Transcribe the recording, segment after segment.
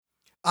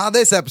On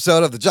this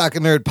episode of the Jock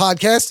and Nerd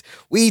podcast,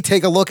 we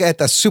take a look at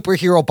the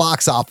superhero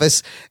box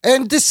office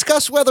and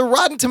discuss whether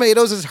Rotten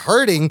Tomatoes is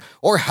hurting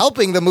or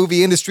helping the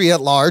movie industry at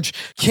large.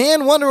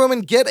 Can Wonder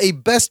Woman get a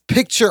Best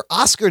Picture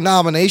Oscar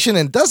nomination,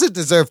 and does it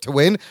deserve to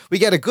win? We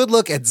get a good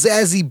look at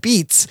Zazie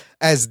Beetz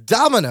as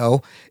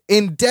Domino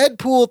in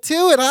Deadpool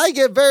 2, and I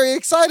get very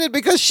excited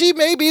because she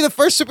may be the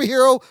first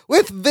superhero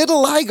with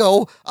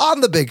vitiligo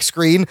on the big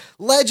screen.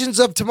 Legends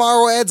of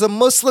Tomorrow adds a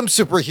Muslim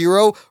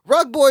superhero.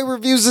 Rugboy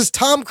reviews as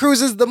Tom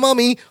Cruise's The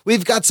Mummy.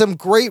 We've got some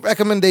great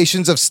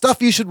recommendations of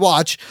stuff you should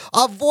watch,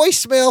 a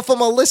voicemail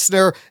from a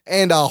listener,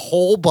 and a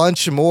whole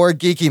bunch more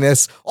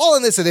geekiness, all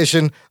in this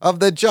edition of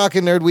the Jock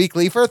and Nerd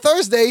Weekly for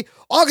Thursday,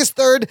 August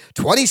 3rd,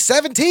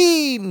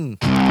 2017.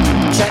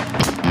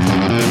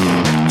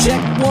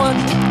 Check one.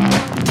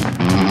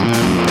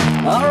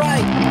 All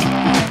right.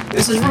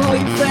 This is for all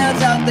you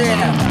fans out there.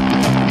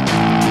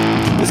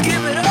 Let's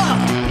give it up.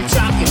 We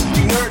talking,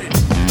 we nerding.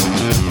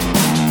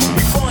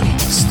 We funny,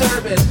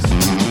 disturbing.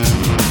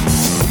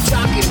 We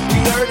talking, we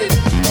nerding.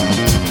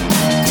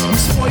 We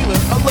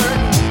spoiler alert.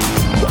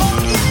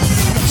 Oh yeah.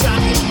 We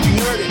talking, we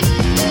nerding.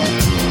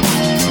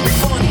 We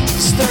funny,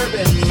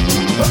 disturbing.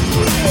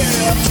 Oh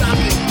yeah. I'm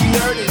talking, we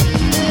nerding.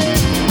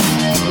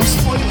 We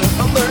spoiler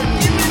alert.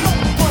 Give it up.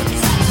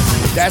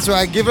 That's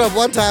right. Give it up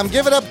one time.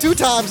 Give it up two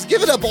times.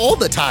 Give it up all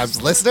the times,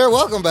 listener.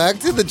 Welcome back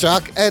to the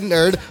Jock and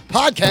Nerd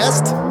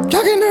podcast.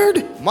 Jock and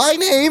Nerd. My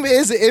name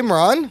is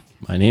Imran.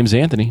 My name's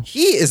Anthony.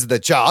 He is the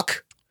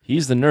Jock.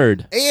 He's the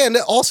nerd. And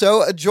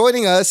also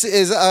joining us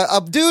is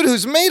a dude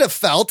who's made of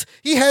felt.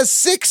 He has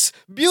 6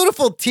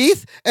 beautiful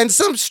teeth and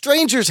some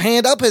stranger's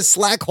hand up his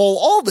slack hole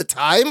all the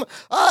time.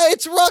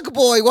 It's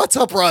Rugboy. What's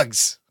up,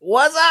 Rugs?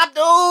 What's up,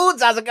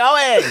 dudes? How's it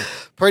going?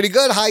 Pretty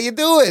good. How you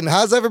doing?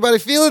 How's everybody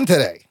feeling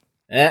today?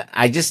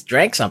 I just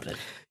drank something.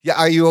 Yeah,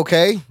 are you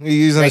okay? Are you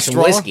using Drank a some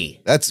straw?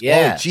 whiskey. That's,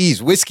 Yeah. Oh,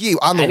 geez, whiskey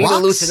on the I need rocks?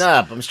 to loosen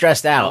up. I'm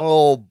stressed out.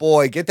 Oh,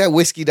 boy, get that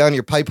whiskey down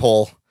your pipe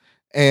hole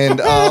and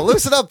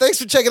loosen up. Thanks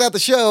for checking out the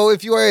show.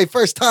 If you are a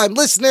first-time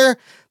listener,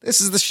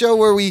 this is the show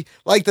where we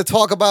like to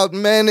talk about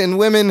men and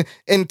women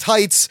in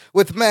tights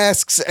with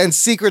masks and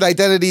secret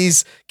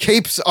identities.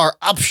 Capes are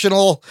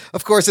optional.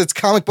 Of course, it's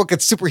comic book and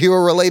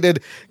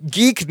superhero-related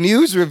geek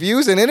news,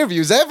 reviews, and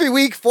interviews every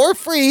week for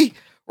free,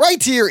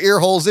 right to your ear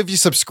holes if you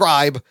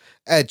subscribe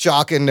at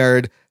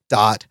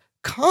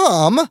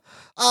jockandnerd.com.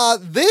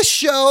 This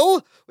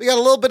show, we got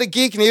a little bit of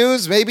geek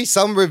news, maybe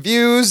some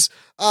reviews,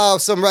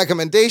 some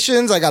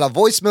recommendations. I got a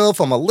voicemail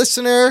from a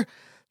listener.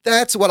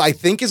 That's what I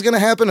think is going to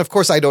happen. Of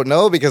course, I don't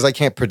know because I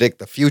can't predict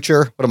the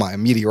future. What am I, a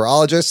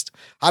meteorologist?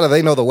 How do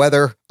they know the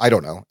weather? I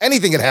don't know.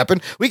 Anything can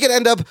happen. We could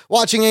end up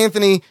watching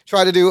Anthony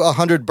try to do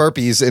 100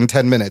 burpees in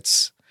 10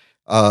 minutes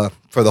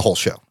for the whole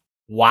show.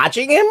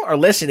 Watching him or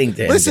listening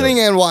to him? Listening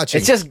and watching.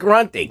 It's just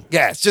grunting.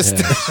 Yeah, it's just...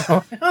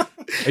 Are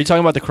you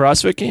talking about the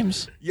CrossFit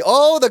games?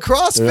 Oh, the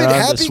CrossFit. They're on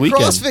Happy this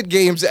weekend. CrossFit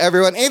games,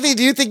 everyone. Anthony,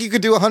 do you think you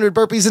could do 100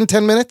 burpees in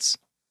 10 minutes?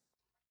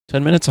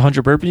 10 minutes,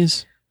 100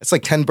 burpees? It's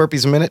like 10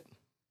 burpees a minute.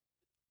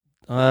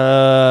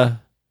 I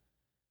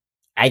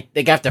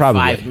think after Probably.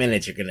 5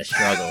 minutes, you're going to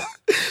struggle.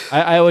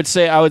 I would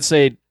say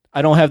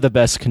I don't have the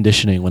best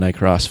conditioning when I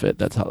CrossFit.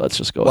 Let's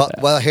just go with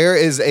that. Well, here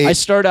is I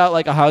start out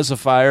like a house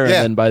of fire, Yeah.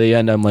 and then by the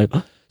end, I'm like,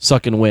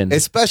 sucking wind.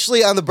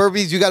 especially on the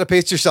burpees, you got to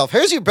pace yourself.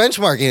 Here's your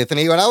benchmark,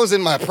 Anthony. When I was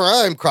in my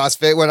prime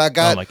CrossFit, when I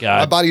got Oh my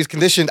God. my body was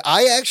conditioned,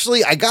 I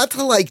got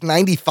to like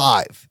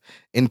 95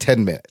 in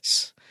 10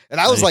 minutes.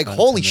 And I was like, 95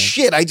 holy 10 minutes.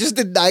 shit, I just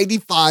did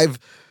 95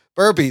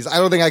 burpees. I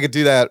don't think I could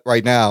do that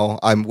right now.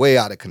 I'm way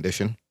out of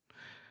condition.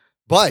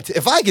 But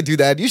if I could do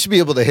that, you should be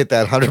able to hit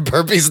that 100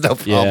 burpees, no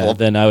yeah, problem.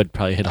 then I would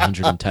probably hit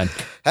 110.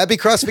 Happy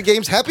CrossFit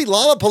Games. Happy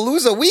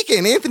Lollapalooza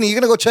weekend. Anthony, you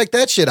going to go check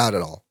that shit out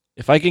at all?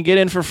 If I can get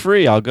in for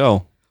free, I'll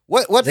go.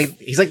 What?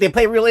 He's like, they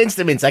play real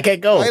instruments. I can't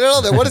go. I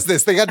don't know. What is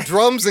this? They got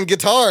drums and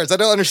guitars. I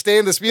don't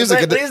understand this music.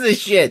 What is this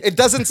shit? It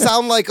doesn't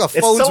sound like a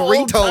phone's so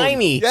ringtone.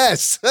 old-timey.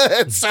 Yes,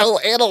 it's so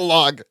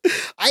analog.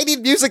 I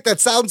need music that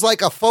sounds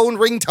like a phone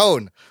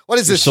ringtone. What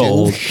is this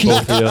so shit?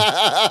 old, both of you.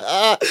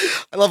 I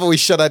love how we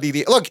shut out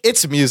ED. Look,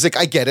 it's music.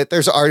 I get it.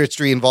 There's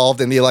artistry involved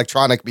in the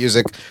electronic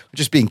music. We're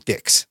just being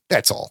dicks.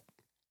 That's all.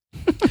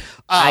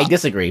 I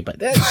disagree,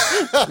 but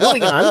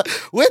moving on.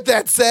 With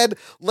that said,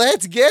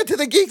 let's get to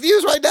the geek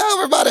news right now,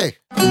 everybody.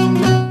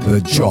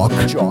 The Jock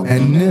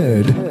and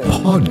Nerd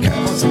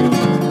Podcast.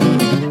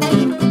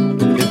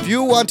 If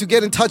you want to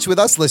get in touch with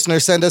us,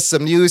 listeners, send us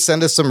some news,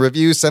 send us some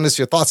reviews, send us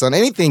your thoughts on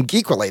anything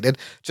geek-related.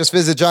 Just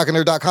visit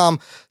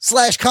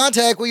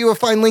jockandnerd.com/contact, where you will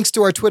find links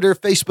to our Twitter,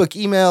 Facebook,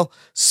 email,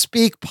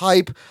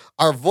 SpeakPipe,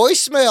 our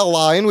voicemail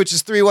line, which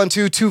is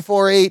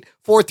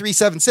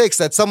 312-248-4376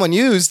 that someone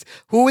used.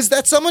 Who is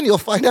that someone? You'll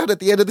find out at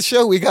the end of the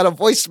show. We got a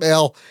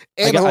voicemail.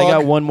 I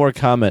got one more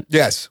comment.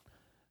 Yes.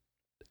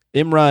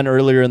 Imran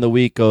earlier in the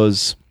week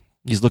he's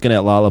looking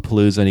at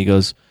Lollapalooza and he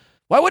goes,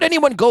 why would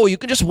anyone go? You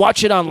can just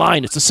watch it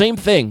online. It's the same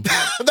thing.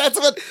 That's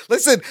what,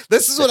 Listen,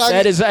 this is what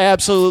That is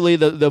absolutely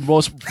the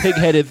most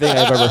pig-headed thing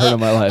I've ever heard in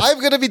my life. I'm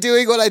going to be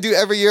doing what I do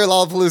every year at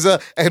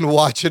Lollapalooza and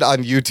watch it on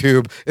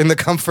YouTube in the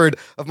comfort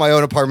of my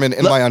own apartment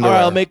in my underwear. All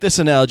right, I'll make this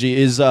analogy.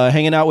 Is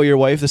hanging out with your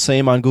wife the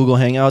same on Google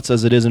Hangouts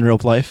as it is in real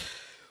life?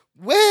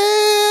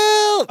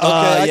 Well, okay,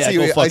 I see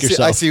what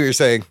you're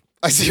saying.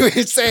 I see what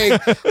you're saying.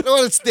 I don't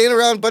want to stand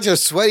around a bunch of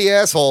sweaty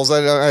assholes.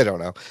 I don't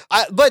know.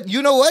 But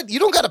you know what? You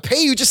don't got to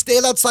pay. You just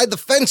stand outside the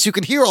fence. You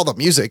can hear all the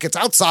music. It's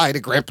outside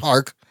at Grant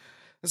Park.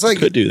 It's like,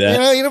 could do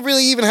that. You don't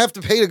really even have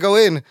to pay to go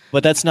in.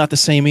 But that's not the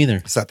same either.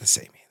 It's not the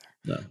same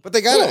either. No. But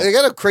they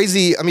got a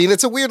crazy, I mean,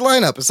 it's a weird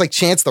lineup. It's like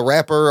Chance the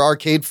Rapper,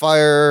 Arcade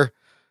Fire.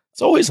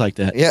 It's always like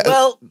that. Yeah.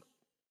 Well,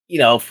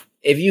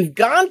 if you've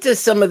gone to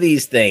some of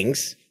these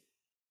things,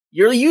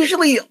 you're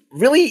usually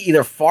really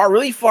either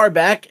really far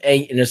back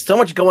and there's so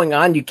much going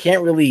on you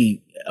can't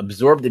really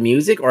absorb the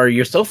music, or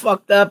you're so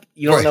fucked up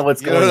you don't know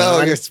what's going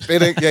on. You're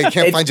spinning. Yeah, you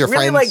can't find your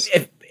really friends.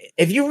 Like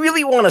if you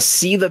really want to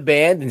see the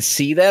band and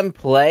see them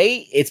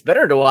play, it's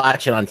better to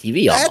watch it on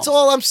TV. That's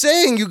all I'm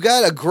saying. You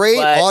got a great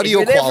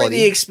audio if you're there quality.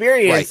 For the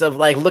experience of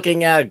like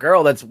looking at a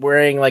girl that's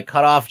wearing like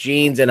cut off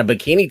jeans and a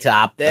bikini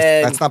top,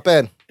 then that's not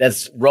bad.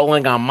 That's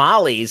rolling on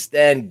mollies.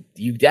 Then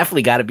you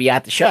definitely got to be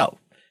at the show.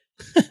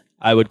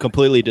 I would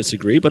completely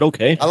disagree, but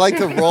okay. I like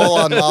to roll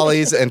on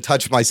mollies and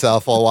touch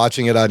myself while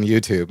watching it on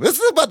YouTube. This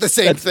is about the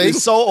same thing.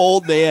 It's so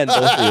old man, both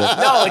of you.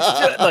 No,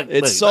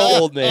 it's so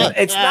old man.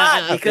 It's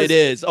not because it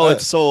is. Oh,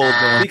 it's so old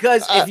man.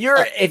 Because if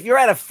you're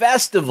at a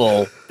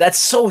festival that's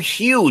so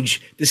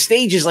huge, the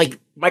stage is like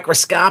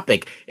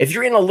microscopic. If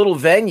you're in a little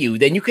venue,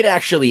 then you could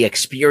actually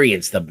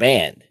experience the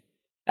band.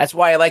 That's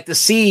why I like to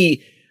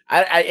see.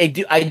 I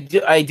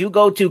do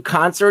go to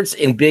concerts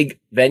in big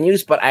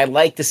venues, but I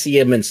like to see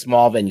them in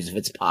small venues if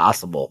it's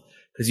possible,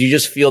 because you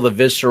just feel the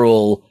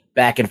visceral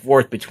back and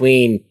forth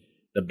between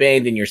the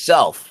band and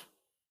yourself.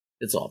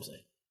 That's all I'm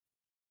saying.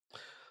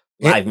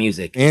 Live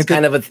music. It's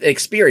kind of an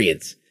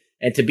experience.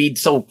 And to be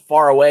so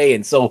far away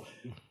and so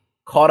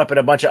caught up in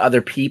a bunch of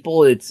other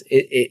people,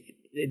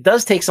 it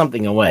does take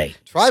something away.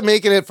 Try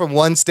making it from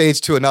one stage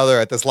to another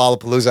at this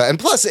Lollapalooza. And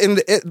plus, in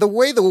the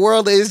way the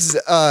world is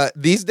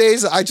these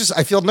days,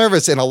 I feel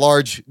nervous in a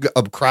large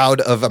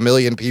crowd of 1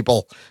 million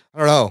people.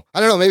 I don't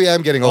know. Maybe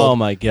I'm getting old. Oh,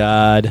 my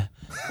God.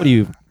 What are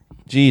you...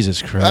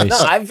 Jesus Christ. No,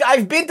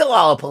 I've been to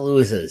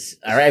Lollapaloozas.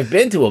 All right, I've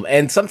been to them.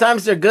 And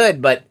sometimes they're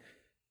good, but,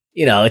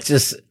 it's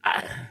just...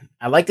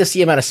 I like to see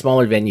them at a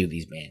smaller venue,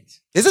 these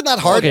bands. Is it not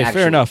hard? Okay,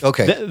 fair enough.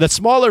 Okay. The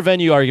smaller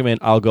venue argument,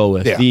 I'll go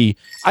with. Yeah.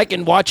 I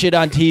can watch it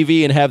on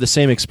TV and have the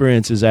same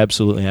experience is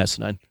absolutely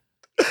asinine.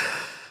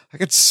 I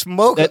could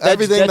smoke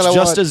everything that I want.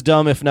 That's just as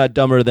dumb, if not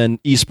dumber, than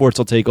esports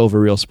will take over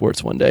real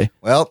sports one day.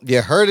 Well,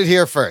 you heard it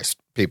here first,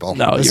 people.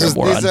 No, you're a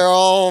moron. These are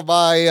all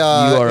my... you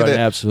are an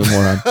absolute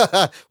moron.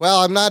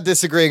 Well, I'm not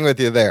disagreeing with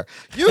you there.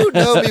 You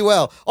know me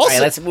well. Also, all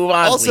right, let's move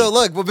on. Also,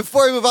 look, well,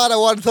 before we move on, I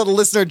want to tell the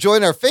listener,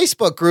 join our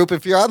Facebook group.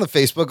 If you're on the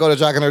Facebook, go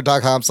to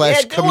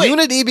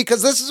jockandnerd.com/community,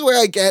 because this is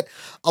where I get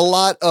a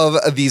lot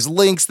of these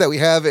links that we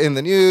have in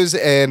the news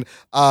and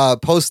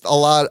post a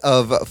lot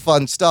of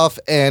fun stuff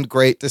and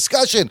great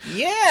discussion.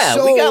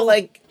 Yeah,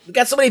 we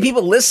got so many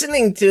people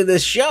listening to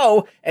this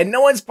show and no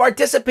one's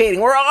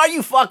participating. Where are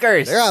you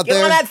fuckers? They're out Get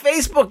there. on that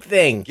Facebook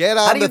thing. Get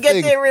on How do you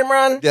get there,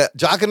 Rimron? Yeah,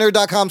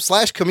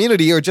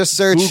 jockandnerd.com/community, or just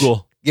search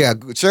Google. Yeah,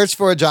 search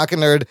for a Jock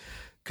and Nerd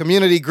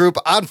community group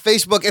on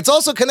Facebook. It's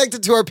also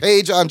connected to our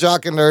page on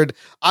Jock and Nerd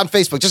on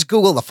Facebook. Just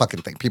Google the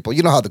fucking thing, people.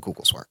 You know how the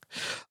Googles work.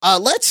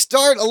 Let's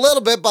start a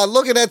little bit by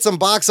looking at some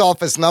box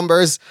office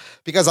numbers,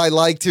 because I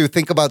like to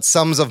think about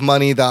sums of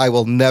money that I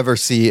will never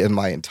see in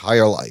my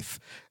entire life.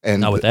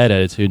 And Not with that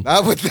attitude.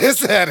 Not with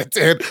this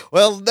attitude.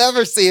 We'll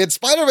never see it.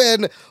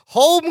 Spider-Man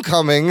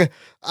Homecoming,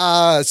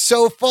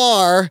 so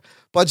far,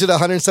 budget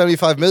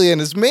 $175 million,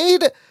 has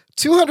made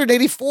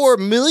 $284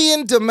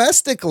 million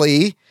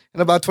domestically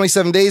in about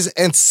 27 days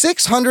and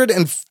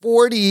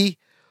 $640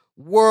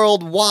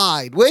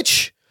 worldwide,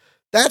 which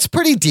that's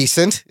pretty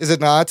decent, is it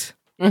not?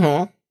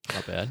 Mm-hmm.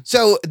 Not bad.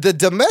 So the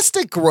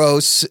domestic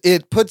gross,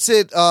 it puts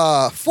it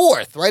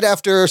fourth, right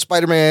after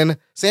Spider-Man,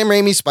 Sam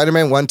Raimi's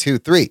Spider-Man 1, 2,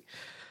 3.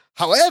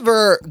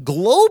 However,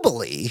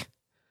 globally,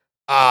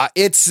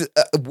 it's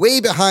way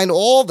behind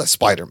all the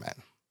Spider-Men,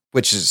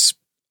 which is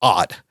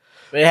odd.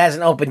 But it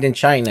hasn't opened in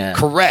China.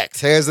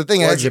 Correct. Here's the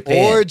thing. Or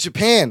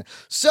Japan.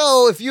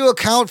 So if you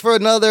account for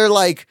another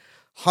like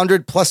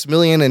 100+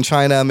 million in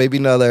China, maybe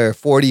another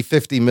 40,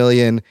 50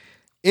 million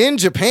in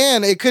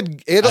Japan, I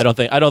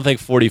don't think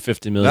 40,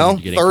 50 million. No?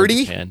 You're getting 30?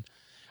 from Japan.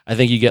 I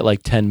think you get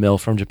like 10 mil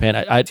from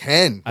Japan.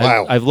 10.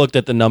 Wow. I've looked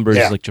at the numbers.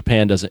 Yeah. Like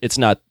Japan doesn't. It's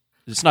not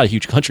a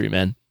huge country,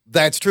 man.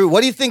 That's true.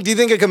 What do you think? Do you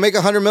think it can make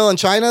 100 mil in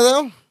China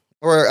though?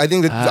 Or I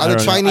think the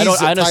Chinese.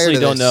 I honestly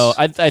don't know.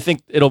 I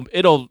think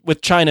it'll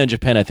with China and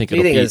Japan. I think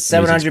it'll be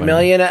 700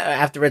 million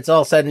after it's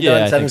all said and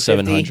done. I think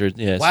 700.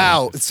 Yeah.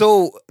 Wow.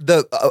 So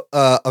the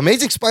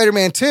Amazing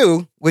Spider-Man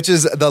 2, which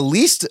is the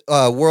least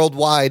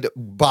worldwide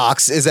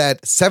box, is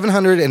at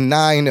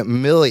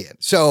 709 million.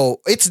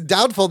 So it's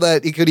doubtful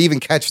that it could even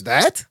catch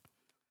that.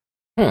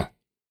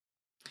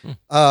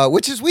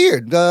 which is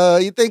weird.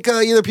 You think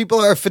either people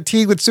are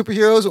fatigued with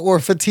superheroes or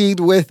fatigued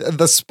with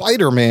the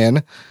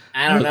Spider-Man?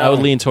 I don't know. I would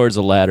lean towards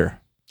the latter.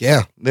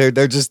 Yeah, they're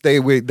just they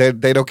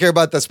don't care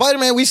about the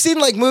Spider-Man. We've seen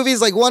like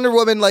movies like Wonder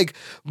Woman, like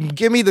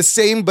give me the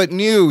same but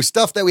new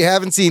stuff that we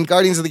haven't seen.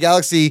 Guardians of the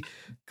Galaxy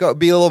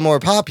be a little more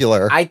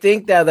popular. I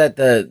think that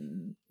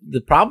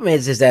the problem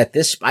is that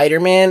this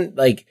Spider-Man,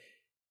 like,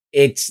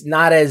 it's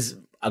not as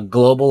a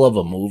global of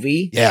a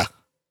movie. Yeah.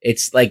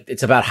 It's like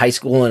it's about high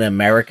school in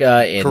America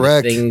and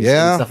Correct. things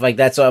Yeah. and stuff like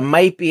that. So it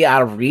might be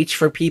out of reach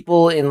for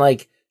people in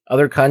like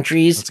other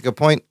countries. That's a good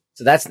point.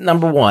 So that's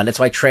number one. That's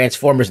why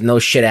Transformers and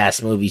those shit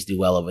ass movies do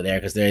well over there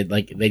because they're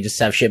like they just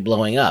have shit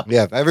blowing up.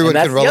 Yeah, everyone And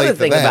that's can relate the other to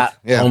thing that. about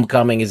Yeah.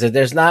 Homecoming is that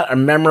there's not a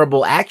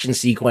memorable action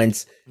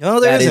sequence No,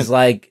 there that isn't.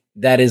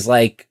 is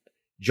like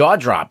jaw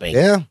dropping.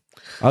 Yeah.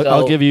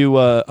 I'll give you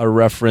a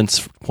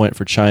reference point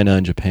for China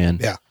and Japan.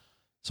 Yeah.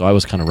 So I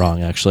was kind of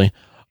wrong, actually.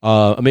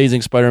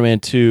 Amazing Spider-Man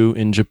 2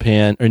 in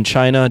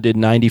China did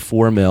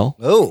 94 mil,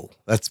 Oh,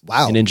 that's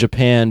wow. and in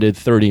Japan did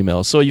 30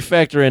 mil. So you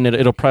factor in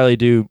it'll probably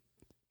do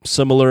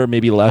similar,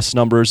 maybe less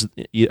numbers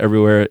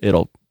everywhere.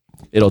 It'll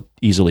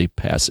easily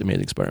pass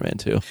Amazing Spider-Man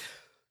 2.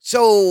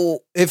 So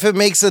if it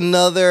makes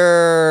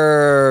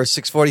another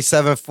 640,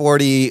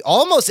 740,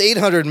 almost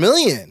 800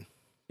 million.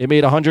 It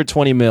made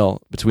 120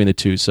 mil between the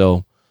two.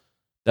 So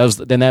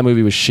that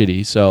movie was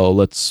shitty. So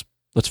let's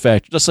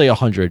say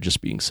 100,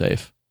 just being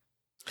safe.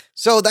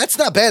 So that's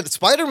not bad.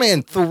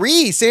 Spider-Man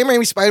 3, Sam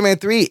Raimi Spider-Man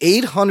 3,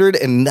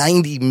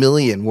 890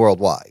 million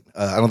worldwide.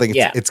 I don't think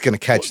it's going to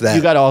catch that.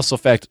 You got to also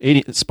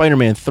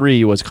Spider-Man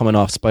 3 was coming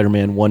off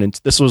Spider-Man 1, and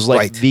this was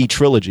like the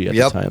trilogy at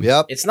the time.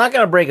 Yep. It's not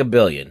going to break $1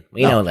 billion.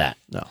 We know that.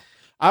 No.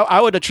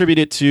 I would attribute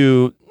it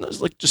to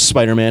like just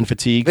Spider-Man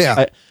fatigue.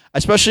 Yeah.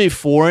 Especially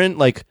foreign.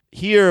 Like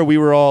here, we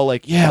were all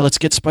like, yeah, let's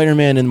get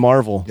Spider-Man in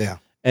Marvel. Yeah.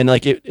 And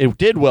like it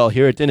did well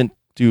here. It didn't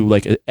do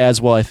like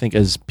as well, I think,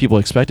 as people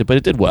expected, but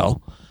it did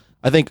well.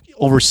 I think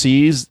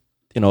overseas,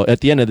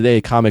 at the end of the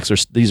day,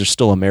 these are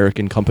still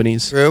American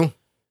companies. True.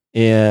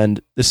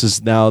 And this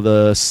is now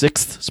the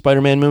 6th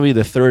Spider-Man movie,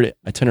 the 3rd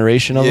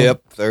iteration of them.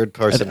 Yep, third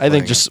person. I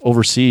think just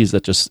overseas,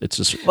 it's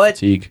just But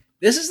fatigue.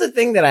 this is the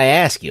thing that I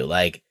ask you.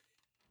 Like,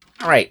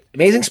 all right,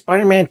 Amazing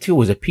Spider-Man 2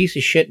 was a piece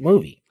of shit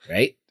movie,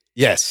 right?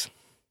 Yes.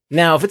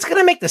 Now, if it's going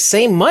to make the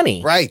same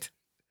money, Right.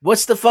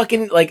 what's the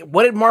fucking, like,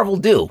 what did Marvel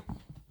do?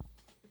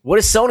 What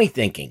is Sony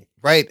thinking?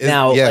 Right.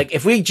 Now, yeah. like,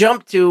 if we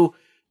jump to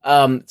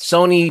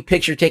Sony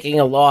Picture taking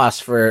a loss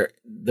for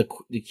the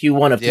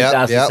Q1 of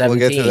 2017. Yeah, we'll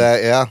get to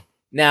that. Yeah.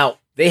 Now,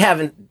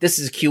 this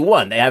is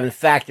Q1. They haven't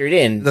factored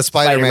in The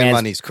Spider-Man Spider-Man's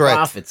monies. Correct.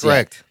 profits yet.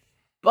 Correct.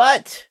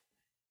 But,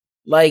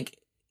 like,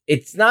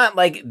 it's not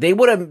like they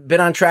would have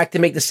been on track to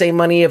make the same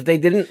money if they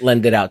didn't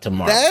lend it out to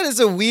Marvel. That is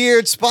a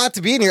weird spot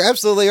to be in. You're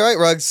absolutely right,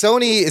 Rugg.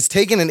 Sony is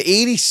taking an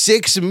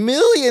 $86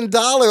 million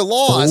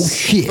loss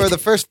for the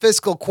first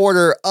fiscal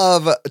quarter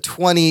of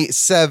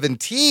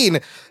 2017.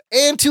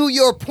 And to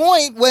your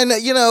point, when,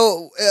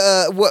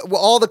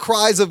 all the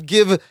cries of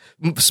give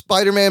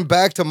Spider-Man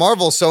back to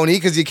Marvel, Sony,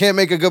 because you can't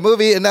make a good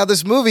movie, and now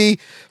this movie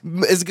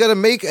is going to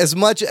make as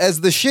much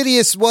as the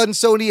shittiest one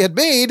Sony had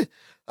made.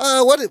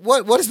 What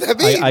does that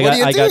mean?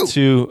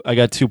 I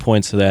got 2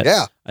 points to that.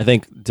 Yeah. I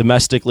think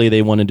domestically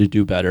they wanted to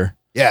do better.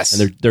 Yes.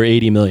 And they're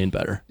 80 million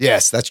better.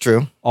 Yes, that's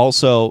true.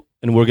 Also,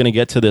 and we're going to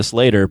get to this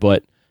later,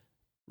 but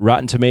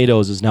Rotten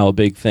Tomatoes is now a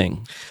big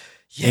thing.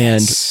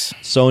 Yes.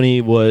 And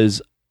Sony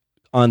was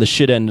on the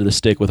shit end of the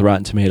stick with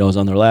Rotten Tomatoes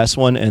on their last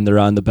one, and they're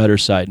on the better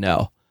side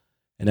now.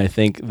 And I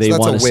think they that's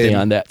want a to stay win.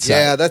 on that side.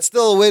 Yeah, that's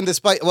still a win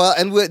despite,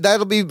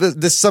 that'll be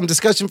some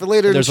discussion for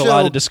later in the There's show. a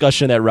lot of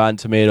discussion that Rotten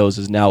Tomatoes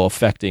is now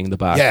affecting the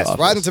box Yes, office.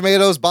 Rotten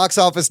Tomatoes, box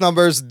office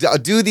numbers.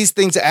 Do these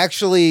things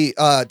actually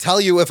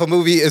tell you if a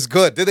movie is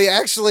good? Do they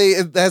actually?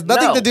 It has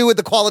nothing No. to do with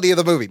the quality of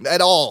the movie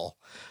at all.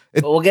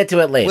 But we'll get to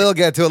it later. We'll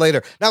get to it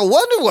later. Now,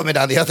 Wonder Woman,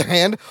 on the other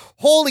hand,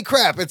 holy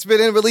crap, it's been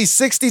in release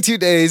 62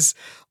 days.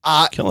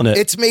 Killing it.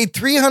 It's made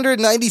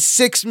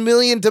 396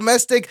 million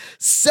domestic,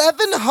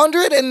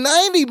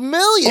 790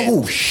 million.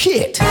 Oh,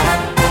 shit.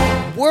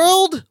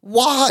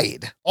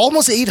 Worldwide,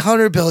 almost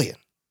 800 billion.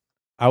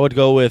 I would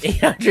go with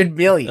 800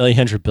 million.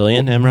 800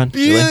 billion, Imran.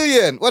 Really?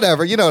 Billion,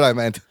 whatever. You know what I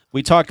meant.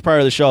 We talked prior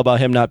to the show about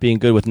him not being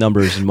good with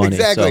numbers and money.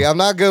 Exactly. So I'm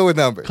not good with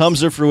numbers.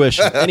 comes to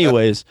fruition.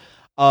 Anyways,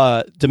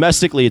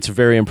 domestically, it's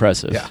very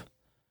impressive.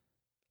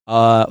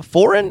 Yeah.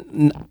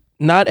 Foreign,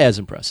 not as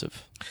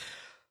impressive.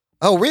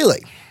 Oh,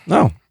 really?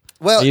 No.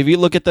 Well, If you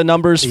look at the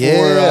numbers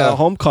Yeah. for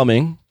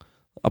Homecoming,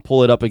 I'll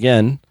pull it up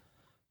again.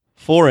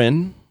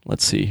 Foreign,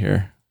 let's see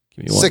here.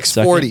 Give me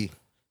 640. second.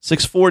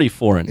 640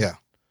 foreign. Yeah.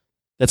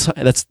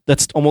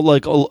 That's almost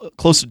like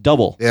close to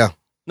double. Yeah.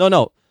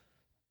 No.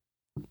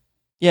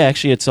 Yeah,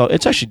 actually, it's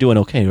actually doing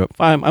okay.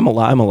 I'm a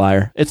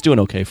liar. It's doing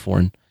okay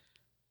foreign.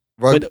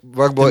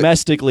 Rugboy.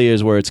 Domestically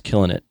is where it's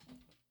killing it.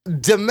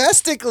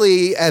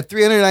 Domestically at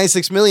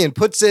 396 million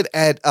puts it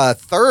at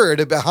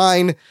third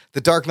behind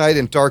The Dark Knight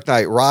and Dark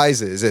Knight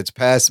Rises. It's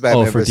past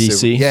Batman for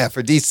vs. DC? Yeah,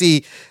 for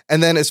DC.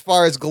 And then as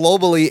far as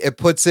globally, it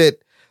puts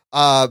it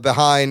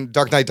behind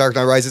Dark Knight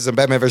Rises, and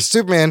Batman vs.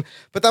 Superman.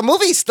 But the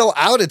movie's still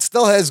out. It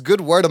still has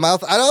good word of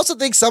mouth. I also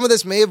think some of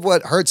this may have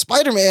what hurt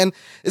Spider-Man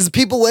is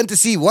people went to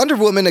see Wonder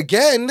Woman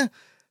again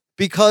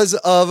because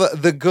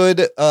of the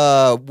good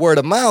word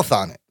of mouth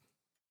on it.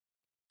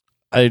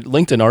 I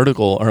linked an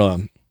article or a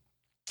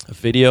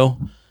video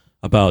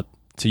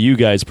to you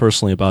guys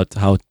personally about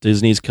how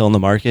Disney's killing the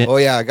market. Oh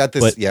yeah, I got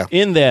this. But yeah,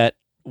 in that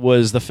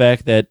was the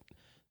fact that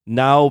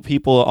now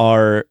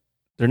they're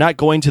not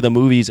going to the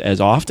movies as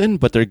often,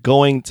 but they're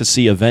going to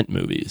see event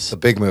movies. the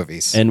big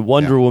movies. And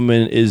Wonder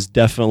Woman is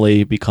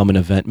definitely become an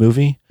event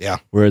movie. Yeah.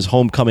 Whereas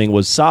Homecoming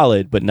was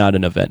solid, but not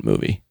an event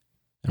movie.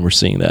 And we're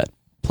seeing that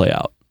play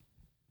out.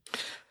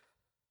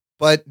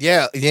 But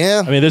yeah.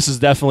 I mean, this is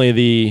definitely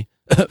the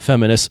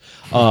feminist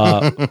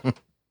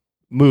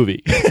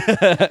movie.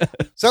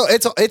 So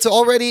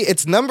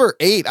it's number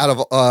 8 out of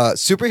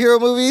superhero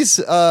movies,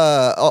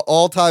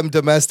 all-time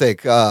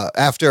domestic,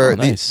 after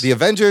nice. the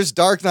Avengers,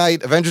 Dark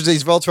Knight, Avengers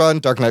Age of Ultron,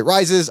 Dark Knight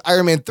Rises,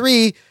 Iron Man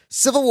 3,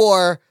 Civil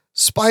War,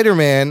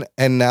 Spider-Man,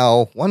 and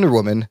now Wonder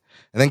Woman.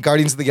 And then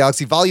Guardians of the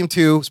Galaxy Volume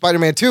 2,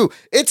 Spider-Man 2.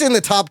 It's in the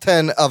top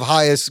 10 of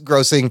highest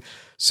grossing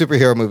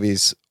superhero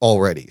movies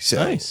already. So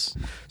Nice.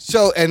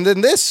 So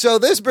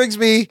this brings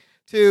me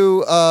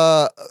to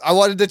I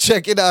wanted to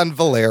check in on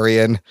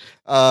Valerian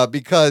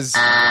because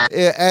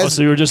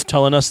So you were just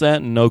telling us that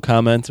and no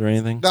comment or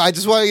anything? I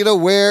just want you to know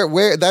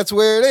where that's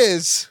where it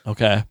is.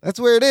 Okay. That's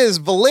where it is.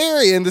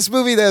 Valerian, this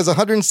movie that has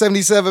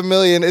 177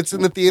 million. It's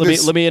in the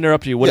theaters. Let me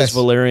interrupt you. What Yes. does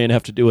Valerian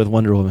have to do with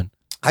Wonder Woman?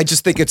 I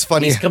just think it's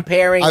funny. He's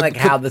comparing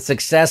how the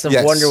success of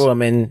Yes. Wonder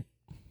Woman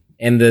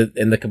and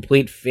the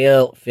complete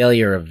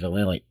failure of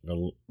Valerian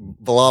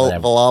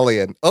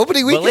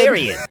opening weekend.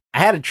 Valerian. I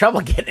had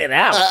trouble getting it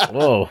out.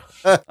 Whoa.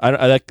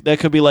 That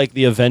could be like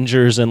the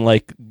Avengers and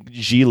like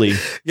Geely.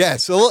 Yeah,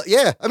 so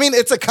yeah, I mean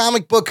it's a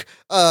comic book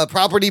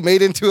property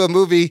made into a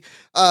movie.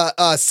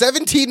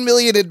 17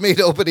 million it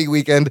made opening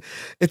weekend.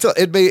 It's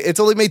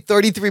only made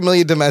 33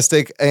 million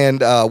domestic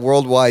and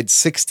worldwide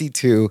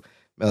 62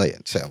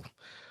 million. So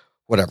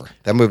whatever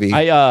that movie.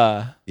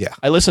 I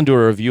listened to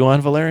a review on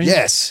Valerian.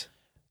 Yes.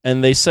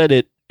 And they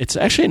said it's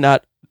actually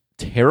not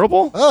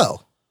terrible. Oh.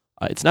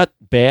 It's not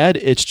bad.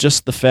 It's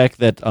just the fact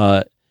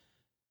that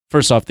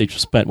first off, they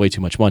spent way too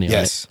much money on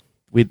Yes.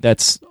 it.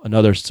 That's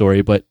another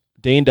story. But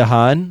Dane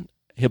DeHaan,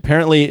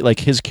 apparently, like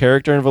his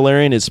character in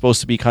Valerian is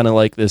supposed to be kind of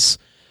like this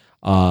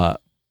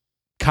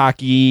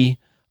cocky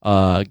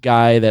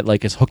guy that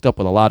like is hooked up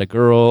with a lot of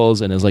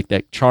girls and is like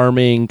that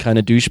charming kind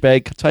of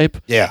douchebag type.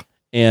 Yeah.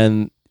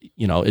 And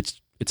you know, it's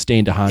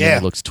Dane DeHaan and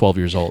he looks 12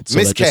 years old. So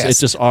Miscast. it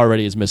just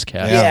already is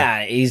miscast.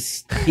 Yeah,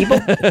 he's people.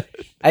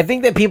 I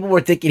think that people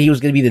were thinking he was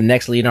going to be the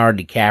next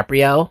Leonardo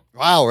DiCaprio.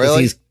 Wow,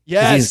 really?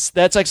 Yes,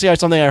 that's actually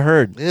something I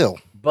heard. Ew.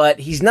 But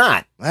he's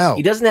not. Wow.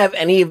 He doesn't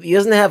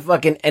have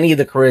fucking any of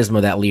the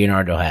charisma that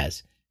Leonardo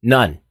has.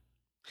 None.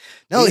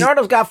 No,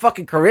 Leonardo's got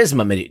fucking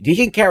charisma, man. He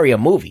can carry a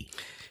movie.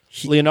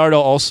 Leonardo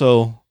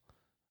also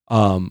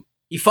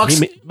He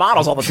fucks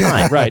models all the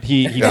time. right,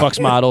 he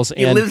fucks models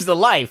He and lives the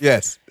life.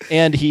 Yes.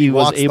 and he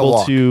was walks the able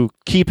walk. to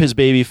keep his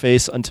baby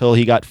face until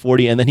he got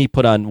 40 and then he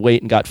put on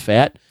weight and got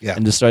fat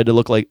and just started to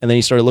look like, and then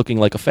he started looking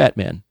like a fat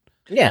man.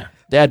 Yeah.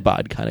 Dad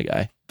bod kind of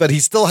guy. But he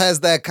still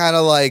has that kind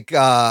of like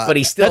But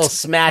he still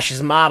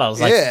smashes models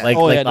like the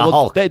Well,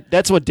 Hulk.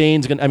 that's what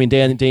Dane's gonna. I mean,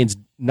 Dane's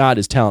not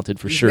as talented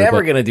for He's sure. never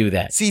but, going to do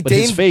that. See, but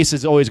his Dane face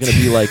is always going to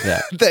be like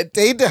that. that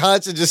Dane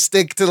DeHaan should just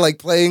stick to like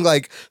playing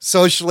like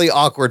socially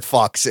awkward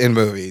fucks in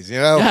movies, you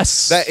know?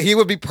 Yes. That he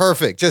would be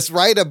perfect. Just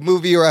write a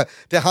movie or a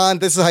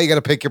DeHaan, this is how you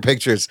gotta pick your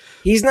pictures.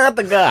 He's not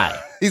the guy.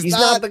 He's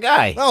not the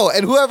guy. No,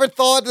 and whoever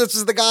thought this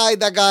was the guy,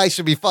 that guy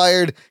should be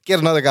fired. Get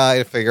another guy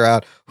to figure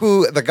out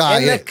who the guy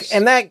is.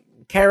 And that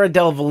Cara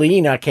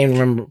Delevingne, I can't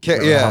remember.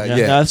 Yeah.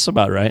 That's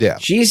about right. Yeah.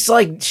 She's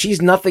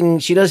nothing.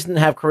 She doesn't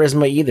have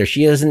charisma either.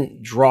 She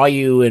doesn't draw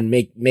you and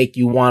make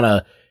you want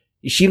to.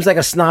 She seems like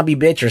a snobby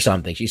bitch or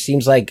something. She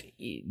seems like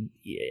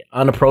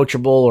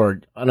unapproachable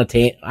or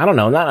unattainable. I don't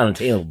know, not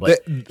unattainable, but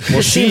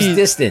she seems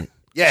distant.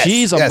 Yes.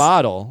 She's a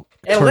model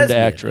And turned lesbian.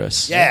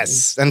 actress.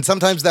 Yes. And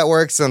sometimes that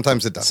works,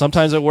 sometimes it doesn't.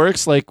 Sometimes it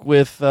works, like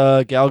with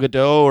Gal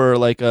Gadot or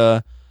like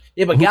Yeah,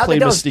 but who Gal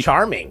played Gadot's Mystique?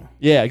 charming.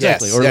 Yeah,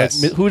 exactly. Yes, Or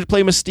yes. like who would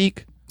play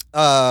Mystique?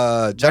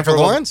 Jennifer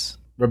Lawrence?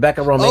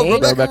 Rebecca Romaine.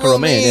 Rebecca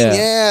Romaine,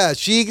 yeah.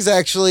 She's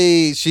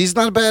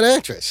not a bad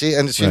actress. She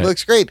Right.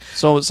 looks great.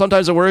 So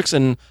sometimes it works,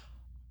 and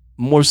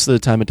most of the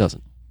time it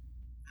doesn't.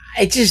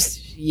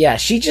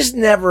 She just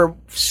never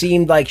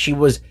seemed like she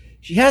was.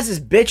 She has this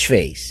bitch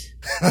face.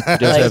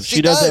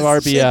 She does have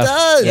RBF. She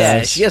does.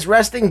 Yeah, she has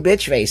resting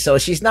bitch face, so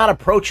she's not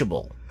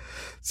approachable.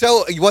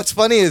 So what's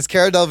funny is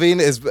Cara Delevingne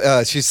is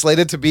she's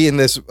slated to be in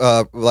this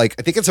I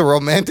think it's a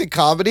romantic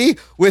comedy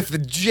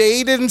with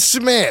Jaden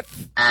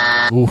Smith.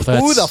 Ooh,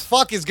 Who the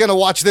fuck is gonna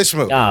watch this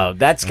movie? Oh,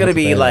 that's gonna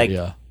be like,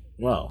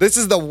 whoa. This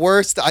is the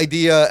worst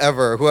idea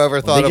ever.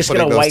 Whoever thought They're of just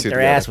putting gonna those wipe two their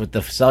together. ass with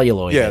the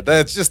celluloid. Yeah,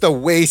 that's just a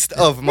waste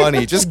of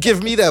money. Just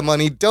give me that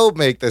money. Don't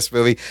make this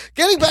movie.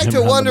 Getting back Give to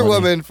him the Wonder money.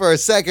 Woman for a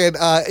second.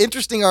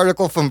 Interesting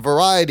article from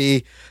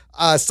Variety.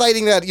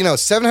 citing that,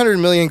 700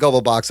 million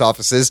global box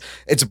offices.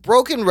 It's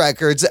broken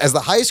records as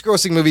the highest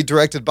grossing movie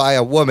directed by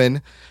a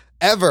woman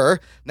ever.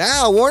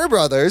 Now, Warner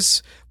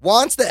Brothers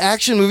wants the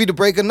action movie to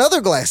break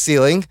another glass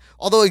ceiling.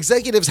 Although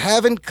executives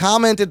haven't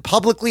commented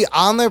publicly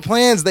on their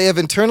plans, they have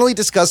internally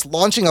discussed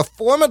launching a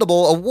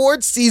formidable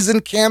award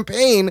season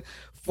campaign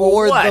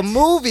for the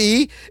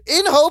movie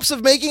in hopes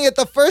of making it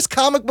the first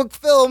comic book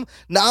film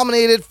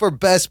nominated for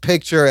Best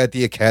Picture at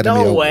the Academy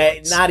Awards. No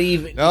way, not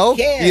even. No?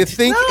 You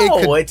think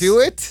it could do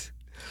it?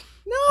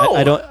 No.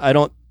 I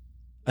don't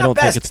think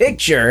Best it's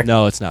Picture.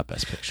 No, it's not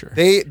Best Picture.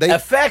 They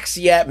Effects,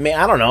 yeah, man.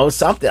 I don't know,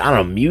 something. I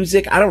don't know,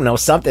 music. I don't know,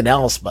 something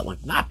else, but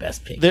like not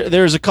Best Picture.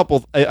 There's a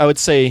couple. I would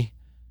say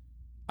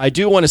I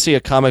do want to see a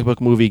comic book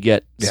movie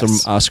get some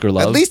Oscar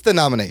love, at least the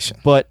nomination.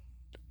 But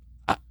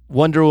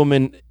Wonder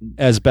Woman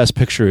as Best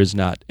Picture is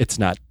not. It's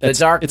not. The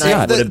Dark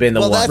Knight would have been the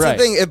one. Well, that's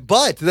the thing.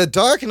 But The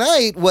Dark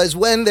Knight was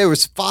when there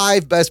was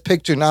 5 Best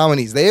Picture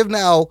nominees. They have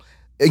now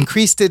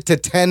increased it to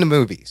 10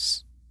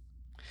 movies.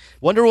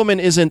 Wonder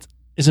Woman isn't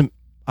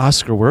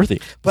Oscar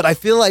worthy. But I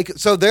feel like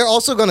they're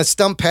also going to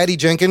stump Patty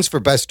Jenkins for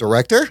Best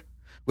Director,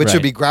 which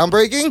would be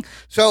groundbreaking.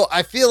 So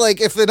I feel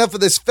like if enough of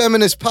this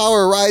feminist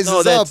power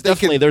rises up,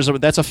 definitely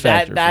that's a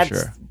factor for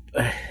sure.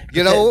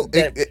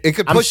 It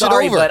could push I'm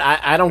sorry, it over. but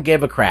I don't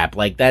give a crap.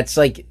 Like that's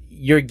like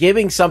you're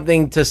giving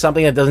something to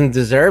something that doesn't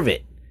deserve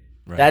it.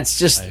 Right. That's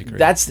just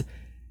that's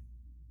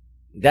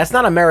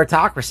not a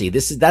meritocracy.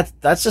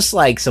 That's just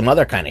like some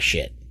other kind of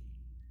shit.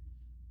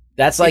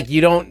 That's like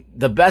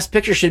the Best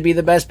Picture should be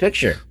the Best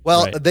Picture.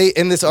 Well, they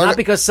in this article, not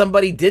because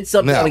somebody did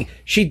something. No. Like,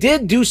 she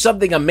did do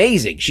something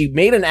amazing. She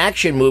made an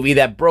action movie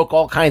that broke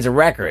all kinds of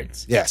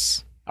records.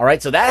 Yes. All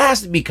right, so that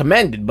has to be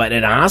commended. But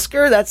an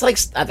Oscar, that's like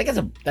I think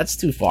that's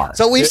too far.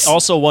 So we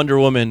also Wonder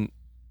Woman,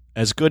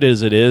 as good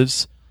as it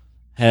is,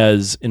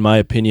 has, in my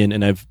opinion,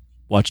 and I've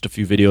watched a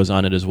few videos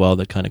on it as well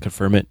that kind of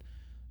confirm it,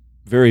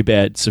 very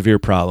bad, severe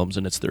problems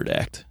in its third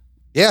act.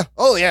 Yeah.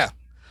 Oh yeah.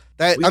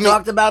 We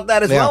talked about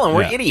that as well, and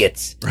we're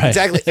idiots. Right.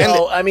 Exactly.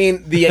 So, I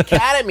mean, the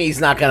Academy's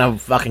not going to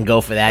fucking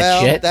go for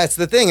that shit. That's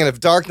the thing. And if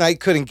Dark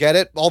Knight couldn't get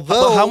it,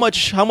 although... But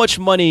how much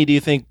money do you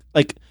think...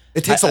 Like,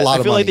 it takes a lot of money.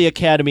 I feel like the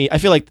Academy... I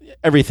feel like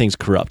everything's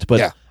corrupt,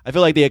 but I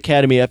feel like the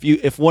Academy,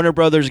 if Warner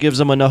Brothers gives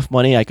them enough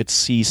money, I could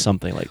see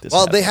something like this.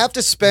 Well, they have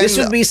to spend... This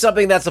would be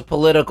something that's a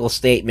political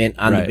statement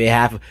on the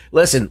behalf of...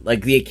 Listen,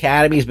 like, the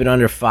Academy's been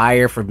under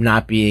fire for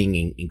not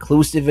being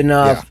inclusive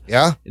enough.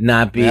 Yeah.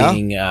 Not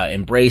being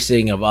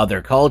embracing of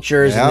other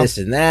cultures and this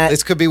and that.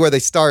 This could be where they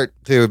start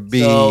to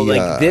be... So,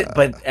 like,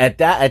 but at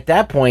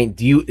that point,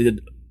 do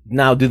the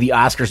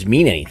Oscars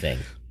mean anything?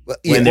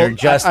 When they're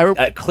just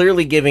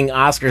clearly giving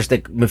Oscars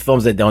to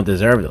films that don't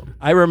deserve them.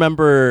 I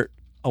remember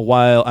a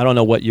while, I don't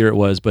know what year it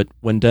was, but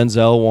when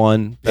Denzel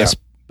won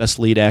best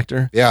lead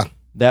actor,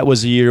 that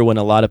was a year when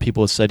a lot of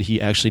people said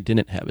he actually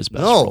didn't have his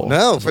best role.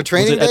 No, for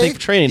Training Day? I think for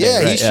Training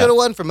Day, Yeah, he should have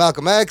won for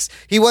Malcolm X.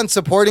 He won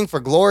supporting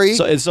for Glory.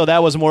 So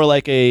that was more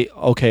like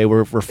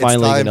we're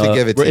finally time to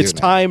give it to it's you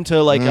time to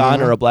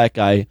honor a black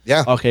guy.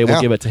 Yeah. Okay,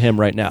 we'll give it to him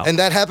right now. And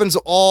that happens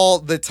all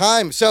the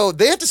time. So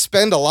they have to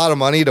spend a lot of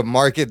money to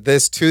market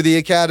this to the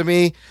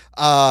Academy.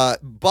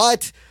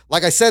 But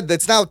like I said,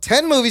 it's now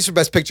 10 movies for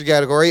Best Picture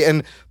category,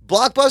 and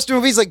blockbuster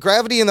movies like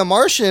Gravity and The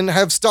Martian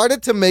have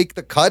started to make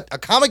the cut. A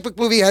comic book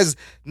movie has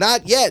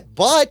not yet,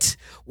 but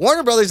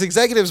Warner Brothers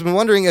executives have been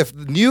wondering if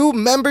new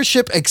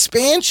membership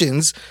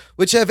expansions,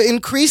 which have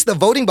increased the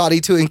voting body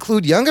to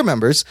include younger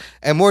members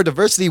and more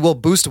diversity, will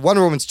boost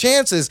Wonder Woman's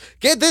chances.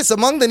 Get this,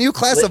 among the new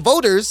class of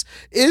voters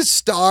is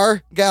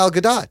star Gal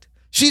Gadot.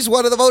 She's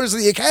one of the voters of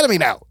the Academy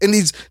now in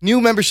these new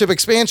membership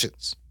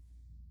expansions.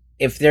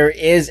 If there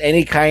is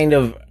any kind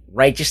of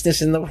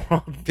righteousness in the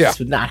world, this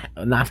would not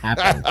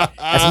happen.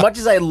 As much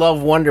as I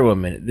love Wonder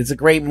Woman, it's a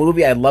great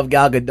movie. I love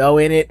Gal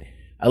Gadot in it.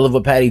 I love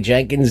what Patty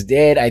Jenkins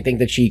did. I think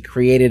that she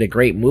created a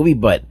great movie,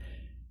 but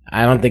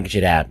I don't think it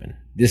should happen.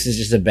 This is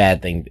just a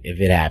bad thing if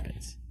it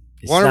happens.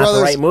 It's Warner not Brothers,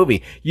 the right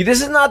movie.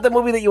 This is not the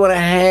movie that you want to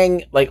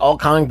hang like all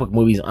comic book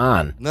movies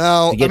on.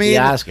 No, to get the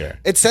Oscar.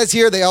 It says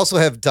here they also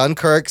have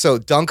Dunkirk. So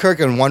Dunkirk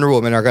and Wonder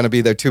Woman are going to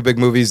be their two big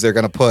movies they're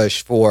going to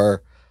push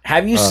for.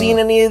 Have you seen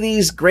any of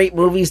these great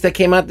movies that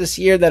came out this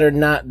year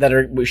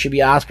that should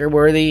be Oscar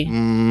worthy?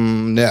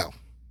 No.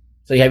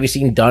 So have you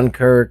seen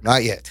Dunkirk?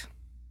 Not yet.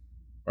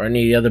 Or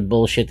any of the other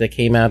bullshit that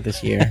came out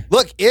this year?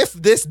 Look, if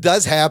this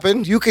does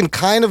happen, you can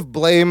kind of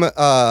blame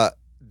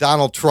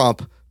Donald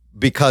Trump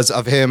because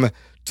of him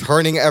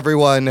turning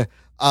everyone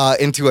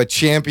into a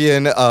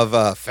champion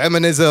of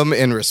feminism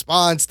in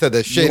response to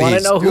the shit he's doing. You want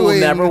to know who will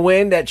never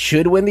win that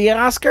should win the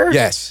Oscar?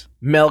 Yes.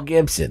 Mel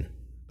Gibson.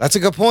 That's a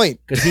good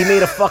point. Because he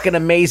made a fucking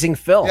amazing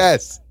film.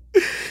 Yes.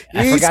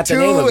 I forgot the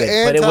name of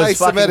it, but it was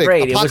fucking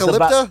great.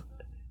 Apocalypta?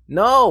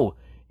 No.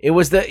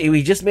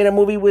 He just made a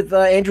movie with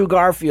Andrew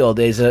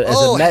Garfield as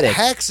a medic.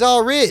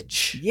 Hacksaw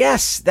Ridge.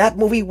 Yes, that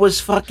movie was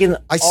fucking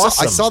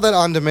awesome. I saw that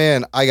on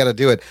demand. I got to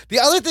do it. The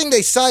other thing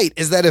they cite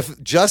is that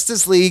if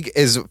Justice League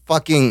is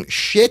fucking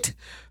shit,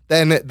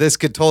 then this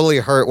could totally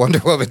hurt Wonder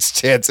Woman's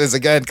chances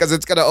again because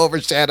it's going to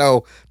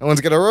overshadow. No one's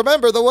going to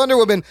remember the Wonder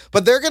Woman,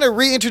 but they're going to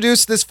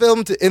reintroduce this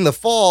film in the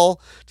fall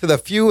to the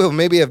few who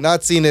maybe have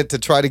not seen it to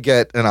try to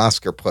get an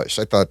Oscar push.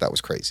 I thought that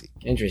was crazy.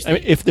 Interesting. I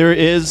mean, if there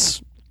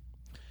is,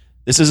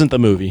 this isn't the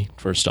movie,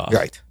 first off.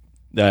 Right.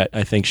 That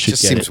I think should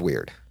Just get seems it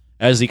weird.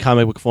 as the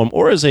comic book form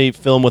or as a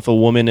film with a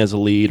woman as a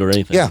lead or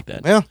anything like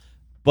that. Yeah.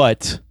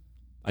 But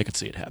I could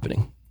see it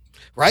happening.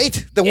 Right?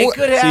 It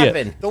could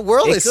happen. The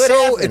world It is could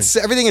so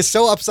happen. everything is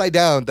so upside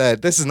down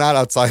that this is not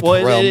outside Well,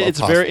 the realm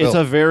it's of very, it's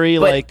a very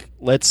But- like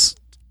let's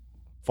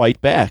fight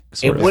back.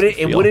 Sort of It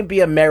feel. wouldn't be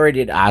a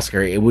merited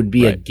Oscar. It would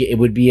be Right. it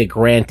would be a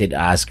granted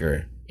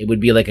Oscar. It would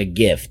be like a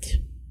gift.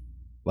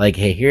 Like,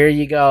 hey, here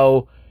you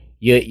go.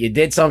 You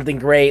did something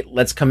great.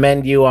 Let's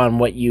commend you on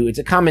what you. It's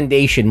a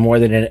commendation more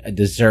than a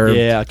deserved.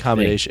 Yeah,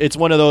 accommodation. It's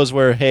one of those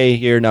where, hey,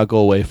 here, now go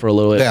away for a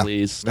little bit, Yeah.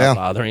 please. Stop Yeah.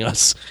 bothering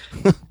us.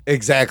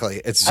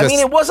 Exactly. It's just I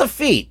mean, it was a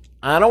feat.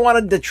 I don't want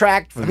to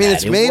detract from I mean, that.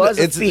 it's It made was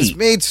a it's feat.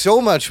 made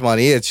so much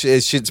money.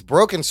 It's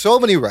broken so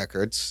many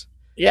records.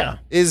 Yeah.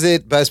 Is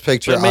it Best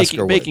Picture But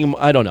Oscar? making,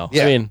 I don't know.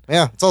 Yeah, I mean,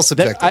 yeah, it's all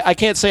subjective. I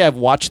can't say I've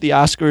watched the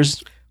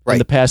Oscars Right. in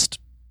the past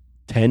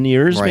 10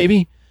 years, Right.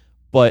 maybe,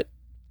 but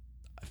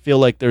I feel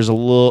like there's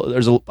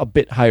a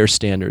bit higher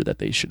standard that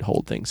they should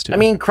hold things to. I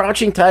mean,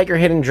 Crouching Tiger,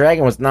 Hidden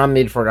Dragon was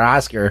nominated for an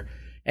Oscar,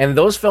 and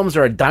those films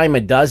are a dime a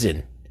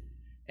dozen.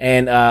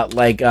 And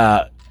like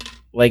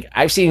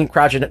I've seen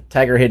Crouching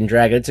Tiger, Hidden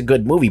Dragon. It's a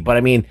good movie, but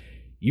I mean,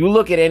 you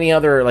look at any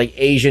other like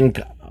Asian,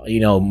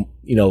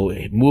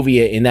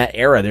 movie in that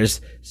era.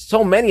 There's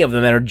so many of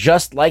them that are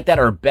just like that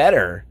or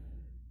better,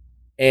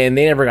 and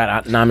they never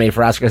got nominated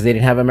for Oscars because they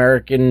didn't have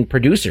American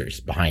producers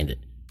behind it.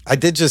 I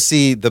did just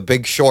see The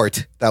Big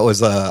Short. That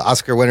was an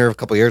Oscar winner a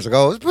couple years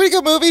ago. It was a pretty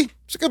good movie.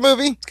 It's a good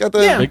movie. It's got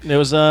the. Yeah. it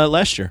was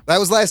last year. That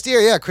was last year.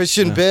 Yeah,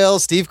 Christian Bale,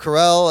 Steve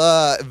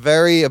Carell.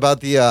 Very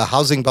about the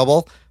housing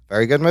bubble.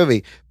 Very good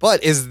movie.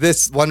 But is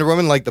this Wonder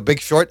Woman like The Big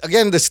Short?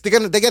 Again, they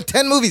get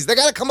 10 movies. They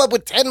got to come up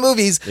with 10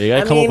 movies. They got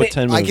to I come mean, up with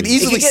 10 I movies. could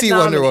easily It could get see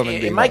Wonder Woman.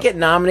 It being might one. get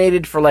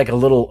nominated for like a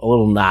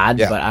little nod,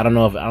 Yeah. but I don't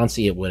know if I don't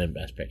see it winning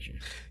Best Picture.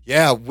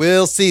 Yeah,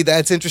 we'll see.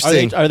 That's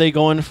interesting. Are they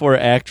going for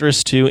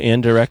actress too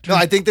and director? No,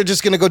 I think they're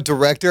just going to go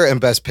director and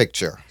Best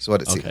Picture. Is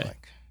what it seems Okay. like.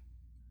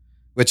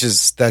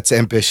 That's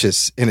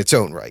ambitious in its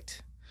own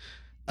right.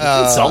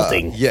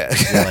 Insulting. Yeah.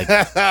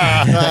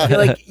 I feel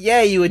like,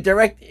 yeah,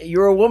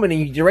 you're a woman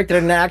and you directed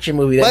an action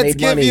movie that Let's made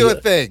give money. you a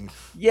thing.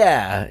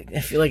 Yeah, I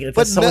feel like But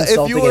that's so if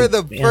insulting. you were the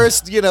and-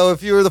 first,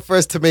 if you were the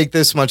first to make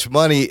this much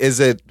money, is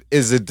it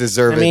I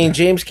deserving? mean,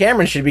 James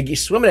Cameron should be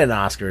swimming in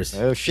Oscars.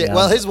 oh shit. you know?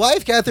 Well, his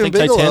wife I Catherine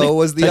think Bigelow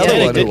was the other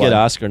Titanic one who did get won.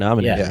 Oscar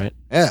nominated, Yeah. right?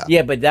 Yeah.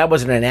 Yeah, but that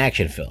wasn't an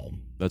action film.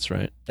 That's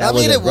right. That I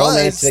mean, was a it was.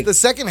 romantic. The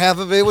second half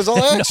of it was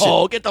all action.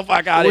 No, get the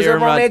fuck out It of was here, a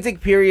Ron.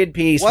 romantic period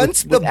piece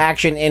Once with the-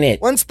 action in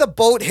it. Once the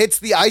boat hits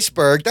the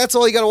iceberg, that's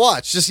all you got to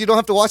watch. Just you don't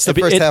have to watch the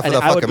first half of the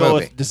I would fucking go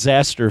movie. with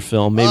disaster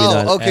film, maybe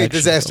not. Okay, action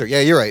disaster. film.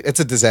 Yeah, you're right.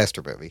 It's a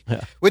disaster movie.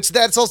 Yeah. Which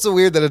that's also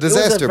weird that a It was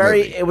disaster a very.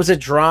 movie. It was a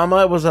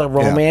drama. It was a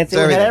romance.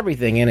 it's it had everything.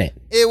 everything in it.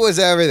 It was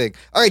everything.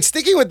 All right,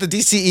 sticking with the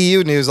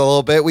DCEU news a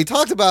little bit, we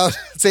talked about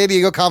San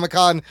Diego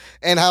Comic-Con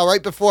and how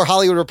right before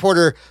Hollywood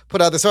Reporter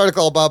put out this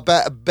article about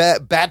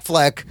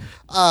Batfleck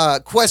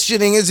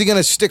questioning, is he going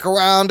to stick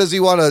around? Does he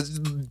want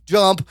to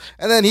jump?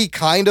 And then he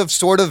kind of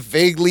sort of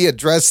vaguely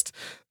addressed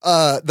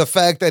the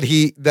fact that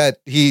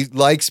he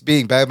likes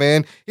being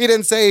Batman. He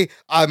didn't say,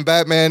 I'm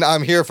Batman,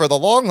 I'm here for the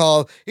long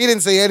haul. He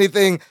didn't say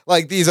anything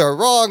like, these are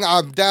wrong,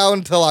 I'm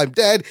down till I'm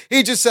dead.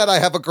 He just said, I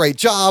have a great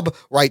job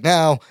right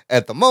now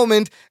at the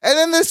moment. And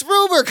then this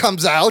rumor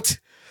comes out,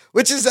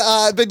 which has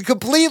been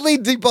completely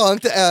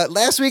debunked.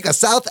 Last week, a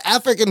South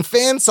African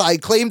fan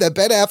site claimed that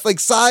Ben Affleck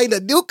signed a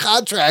new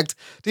contract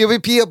to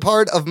be a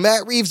part of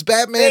Matt Reeves'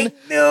 Batman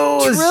Fake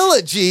news.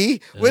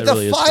 trilogy, with really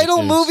the is final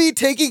fake news. movie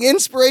taking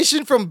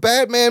inspiration from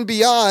Batman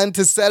Beyond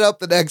to set up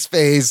the next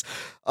phase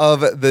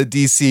of the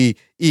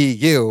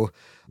DCEU.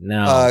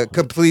 No.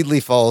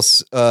 Completely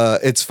false.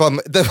 It's from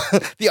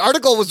the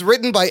article was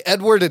written by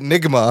Edward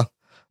Enigma.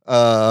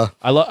 That's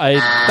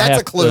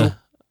That's a clue.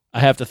 I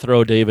have to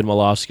throw David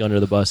Malofsky under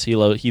the bus.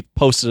 He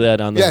posted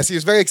that on the Yes, he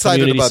was very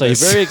excited community about site.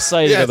 this. Very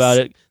excited Yes. about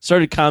it.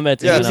 Started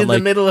commenting, Yes. He and was I'm in like,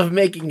 the middle of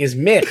making his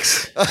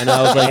mix. and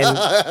I was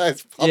like,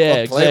 It's pop-up yeah,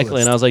 exactly. playlist.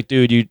 And I was like,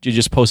 dude, you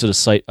just posted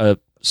a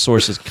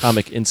source's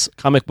comic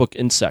book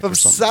insect From or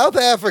something. South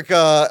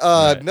Africa,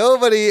 Right.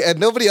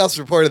 nobody else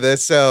reported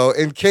this. So,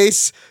 in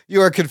case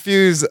you are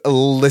confused,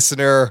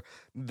 listener,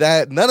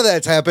 that none of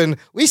that's happened.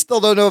 We still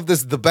don't know if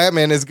the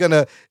Batman is going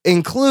to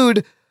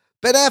include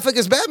Ben Affleck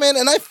as Batman,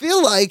 and I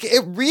feel like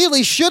it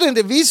really shouldn't.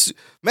 If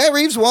Matt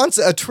Reeves wants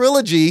a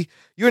trilogy,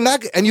 you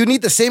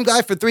need the same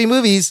guy for 3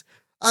 movies.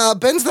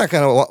 Ben's not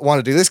going to want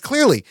to do this.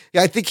 Clearly,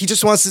 yeah, I think he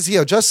just wants to see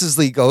how Justice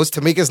League goes to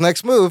make his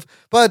next move.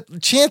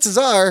 But chances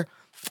are,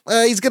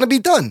 he's going to be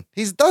done.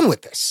 He's done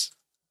with this.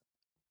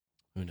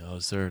 Who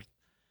knows?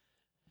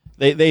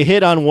 They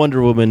hit on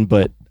Wonder Woman,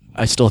 but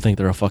I still think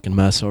they're a fucking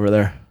mess over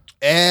there.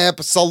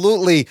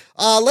 Absolutely.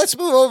 Let's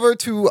move over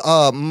to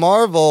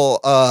Marvel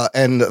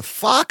and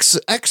Fox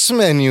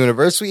X-Men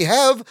universe. We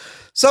have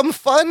some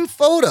fun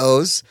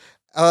photos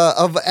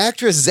of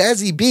actress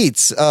Zazie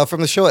Beetz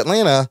from the show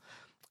Atlanta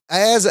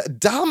as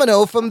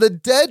Domino from the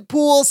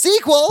Deadpool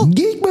sequel.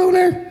 Geek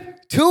boner.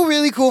 Two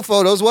really cool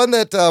photos. One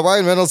that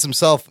Ryan Reynolds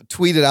himself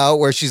tweeted out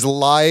where she's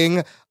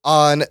lying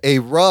on a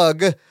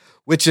rug,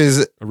 which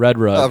is A red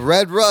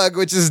rug.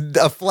 Which is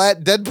a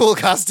flat Deadpool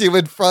costume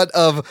in front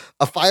of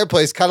a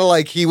fireplace, kind of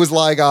like he was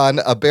lying on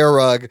a bear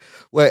rug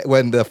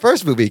when the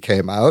first movie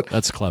came out.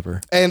 That's clever.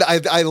 And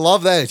I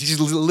love that. She's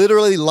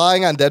literally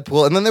lying on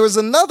Deadpool. And then there was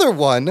another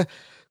one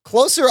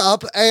closer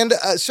up. And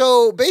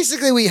so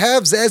basically we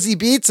have Zazie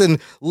Beetz in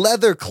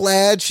leather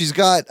clad. She's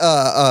got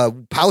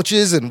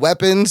pouches and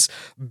weapons,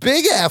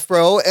 big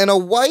afro, and a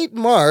white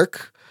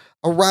mark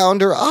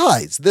around her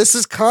eyes. This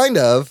is kind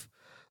of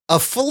a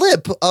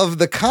flip of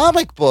the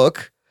comic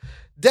book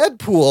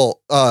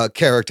Deadpool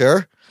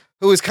character,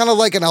 who is kind of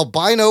like an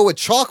albino with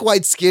chalk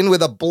white skin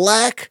with a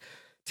black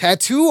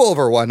tattoo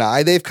over one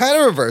eye. They've kind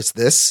of reversed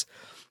this.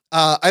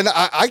 And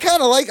I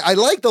kind of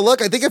like the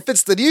look. I think it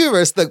fits the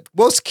universe. The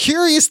most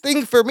curious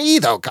thing for me,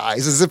 though,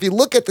 guys, is if you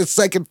look at the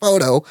second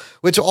photo,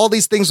 which all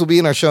these things will be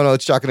in our show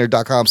notes,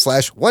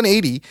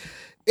 jockandnerd.com/180,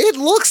 it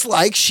looks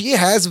like she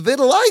has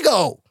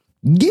vitiligo.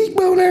 Geek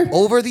boner.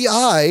 Over the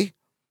eye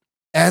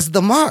as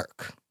the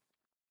mark.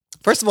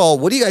 First of all,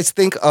 what do you guys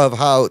think of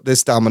how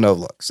this Domino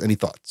looks? Any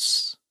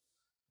thoughts?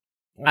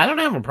 I don't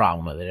have a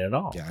problem with it at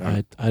all.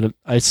 Yeah,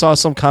 I saw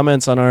some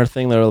comments on our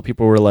thing that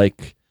people were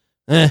like,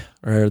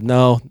 or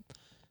no.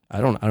 I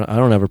don't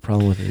have a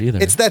problem with it either.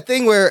 It's that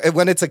thing where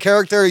when it's a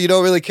character you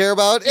don't really care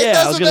about, it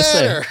doesn't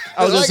matter.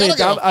 I was gonna say,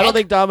 I don't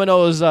think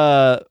Domino is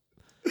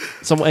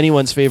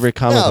anyone's favorite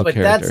comic book but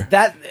character.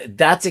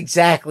 that's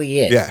exactly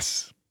it.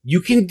 Yes.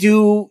 You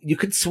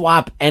could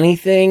swap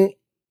anything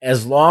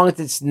as long as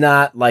it's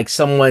not like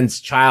someone's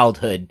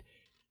childhood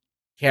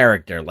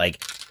character.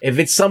 Like if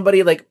it's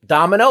somebody like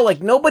Domino,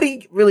 like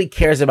nobody really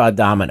cares about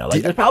Domino.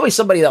 Like there's probably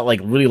somebody that like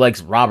really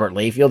likes Robert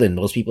Layfield, and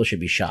those people should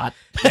be shot.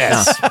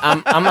 Yes. No,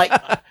 I'm like,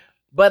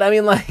 but I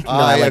mean, like, no,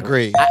 I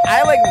agree.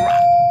 I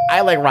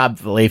like Rob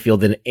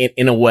Layfield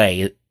in a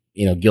way,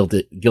 you know,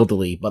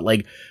 guiltily, but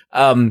like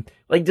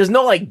there's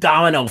no like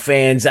Domino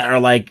fans that are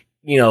like,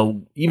 you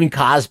know, even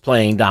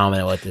cosplaying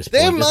Domino at this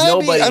point. There's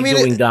nobody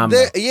doing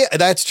Domino. Yeah,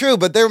 that's true.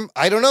 But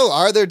I don't know.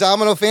 Are there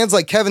Domino fans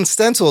like Kevin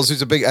Stencils,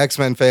 who's a big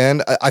X-Men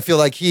fan? I feel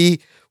like he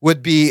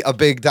would be a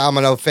big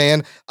Domino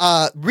fan.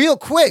 Real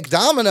quick,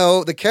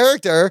 Domino, the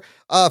character,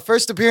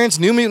 first appearance,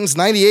 New Mutants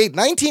 98,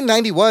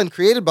 1991,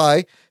 created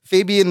by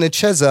Fabian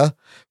Nicieza,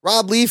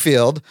 Rob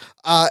Liefeld.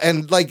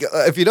 And like,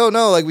 if you don't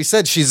know, like we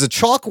said, she's a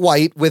chalk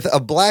white with a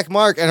black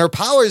mark, and her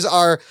powers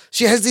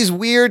she has these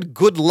weird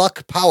good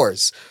luck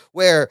powers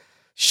where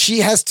she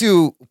has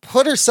to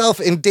put herself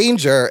in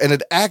danger, and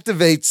it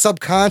activates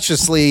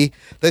subconsciously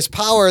this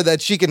power that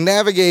she can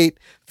navigate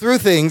through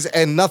things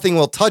and nothing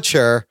will touch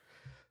her.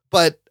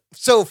 But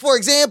so, for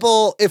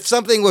example, if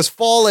something was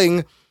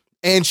falling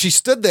and she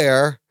stood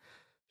there,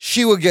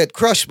 she would get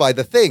crushed by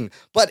the thing.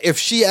 But if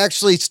she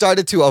actually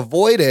started to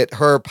avoid it,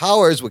 her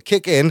powers would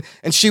kick in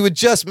and she would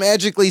just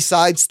magically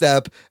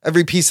sidestep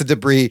every piece of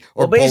debris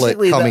or bullet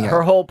coming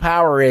her out. whole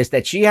power is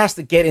that she has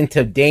to get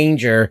into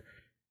danger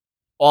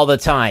all the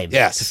time.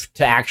 Yes.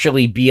 To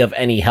actually be of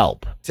any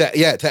help.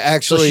 To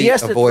actually So she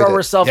has to avoid throw it.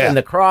 herself in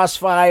the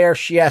crossfire.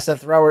 She has to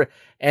throw her,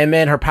 and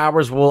then her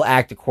powers will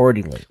act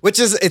accordingly.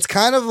 It's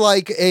kind of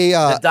like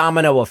the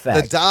domino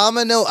effect.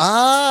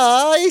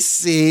 I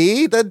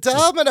see. The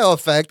domino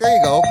effect. There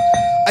you go.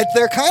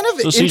 They're kind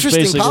of so interesting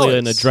she's basically powers.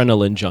 an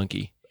adrenaline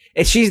junkie.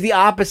 And she's the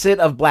opposite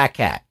of Black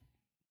Cat.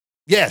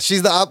 Yeah,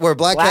 she's the where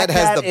Black Cat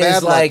has the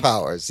bad luck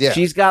powers. Yeah,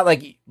 she's got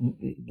like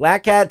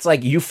Black Cat's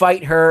like you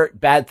fight her,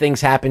 bad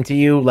things happen to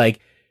you. Like,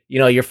 you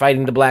know, you're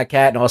fighting the Black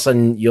Cat, and all of a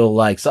sudden you'll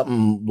like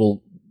something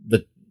will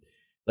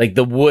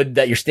the wood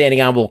that you're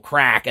standing on will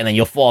crack, and then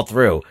you'll fall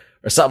through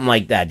or something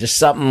like that. Just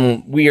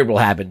something weird will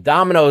happen.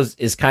 Domino's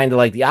is kind of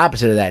like the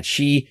opposite of that.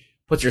 She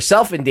puts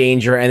herself in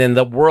danger, and then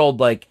the world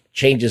like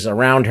changes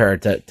around her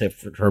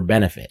for her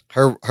benefit.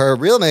 Her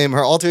real name,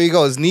 her alter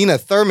ego, is Nina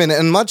Thurman,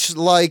 and much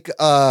like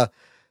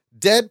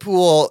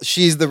Deadpool,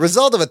 she's the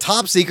result of a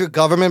top secret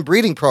government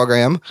breeding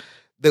program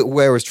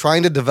where it was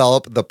trying to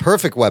develop the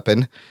perfect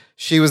weapon.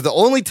 She was the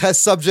only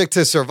test subject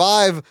to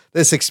survive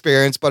this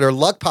experience, but her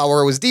luck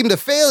power was deemed a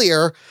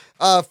failure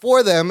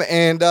for them,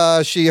 and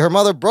her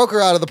mother broke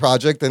her out of the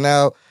project, and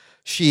now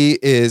she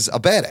is a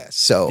badass.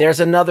 So there's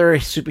another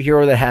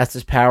superhero that has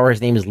this power.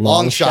 His name is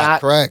Longshot.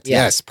 Correct.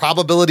 Yes.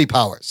 Probability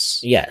powers.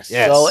 Yes.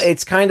 So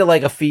it's kind of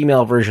like a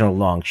female version of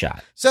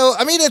Longshot. So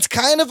I mean, it's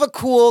kind of a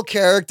cool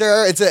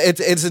character.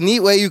 It's a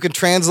neat way you can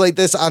translate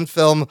this on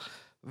film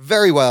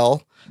very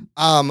well.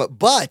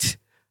 But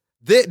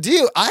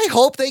I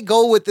hope they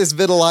go with this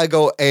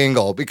vitiligo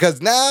angle,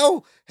 because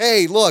now,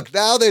 hey, look,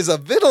 now there's a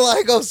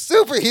vitiligo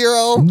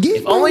superhero.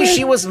 If only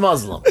she was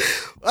Muslim.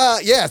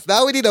 Yes,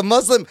 now we need a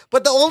Muslim.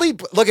 But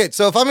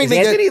so if I'm Is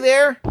Anthony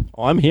there?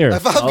 Oh, I'm here.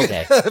 If I'm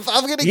Okay. if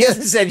I'm gonna He get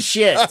hasn't said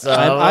shit. So,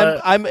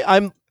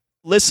 I'm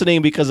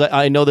listening because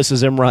I know this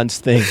is Imran's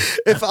thing.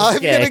 if I'm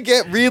Okay. gonna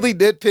get really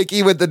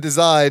nitpicky with the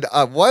design,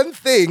 one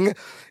thing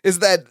is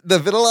that the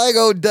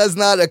vitiligo does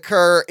not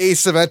occur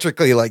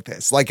asymmetrically like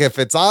this. Like if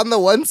it's on the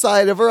one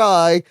side of her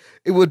eye,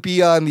 it would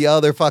be on the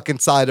other fucking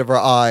side of her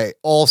eye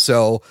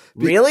also.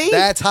 Really?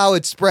 That's how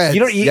it spreads.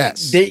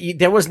 Yes.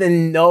 There was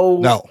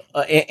no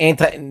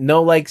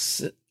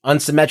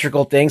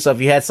unsymmetrical thing. So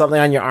if you had something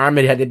on your arm,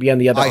 it had to be on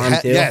the other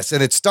arm too. Yes,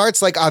 and it starts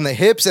like on the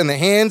hips and the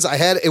hands.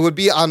 It would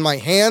be on my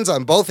hands,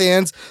 on both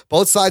hands,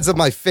 both sides of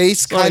my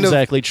face. It's not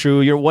exactly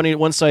true. Your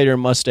one side of your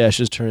mustache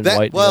is turned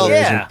white. Well, and the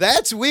other yeah. isn't.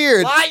 that's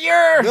weird.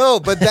 Liar!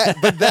 No, but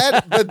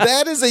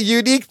that is a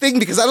unique thing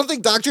because I don't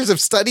think doctors have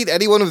studied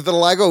anyone with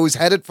vitiligo who's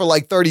had it for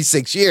like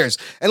 36 years.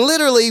 And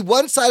literally,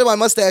 one side of my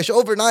mustache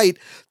overnight,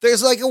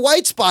 there's like a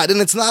white spot,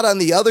 and it's not on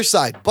the other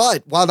side.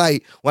 But when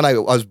I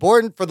was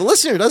born, for the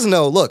listener who doesn't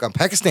know, look, I'm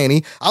Pakistani.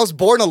 I was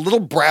born a little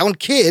brown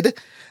kid,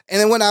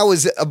 and then when I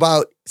was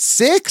about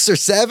 6 or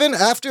 7,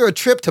 after a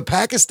trip to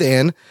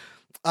Pakistan.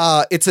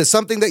 It's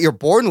something that you're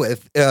born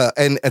with,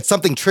 and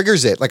something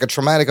triggers it, like a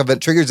traumatic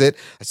event triggers it.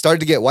 I started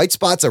to get white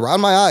spots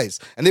around my eyes,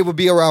 and they would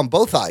be around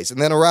both eyes,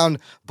 and then around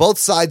both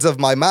sides of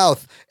my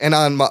mouth, and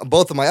on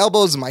both of my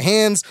elbows and my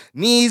hands,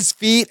 knees,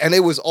 feet, and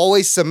it was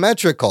always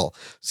symmetrical.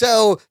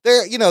 So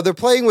they're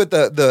playing with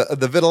the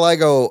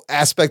vitiligo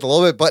aspect a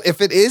little bit, but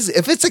if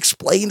it's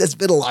explained as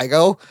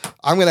vitiligo,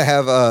 I'm gonna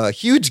have a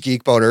huge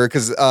geek boner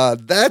because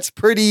that's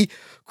pretty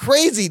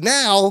crazy.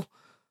 Now,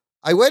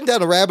 I went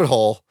down a rabbit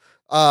hole.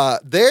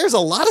 There's a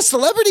lot of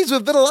celebrities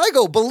with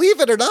vitiligo, believe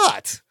it or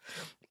not.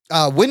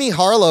 Winnie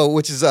Harlow,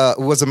 which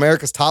was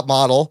America's top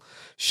model.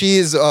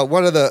 She's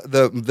one of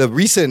the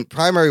recent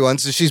primary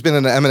ones. So she's been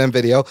in an Eminem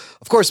video.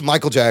 Of course,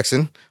 Michael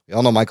Jackson. We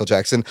all know Michael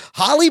Jackson.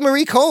 Holly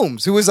Marie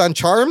Combs, who was on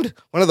Charmed,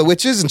 one of the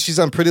witches, and she's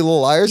on Pretty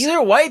Little Liars. These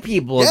are white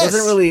people. Yes.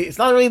 It's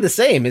not really the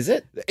same, is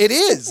it? It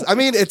is. I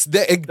mean,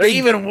 They're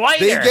even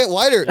whiter. They get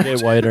whiter. They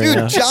get whiter. Dude,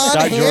 yeah.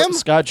 John Hamm.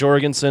 Scott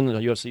Jorgensen, a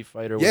UFC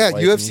fighter. was Yeah,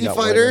 white and he UFC got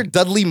fighter. whiter.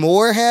 Dudley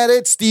Moore had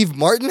it. Steve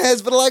Martin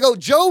has vitiligo.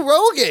 Joe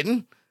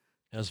Rogan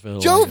has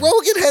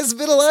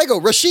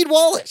vitiligo. Rasheed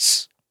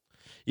Wallace.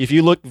 If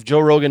you look, Joe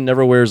Rogan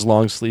never wears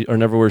long sleeve or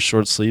never wears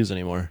short sleeves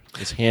anymore.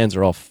 His hands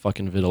are all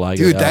fucking vitiligo.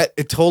 Dude,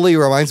 it totally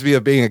reminds me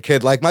of being a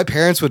kid. Like my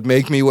parents would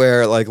make me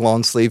wear like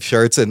long sleeve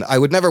shirts, and I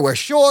would never wear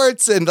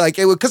shorts, and like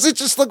because it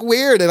just looked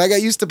weird, and I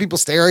got used to people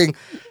staring.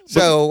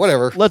 So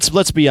whatever.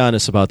 Let's be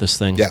honest about this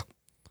thing. Yeah.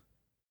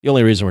 The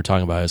only reason we're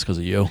talking about it is because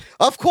of you.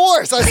 Of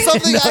course, that's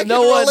something I can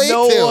relate to.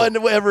 No one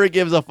ever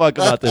gives a fuck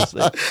about this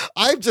thing.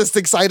 I'm just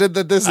excited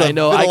that this is I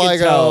know. I can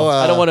tell.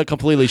 I don't want to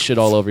completely shit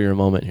all over your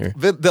moment here.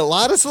 A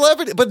lot of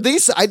celebrities, but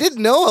I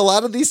didn't know a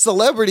lot of these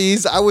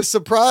celebrities. I was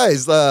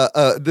surprised.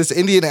 This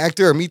Indian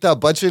actor, Amitabh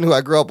Bachchan, who I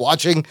grew up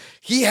watching,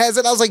 he has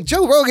it. I was like,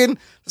 Joe Rogan,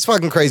 that's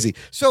fucking crazy.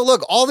 So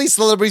look, all these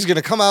celebrities are going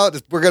to come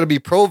out. We're going to be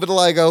pro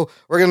vitiligo.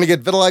 We're going to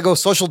get vitiligo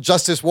social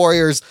justice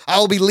warriors. I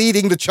will be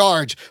leading the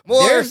charge.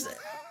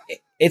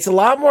 It's a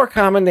lot more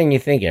common than you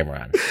think,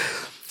 Imran.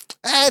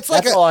 It's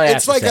like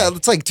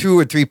 2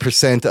 or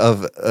 3%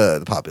 of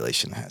the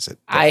population has it.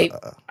 I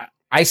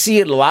see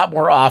it a lot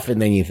more often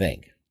than you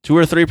think. 2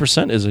 or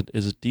 3% is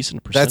a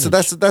decent percentage.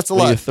 That's a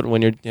lot.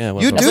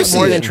 You do see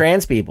more than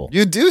trans people.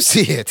 You do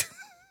see it.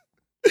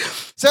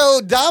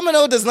 So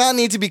Domino does not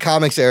need to be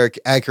comics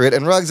accurate.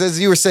 And Ruggs, as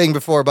you were saying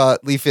before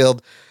about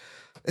Leafield,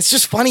 it's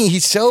just funny.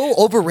 He's so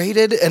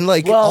overrated, and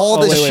all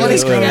this shit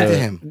is coming to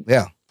him.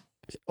 Yeah.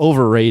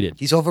 Overrated.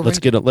 He's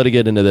overrated. Let it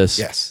get into this.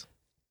 Yes.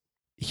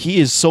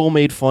 He is so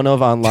made fun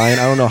of online.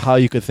 I don't know how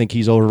you could think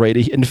he's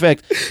overrated. In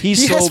fact,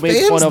 he's so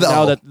made fun of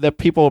now that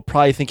people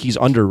probably think he's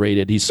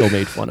underrated. He's so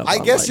made fun of. I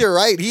guess you're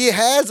right. He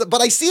has, but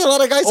I see a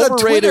lot of guys on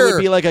Twitter. Overrated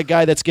would be like a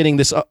guy that's getting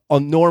this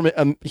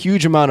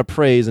huge amount of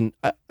praise, and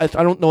I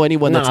don't know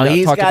anyone that's not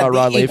talking about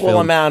Rod Liefeld. He's got the equal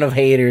amount of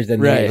haters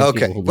than okay. I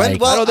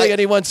don't think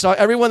anyone saw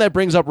everyone that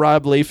brings up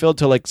Rod Liefeld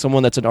to like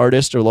someone that's an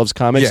artist or loves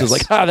comics is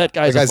like, that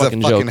guy's a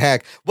fucking joke.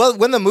 Hack. Well,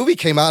 when the movie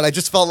came out, I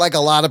just felt like a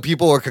lot of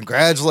people were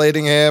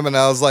congratulating him, and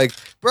I was like,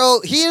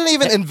 bro, he didn't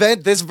even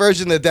invent this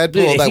version of Deadpool that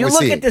we're seeing. If you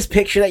look at this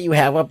picture that you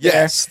have up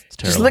there,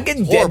 just look at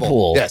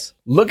Deadpool. Yes.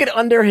 Look at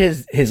under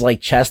his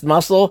like chest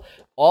muscle.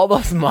 All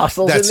those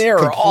muscles in there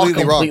are all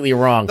completely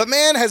wrong. The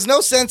man has no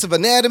sense of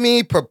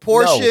anatomy,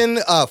 proportion,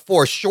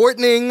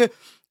 foreshortening,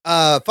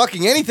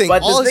 fucking anything.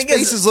 But all his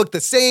faces look the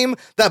same.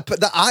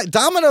 The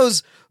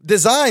Domino's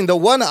design, the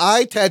one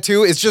eye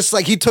tattoo, is just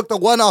like he took the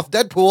one off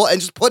Deadpool and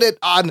just put it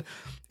on.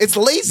 It's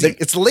lazy.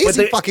 It's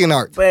lazy fucking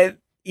art. But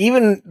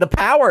even the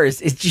powers,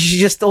 she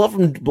just stole it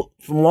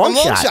from Long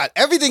Shot.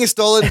 Everything is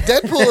stolen.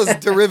 Deadpool is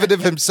derivative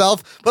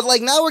himself, but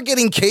now we're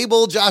getting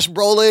Cable, Josh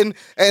Brolin,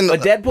 but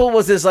Deadpool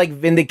was his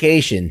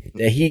vindication.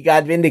 He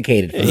got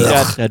vindicated. He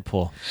got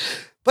Deadpool.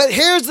 But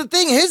here's the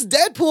thing: his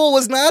Deadpool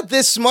was not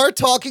this smart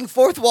talking,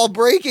 fourth wall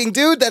breaking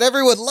dude that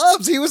everyone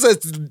loves. He was a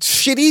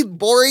shitty,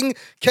 boring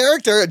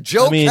character.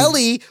 Joe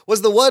Kelly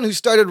was the one who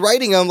started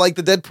writing him like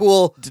the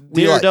Deadpool.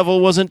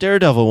 Daredevil wasn't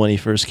Daredevil when he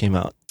first came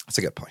out. That's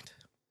a good point.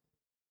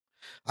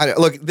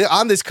 Look,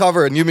 on this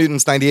cover, New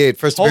Mutants 98,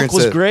 first Hulk appearance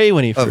was of- gray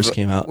when he first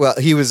came out. Well,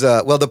 he was.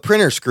 Well, the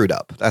printer screwed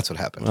up. That's what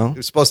happened. Well, it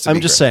was supposed to. I'm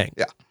be just gray. saying.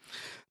 Yeah.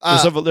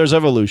 There's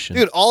evolution.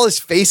 Dude, all his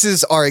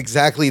faces are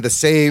exactly the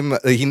same.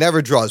 He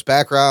never draws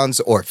backgrounds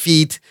or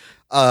feet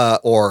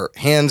or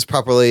hands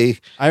properly.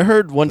 I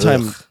heard one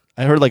time.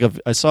 Ugh.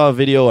 I saw a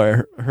video.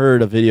 Or I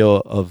heard a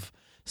video of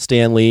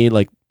Stan Lee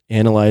like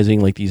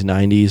analyzing like these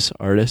 '90s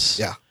artists.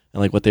 Yeah. And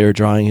like what they were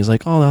drawing. He's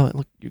like, oh,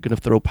 look, you're gonna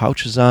throw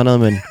pouches on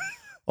them, and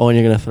and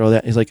you're gonna throw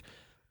that. He's like,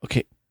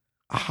 okay,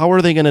 how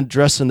are they gonna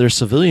dress in their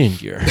civilian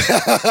gear?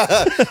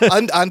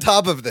 on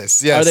top of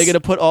this, yes. Are they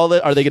gonna put all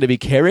that? Are they gonna be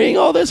carrying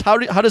all this? How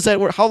does that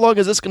work? How long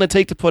is this gonna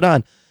take to put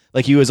on?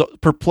 Like he was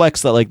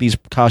perplexed that like these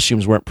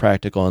costumes weren't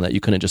practical and that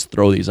you couldn't just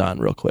throw these on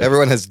real quick.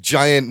 Everyone has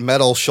giant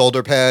metal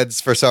shoulder pads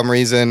for some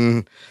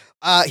reason.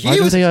 Why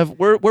do they have?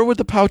 Where would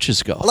the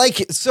pouches go?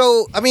 Like,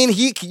 so, I mean,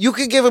 you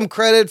could give him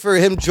credit for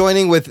him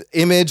joining with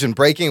Image and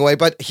breaking away,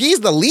 but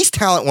he's the least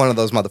talent one of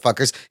those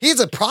motherfuckers.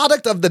 He's a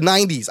product of the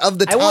 90s, of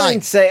the time. I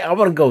wouldn't say I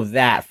wouldn't go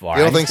that far.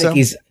 You don't I think so?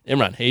 He's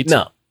Imran hates.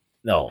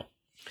 no.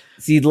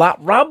 See, Rob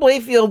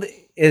Liefeld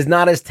is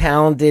not as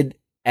talented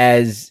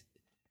as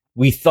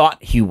we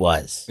thought he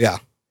was. Yeah.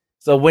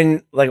 So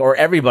or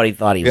everybody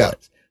thought he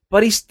was,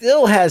 but he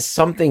still has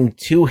something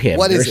to him.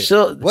 What is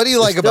it? What do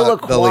you like about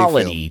the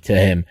quality to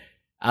him?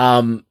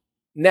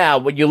 Now,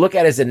 when you look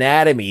at his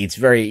anatomy, it's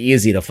very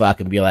easy to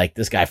fucking be like,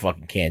 this guy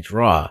fucking can't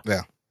draw.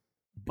 Yeah.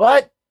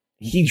 But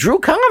he drew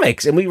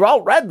comics and we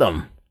all read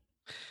them.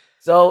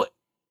 So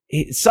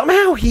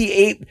somehow he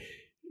ate,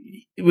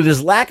 with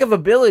his lack of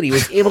ability,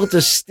 was able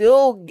to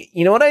still,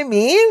 you know what I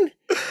mean?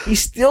 He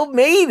still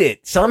made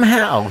it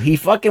somehow. He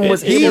fucking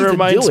was able to do it. It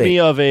reminds me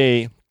of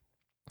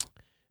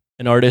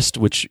an artist,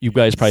 which you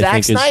guys probably Zack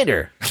think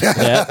Snyder. is.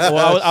 Yeah.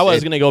 Well, I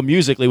was going to go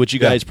musically, which you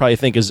guys probably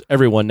think is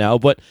everyone now.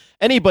 But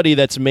anybody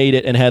that's made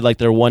it and had like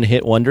their one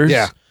hit wonders,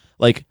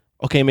 like,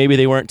 okay, maybe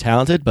they weren't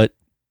talented, but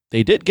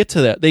they did get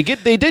to that. They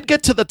did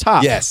get to the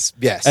top. Yes.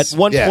 At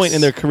one point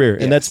in their career,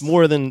 and that's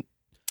more than.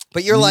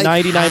 But you're like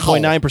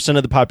 99.9%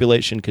 of the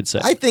population could say.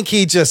 I think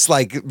he just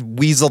like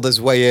weaseled his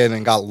way in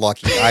and got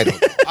lucky.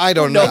 I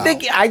don't know.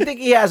 I think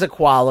he has a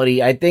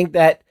quality. I think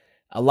that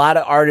a lot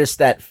of artists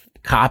that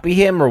copy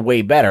him are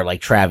way better,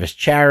 like Travis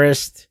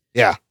Charest.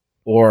 Yeah.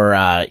 Or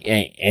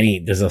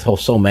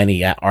there's so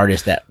many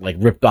artists that like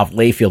ripped off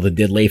Layfield and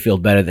did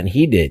Layfield better than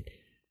he did.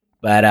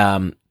 But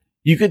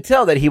you could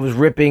tell that he was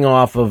ripping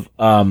off of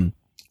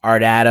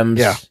Art Adams.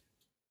 Yeah.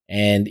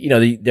 And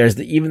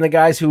there's even the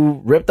guys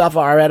who ripped off of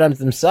Art Adams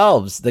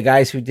themselves. The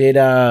guys who did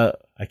I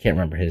can't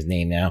remember his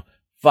name now.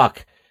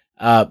 Fuck.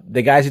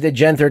 The guys who did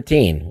Gen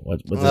 13.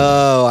 What's his name?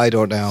 I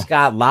don't know.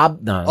 Scott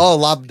no. Oh,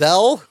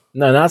 Lobdell?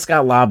 No, not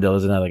Scott Lobdell.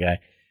 Is another guy.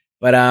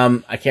 But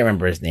I can't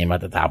remember his name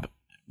at the top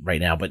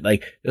right now. But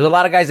like, there's a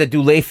lot of guys that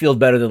do Layfield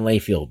better than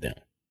Layfield do.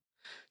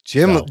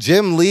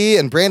 Jim Lee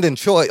and Brandon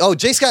Choi. Oh,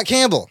 J. Scott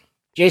Campbell.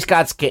 Yeah,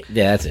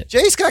 that's it.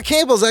 J. Scott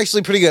Campbell's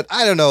actually pretty good.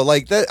 I don't know,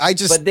 like that.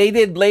 But they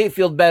did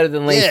Layfield better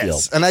than Layfield.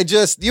 Yes,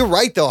 and you're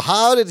right though.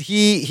 How did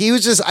he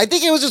was just? I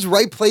think it was just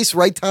right place,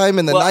 right time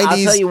in the 90s. I'll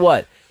tell you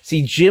what.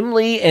 See, Jim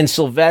Lee and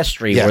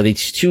Silvestri were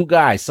these two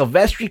guys.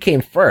 Silvestri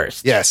came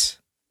first. Yes.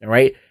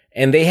 Right,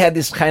 and they had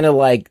this kind of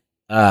like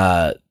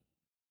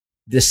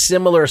this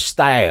similar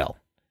style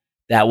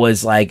that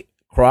was like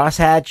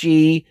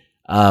crosshatchy,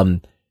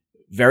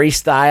 very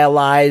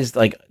stylized,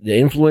 like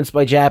influenced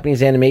by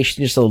Japanese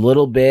animation just a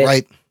little bit.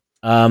 Right.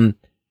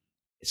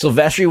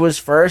 Silvestri was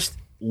first.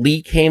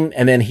 Lee came,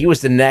 and then he was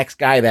the next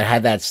guy that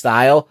had that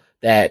style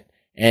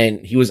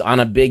and he was on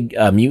a big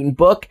mutant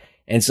book,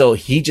 and so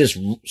he just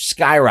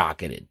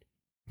skyrocketed.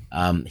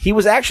 He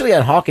was actually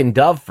on Hawk and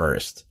Dove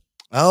first.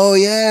 Oh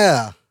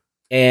yeah.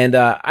 And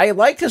I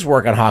liked his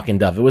work on Hawk and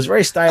Dove. It was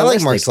very stylistic. I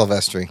like Mark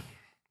Silvestri.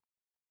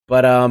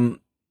 But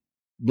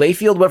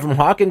Layfield went from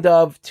Hawk and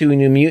Dove to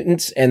New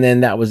Mutants, and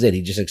then that was it.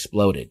 He just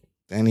exploded.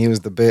 And he was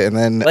the bit, and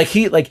then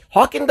like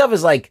Hawk and Dove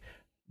is like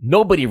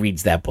nobody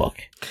reads that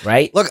book,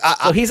 right? Look,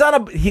 so he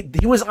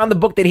was on the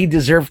book that he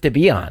deserved to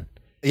be on.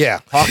 Yeah,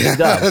 Hawk and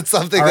Dove. That's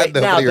something All that right,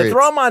 now nobody to reads.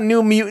 throw him on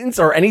New Mutants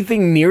or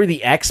anything near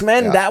the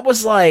X-Men, that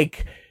was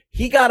like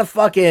he got a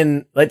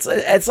fucking.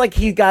 It's like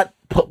he got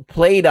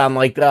played on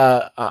like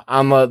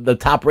on the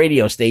top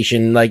radio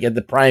station like at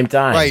the prime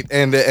time, right?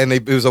 And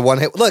it was a one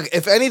hit. Look,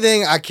 if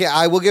anything,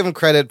 I will give him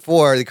credit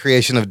for the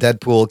creation of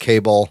Deadpool,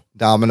 Cable,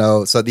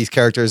 Domino. So these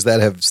characters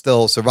that have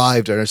still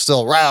survived and are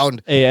still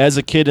around. Hey, as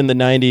a kid in the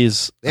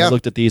 90s, I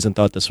looked at these and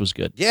thought this was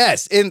good.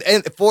 Yes, and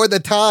for the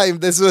time,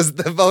 this was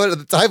the moment of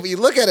the time. But you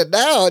look at it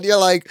now and you're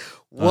like,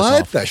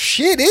 what the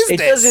shit is this?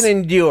 It doesn't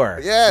endure.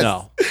 Yes.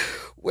 No.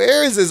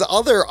 Where is his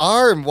other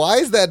arm? Why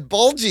is that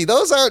bulgy?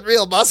 Those aren't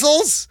real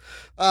muscles.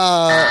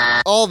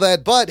 All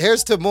that, but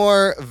here's to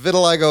more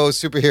vitiligo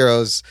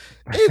superheroes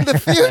in the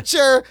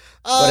future.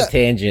 What a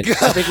tangent!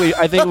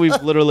 I think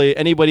we've literally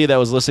anybody that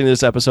was listening to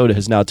this episode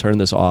has now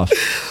turned this off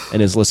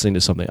and is listening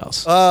to something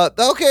else.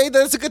 Okay,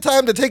 that's a good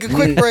time to take a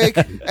quick break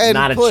and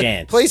Not a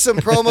chance. play some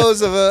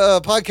promos of a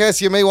podcast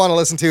you may want to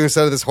listen to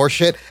instead of this horse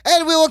shit,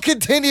 and we will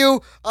continue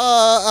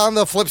on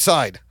the flip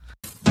side.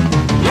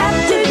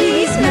 Have to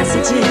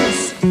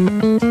messages.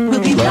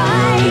 We'll be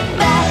right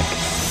back.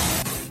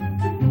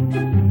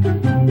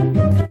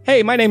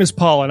 Hey, my name is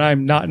Paul, and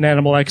I'm not an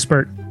animal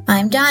expert.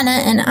 I'm Donna,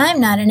 and I'm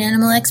not an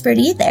animal expert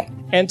either.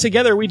 And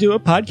together we do a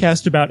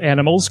podcast about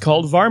animals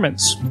called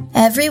Varmints.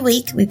 Every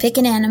week, we pick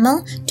an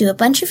animal, do a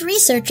bunch of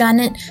research on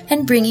it,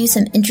 and bring you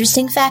some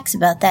interesting facts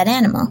about that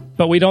animal.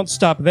 But we don't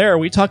stop there.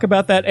 We talk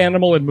about that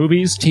animal in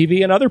movies,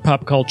 TV, and other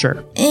pop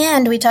culture.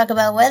 And we talk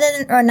about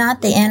whether or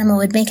not the animal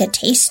would make a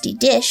tasty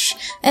dish,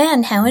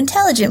 and how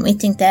intelligent we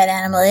think that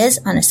animal is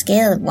on a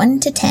scale of 1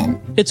 to 10.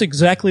 It's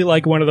exactly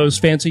like one of those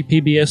fancy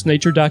PBS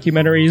nature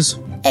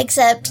documentaries.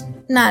 Except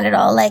not at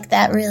all like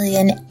that really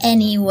in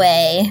any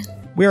way.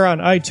 We're on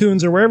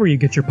iTunes or wherever you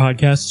get your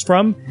podcasts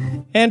from,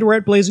 and we're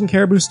at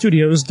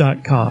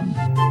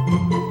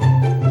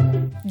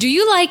blazingcariboustudios.com. Do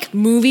you like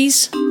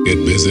movies?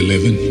 Get busy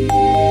living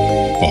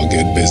or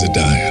get busy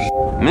dying.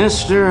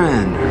 Mr.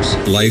 Anders.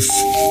 Life,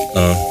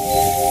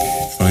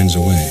 finds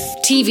a way.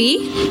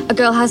 TV? A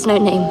Girl Has No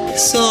Name.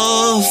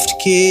 Soft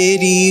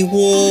kitty,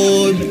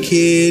 warm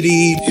kitty.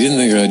 You didn't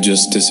think I'd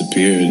just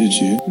disappear, did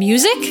you?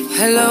 Music?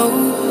 Hello.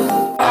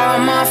 All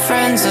my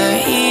friends are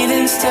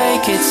heathens,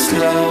 take it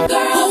slow.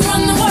 Girl,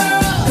 run the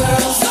world.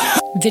 Girls.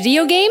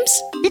 Video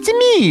games? It's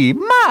me,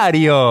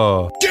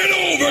 Mario. Get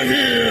over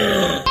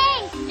here!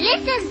 Hey,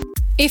 listen.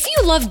 If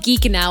you love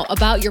geeking out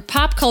about your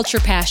pop culture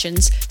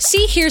passions,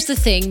 See Here's the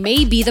Thing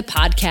may be the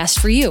podcast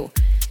for you.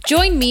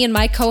 Join me and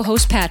my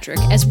co-host Patrick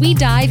as we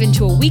dive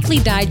into a weekly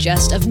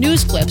digest of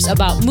news clips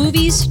about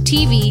movies,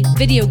 TV,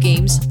 video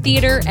games,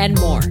 theater, and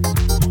more.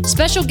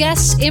 Special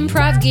guests,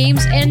 improv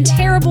games, and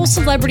terrible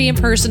celebrity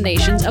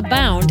impersonations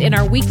abound in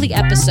our weekly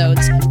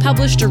episodes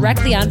published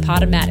directly on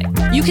Podomatic.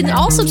 You can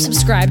also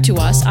subscribe to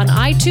us on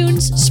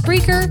iTunes,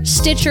 Spreaker,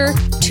 Stitcher,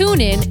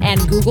 TuneIn,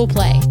 and Google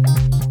Play.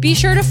 Be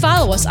sure to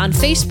follow us on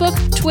Facebook,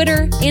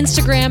 Twitter,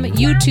 Instagram,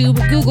 YouTube,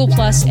 Google+,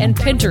 and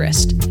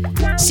Pinterest.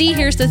 See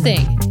Here's the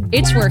Thing.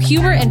 It's where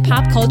humor and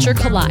pop culture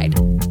collide.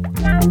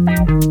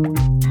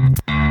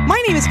 My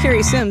name is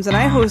Carrie Sims, and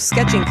I host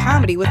sketching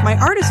comedy with my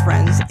artist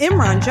friends,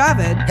 Imran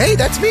Javed. Hey,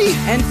 that's me.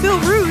 And Phil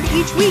Rude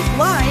each week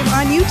live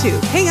on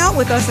YouTube. Hang out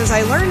with us as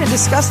I learn and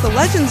discuss the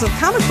legends of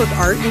comic book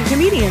art and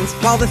comedians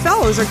while the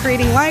fellows are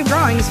creating live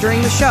drawings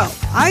during the show.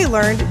 I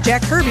learned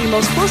Jack Kirby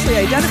most closely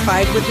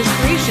identified with his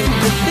creation,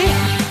 The Thing.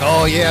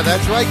 Oh, yeah,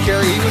 that's right,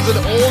 Carrie. He was an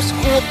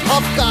old-school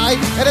tough guy,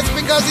 and it's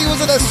because he was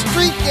in a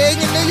street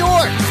gang in New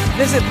York.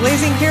 Visit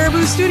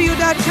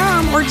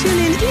blazingcariboustudio.com or tune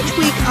in each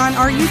week on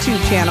our YouTube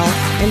channel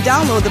and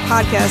download the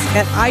podcast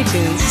at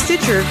iTunes,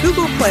 Stitcher,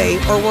 Google Play,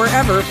 or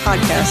wherever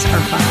podcasts are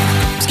found.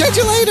 Catch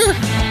you later.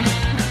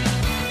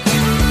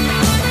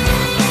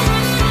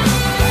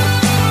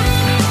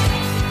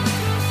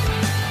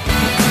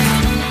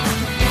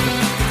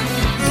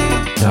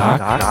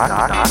 Doc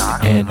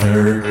and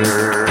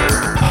Nerd.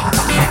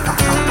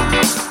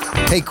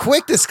 Hey,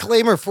 quick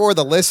disclaimer for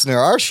the listener.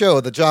 Our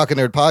show, the Jock and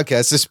Nerd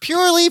Podcast, is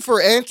purely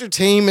for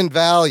entertainment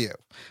value.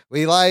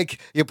 We like,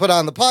 you put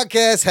on the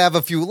podcast, have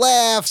a few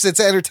laughs, it's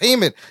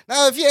entertainment.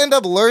 Now, if you end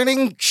up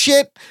learning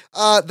shit,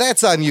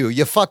 that's on you.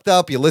 You fucked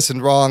up, you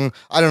listened wrong.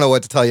 I don't know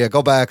what to tell you.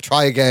 Go back,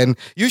 try again.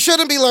 You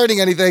shouldn't be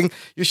learning anything.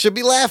 You should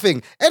be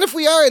laughing. And if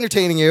we are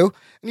entertaining you,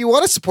 and you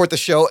want to support the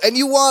show, and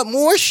you want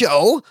more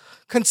show,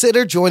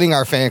 consider joining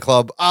our fan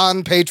club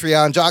on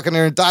Patreon.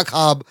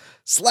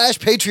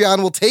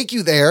 jockandnerd.com/Patreon will take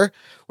you there,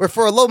 where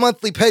for a low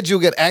monthly pledge, you'll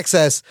get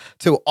access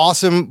to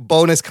awesome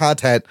bonus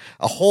content,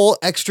 a whole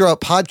extra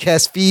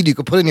podcast feed you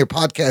can put in your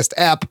podcast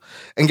app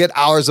and get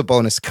hours of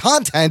bonus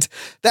content.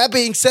 That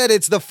being said,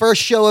 it's the first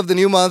show of the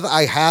new month.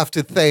 I have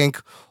to thank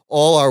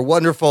all our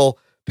wonderful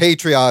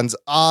Patreons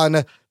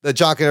on the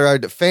Jock and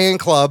Nerd fan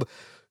club.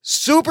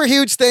 Super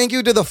huge thank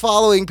you to the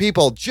following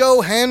people: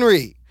 Joe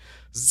Henry,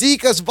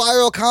 Zeka's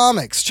Viral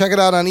Comics, check it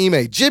out on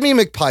eBay, Jimmy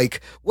McPike,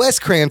 Wes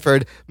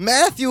Cranford,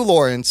 Matthew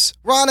Lawrence,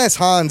 Ron S.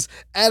 Hans,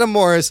 Adam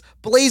Morris,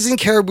 Blazing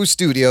Caribou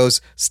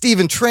Studios,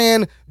 Stephen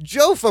Tran,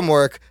 Joe from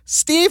Work,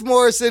 Steve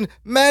Morrison,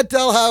 Matt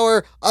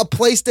Delhauer, A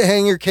Place to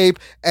Hang Your Cape,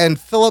 and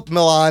Philip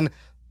Milan.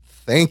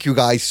 Thank you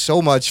guys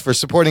so much for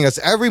supporting us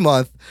every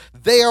month.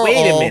 They are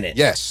Wait all... a minute.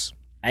 Yes.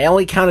 I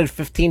only counted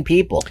 15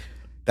 people.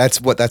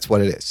 That's what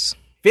it is.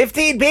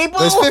 15 people?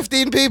 There's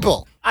 15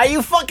 people. Are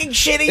you fucking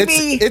shitting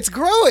me? It's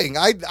growing.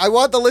 I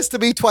want the list to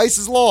be twice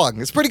as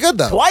long. It's pretty good,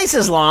 though. Twice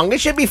as long? It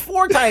should be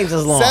 4 times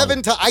as long.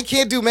 7 times. I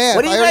can't do math.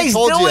 What are you I already guys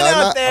told doing you.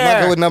 out there? I'm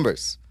not good with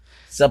numbers.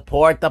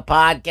 Support the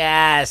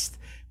podcast.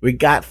 We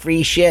got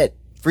free shit.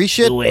 Free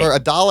shit or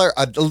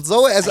 $1.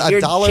 Zoe has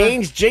your $1.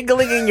 Change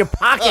jiggling in your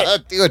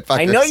pocket. Do it, fuckers.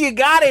 I know you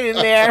got it in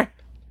there.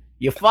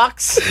 You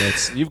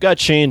fucks. You've got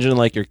change in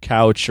like your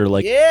couch or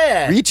like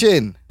reach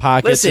in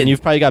pockets, Listen. and you've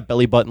probably got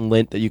belly button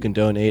lint that you can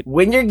donate.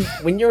 When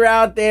you're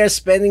out there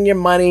spending your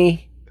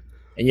money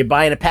and you're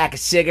buying a pack of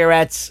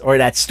cigarettes or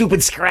that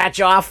stupid scratch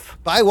off,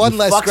 buy one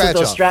less scratch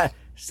off.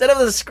 instead of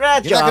the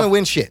scratch You're not going to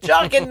win shit.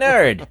 Jock and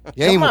Nerd.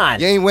 Come on.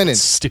 You ain't winning.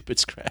 Stupid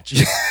scratch.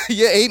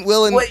 You ain't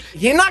willing. What?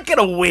 You're not going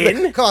to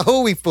win. Come on,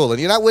 who are we fooling?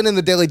 You're not winning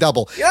the Daily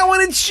Double. You're not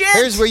winning shit.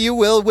 Here's where you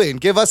will win.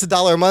 Give us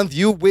 $1 a month.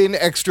 You win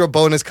extra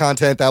bonus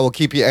content that will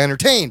keep you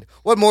entertained.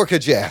 What more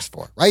could you ask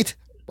for, right?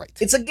 Right.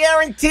 It's a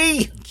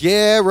guarantee.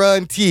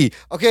 Guarantee.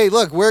 Okay,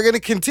 look, we're going to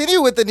continue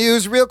with the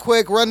news real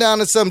quick. Run down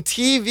to some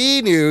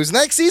TV news.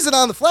 Next season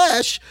on The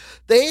Flash,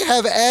 they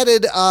have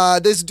added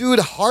this dude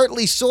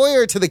Hartley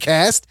Sawyer to the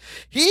cast.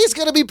 He's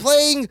going to be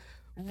playing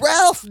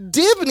Ralph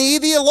Dibny,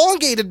 the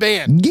elongated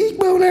man. Geek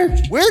boner.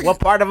 What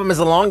part of him is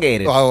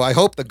elongated? Oh, I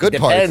hope the good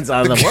part. Depends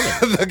on the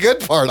woman. The good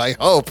part, I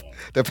hope.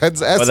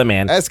 Depends. Or the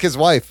man. Ask his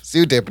wife,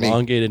 Sue Dibny.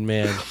 Elongated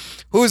man.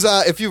 Who's,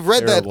 if you've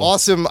read that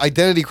awesome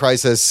Identity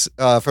Crisis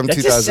from 2004.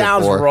 That just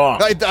sounds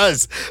wrong. It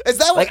does. Is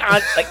that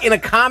like in a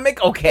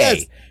comic? Okay.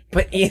 Yes.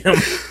 But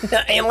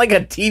in like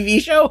a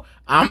TV show,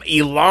 I'm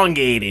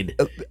elongated.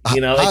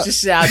 It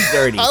just sounds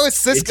dirty. How is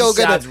Cisco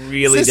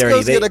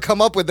Cisco's gonna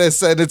come up with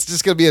this, and it's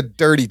just gonna be a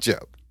dirty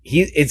joke?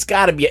 It's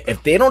got to be.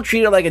 If they don't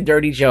treat it like a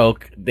dirty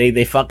joke,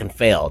 they fucking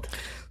failed.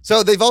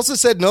 So they've also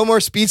said no more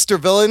speedster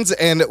villains,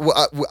 and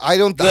I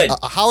don't.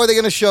 How are they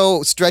going to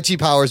show stretchy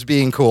powers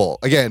being cool?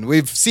 Again,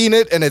 we've seen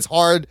it, and it's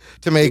hard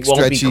to make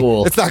stretchy.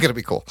 Cool. It's not going to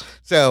be cool.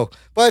 So,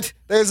 but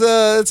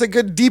it's a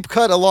good deep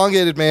cut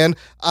elongated man.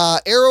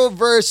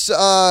 Arrowverse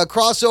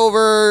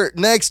crossover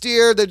next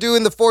year. They're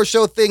doing the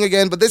 4-show thing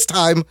again, but this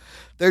time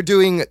they're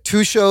doing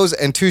 2 shows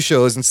and 2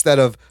 shows instead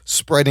of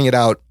spreading it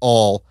out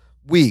all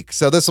week.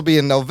 So this will be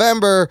in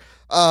November.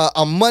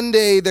 On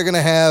Monday, they're going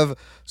to have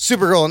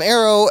Supergirl and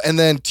Arrow, and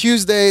then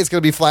Tuesday it's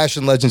going to be Flash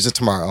and Legends of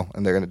Tomorrow,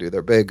 and they're going to do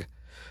their big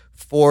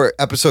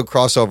 4-episode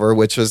crossover,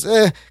 which was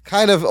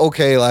kind of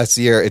okay last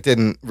year. It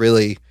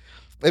really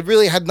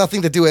had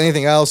nothing to do with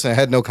anything else, and it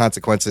had no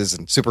consequences,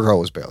 and Supergirl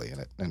was barely in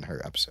it in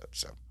her episode.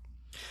 So,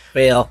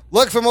 fail.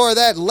 Look for more of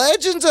that.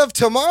 Legends of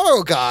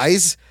Tomorrow,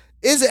 guys,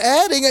 is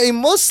adding a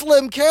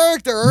Muslim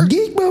character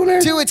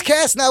to its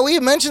cast. Now, we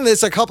mentioned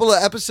this a couple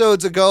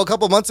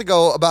months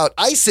ago, about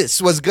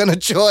ISIS was going to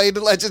join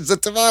Legends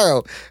of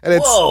Tomorrow. And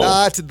it's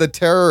not the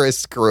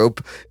terrorist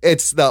group.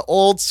 It's the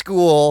old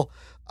school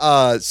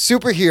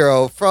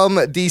superhero from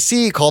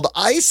DC called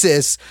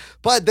ISIS.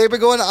 But they've been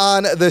going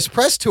on this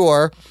press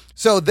tour.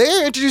 So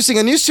they're introducing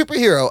a new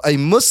superhero, a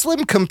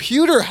Muslim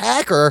computer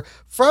hacker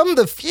from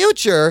the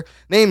future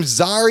named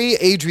Zari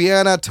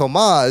Adriana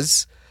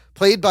Tomaz,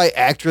 played by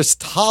actress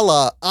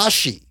Tala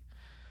Ashi.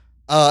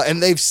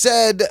 And they've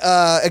said,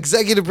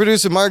 executive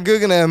producer Mark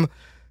Guggenheim,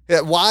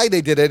 why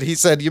they did it. He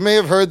said, you may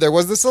have heard there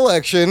was this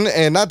election,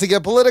 and not to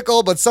get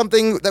political, but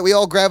something that we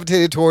all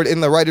gravitated toward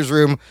in the writer's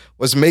room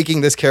was making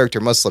this character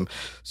Muslim.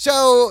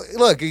 So,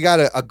 look, you got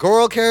a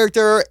girl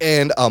character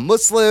and a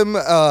Muslim.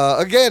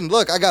 Again,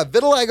 look, I got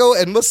vitiligo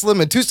and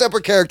Muslim and 2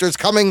 separate characters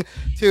coming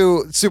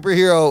to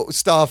superhero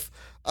stuff.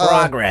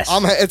 Progress.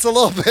 It's a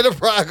little bit of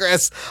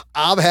progress.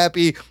 I'm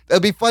happy. It'll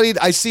be funny.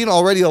 I've seen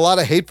already a lot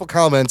of hateful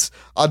comments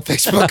on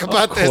Facebook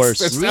about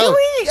this.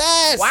 Really?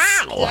 Yes.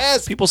 Wow.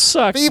 Yes. People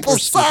suck. People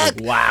suck.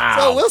 Wow.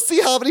 So we'll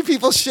see how many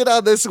people shit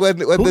on this when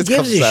this comes out. Who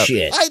gives a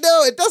shit? I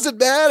know. It doesn't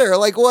matter.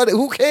 Like, what?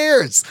 Who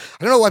cares?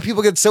 I don't know why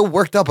people get so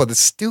worked up on the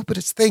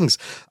stupidest things.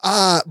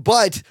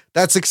 But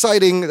that's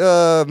exciting.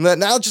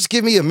 Now just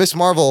give me a Miss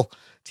Marvel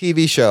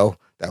TV show.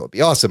 That would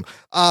be awesome.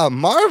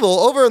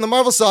 Marvel, over on the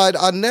Marvel side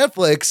on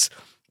Netflix,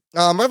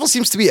 Marvel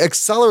seems to be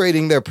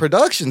accelerating their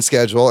production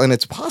schedule, and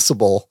it's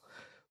possible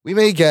we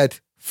may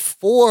get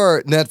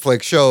 4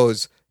 Netflix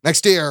shows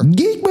next year.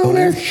 Geek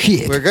boner.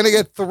 Shit. We're going to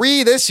get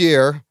 3 this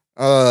year.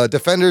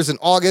 Defenders in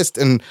August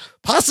and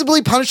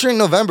possibly Punisher in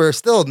November.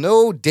 Still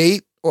no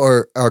date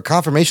or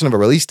confirmation of a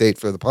release date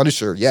for the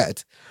Punisher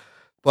yet,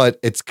 but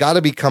it's got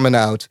to be coming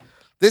out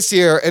this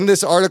year. In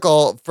this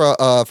article from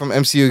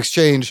MCU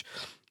Exchange,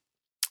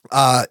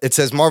 it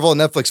says Marvel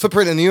and Netflix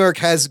footprint in New York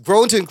has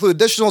grown to include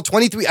additional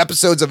 23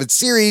 episodes of its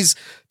series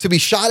to be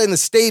shot in the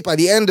state by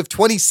the end of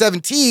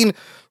 2017,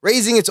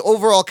 raising its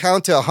overall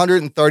count to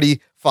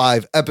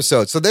 135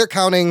 episodes. So they're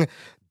counting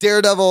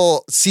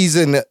Daredevil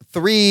season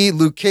 3,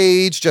 Luke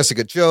Cage,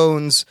 Jessica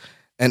Jones,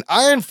 and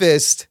Iron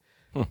Fist.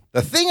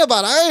 The thing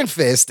about Iron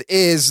Fist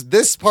is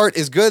this part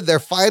is good. They're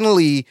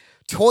finally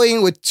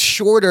toying with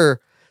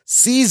shorter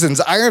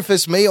seasons. Iron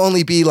Fist may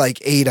only be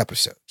like 8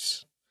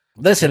 episodes.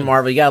 Listen,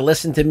 Marvel, you gotta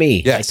listen to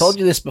me. Yes. I told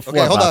you this before.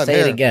 Okay, hold I'll on.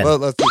 say it again. Well,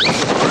 let's do this.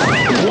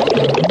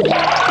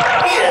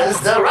 Here's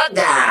the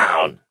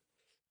rundown.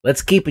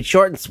 Let's keep it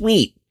short and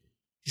sweet.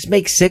 Just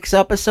make 6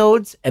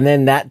 episodes, and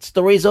then that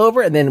story's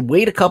over, and then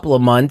wait a couple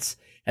of months,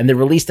 and then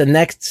release the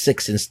next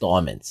 6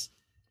 installments.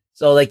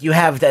 So, like, you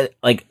have that,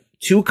 like,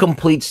 2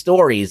 complete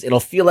stories. It'll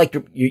feel like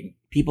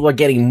people are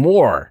getting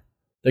more.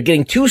 They're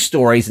getting 2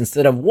 stories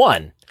instead of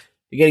 1.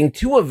 You're getting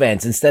 2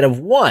 events instead of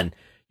 1.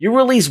 You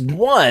release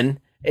 1,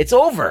 it's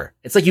over.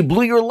 It's like you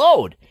blew your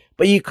load.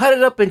 But you cut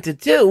it up into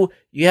 2,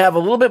 you have a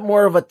little bit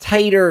more of a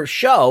tighter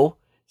show,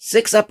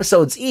 6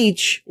 episodes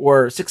each,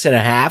 or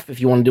 6.5 if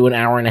you want to do an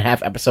hour and a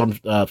half episode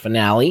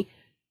finale.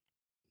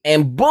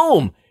 And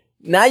boom,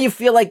 Now you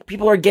feel like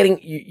people are getting,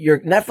 your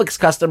Netflix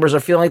customers are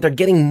feeling like they're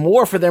getting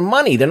more for their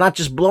money. They're not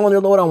just blowing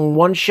their load on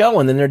one show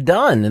and then they're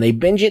done and they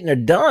binge it and they're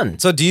done.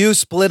 So do you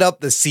split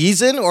up the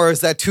season or is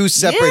that two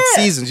separate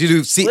seasons? You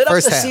do split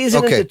first up the half.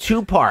 season into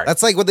 2 parts.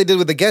 That's like what they did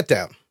with the Get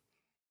Down.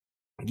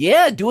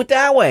 Yeah, do it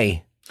that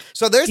way.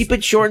 So keep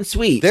it short and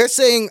sweet. They're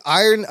saying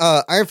Iron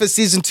Fist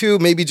season 2,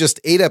 maybe just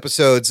 8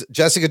 episodes.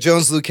 Jessica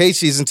Jones, Luke Cage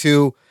season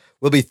 2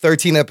 will be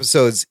 13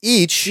 episodes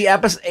each. The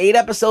 8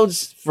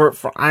 episodes for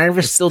Iron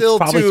Fist still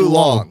probably too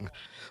long.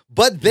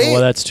 But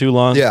that's too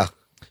long. Yeah,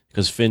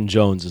 because Finn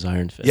Jones is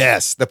Iron Fist.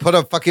 Yes, they put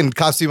a fucking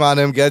costume on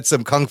him, get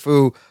some kung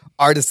fu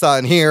artists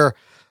on here.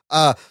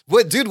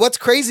 What's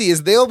crazy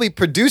is they'll be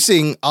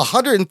producing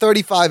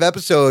 135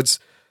 episodes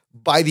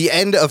by the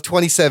end of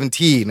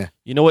 2017.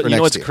 You know what? You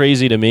know what's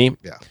crazy to me?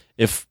 Yeah.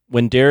 If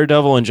when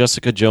Daredevil and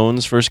Jessica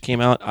Jones first came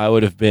out, I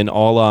would have been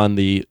all on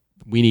the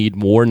we need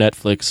more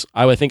Netflix.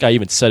 I think I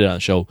even said it on the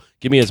show.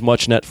 Give me as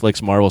much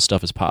Netflix Marvel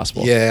stuff as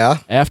possible. Yeah.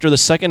 After the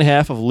second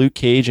half of Luke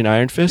Cage and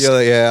Iron Fist,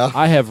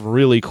 I have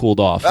really cooled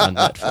off on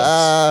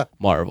Netflix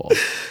Marvel.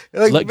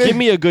 Give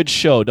me a good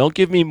show. Don't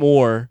give me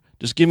more.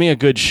 Just give me a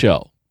good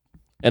show.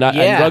 And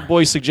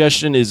Rugboy's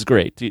suggestion is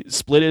great.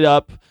 Split it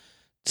up.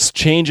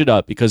 Change it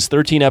up because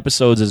 13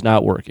 episodes is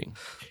not working.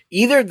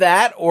 Either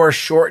that or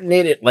shorten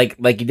it like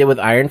you did with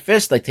Iron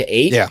Fist, like to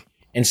 8. Yeah.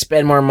 And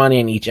spend more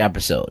money on each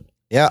episode.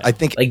 Yeah, I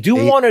think do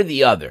 8. One or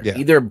the other. Yeah.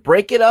 Either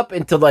break it up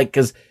into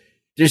because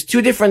there's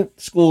 2 different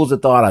schools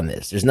of thought on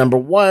this. There's number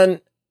 1,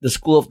 the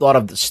school of thought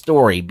of the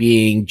story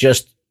being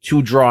just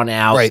too drawn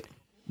out, right,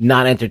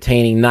 not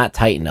entertaining, not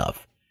tight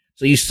enough.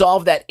 So you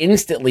solve that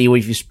instantly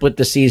if you split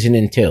the season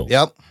in 2.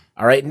 Yep.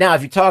 All right. Now,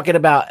 if you're talking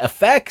about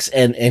effects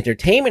and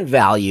entertainment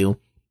value,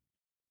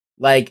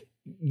 like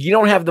you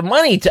don't have the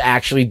money to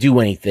actually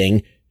do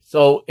anything.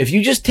 So if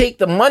you just take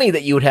the money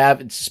that you would have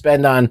to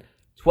spend on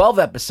 12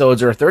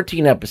 episodes or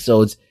 13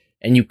 episodes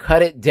and you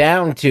cut it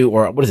down to,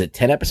 or what is it,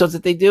 10 episodes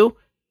that they do?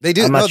 They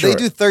do. They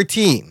do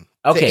 13.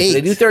 Okay, so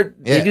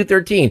they do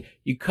 13.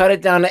 You cut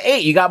it down to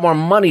 8. You got more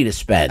money to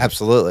spend.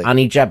 Absolutely. On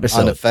each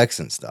episode. On effects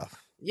and stuff.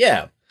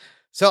 Yeah.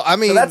 So, I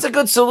mean. So that's a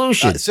good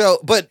solution.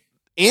 But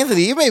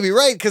Anthony, you may be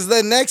right, because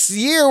then next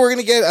year we're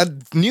going to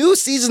get new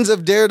seasons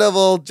of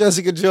Daredevil,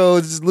 Jessica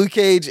Jones, Luke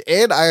Cage,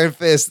 and Iron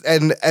Fist.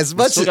 And as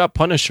much still got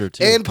Punisher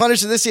too. And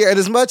Punisher this year. And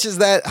as much as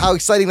that, how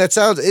exciting that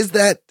sounds, is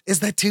that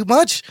too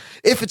much?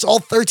 If it's all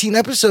 13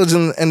 episodes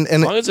and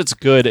as long as it's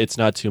good, it's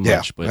not too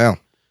much. Yeah, but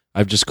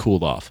I've just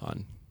cooled off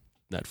on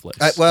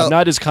Netflix. I'm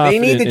not as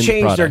confident. They need to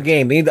change their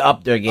game. They need to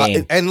up their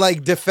game. And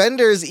like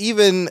Defenders,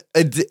 even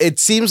it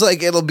seems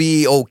like it'll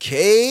be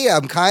okay.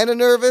 I'm kind of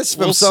nervous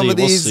from some of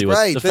these.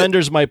 Right,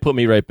 Defenders might put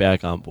me right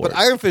back on board. But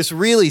Iron Fist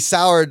really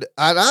soured.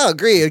 I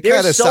agree. It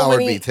kind of soured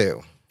me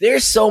too.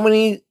 There's so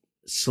many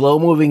slow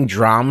moving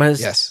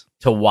dramas.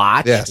 To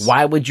watch. Yes.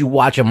 Why would you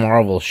watch a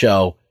Marvel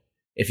show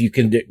if you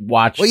can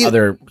watch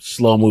other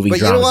slow moving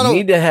dramas? You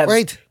need to have.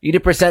 You need to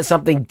present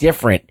something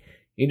different.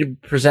 You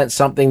need to present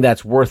something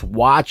that's worth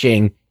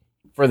watching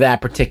for that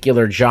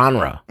particular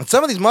genre. And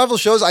some of these Marvel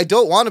shows, I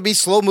don't want to be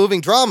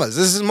slow-moving dramas.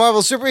 This is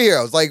Marvel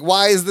superheroes. Like,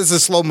 why is this a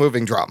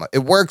slow-moving drama? It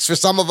works for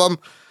some of them.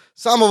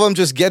 Some of them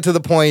just get to the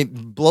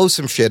point, blow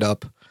some shit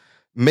up,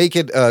 make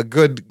it a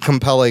good,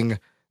 compelling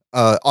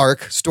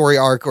story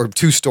arc, or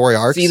 2 story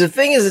arcs. See, the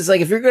thing is, it's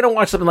like if you're going to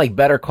watch something like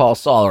Better Call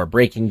Saul or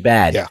Breaking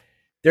Bad,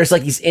 there's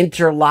like these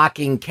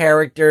interlocking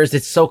characters.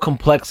 It's so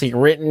complexly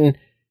written.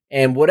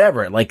 And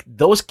whatever, like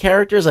those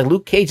characters, like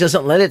Luke Cage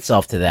doesn't lend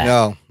itself to that.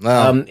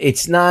 No.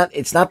 It's not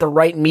the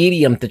right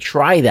medium to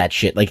try that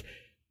shit. Like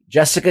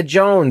Jessica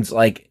Jones,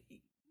 like,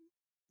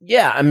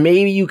 yeah,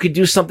 maybe you could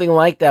do something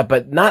like that,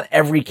 but not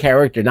every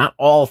character, not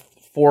all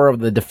 4 of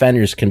the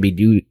Defenders can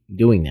be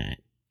doing that.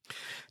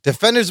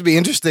 Defenders would be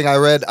interesting.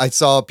 I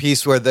saw a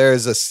piece where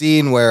there's a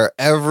scene where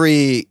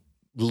every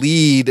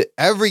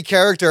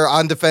character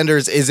on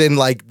Defenders is in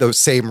like the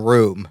same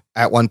room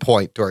at one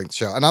point during the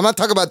show. And I'm not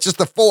talking about just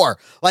the 4,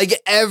 like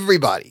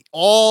everybody,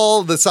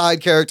 all the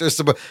side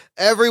characters,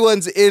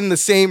 everyone's in the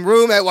same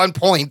room at one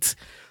point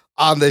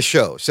on this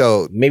show.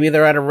 So maybe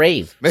they're at a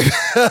rave. Maybe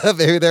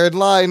they're in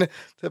line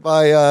to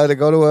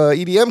go to a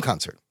EDM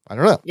concert. I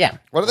don't know. Yeah.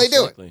 What are they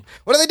doing? Likely.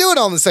 What are they doing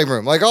all in the same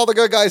room? Like all the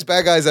good guys,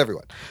 bad guys,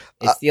 everyone.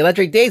 It's the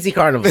Electric Daisy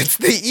Carnival. It's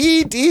the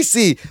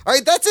EDC. All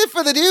right, that's it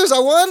for the news. I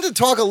wanted to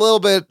talk a little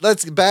bit.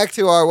 Let's get back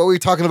to what we were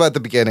talking about at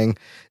the beginning.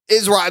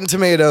 Is Rotten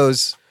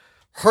Tomatoes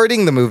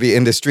hurting the movie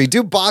industry?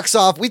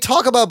 We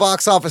talk about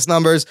box office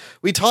numbers.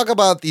 We talk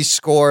about these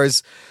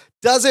scores.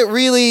 Does it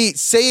really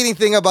say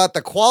anything about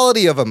the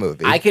quality of a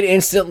movie? I could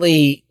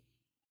instantly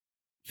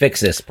fix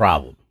this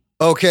problem.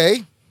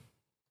 Okay.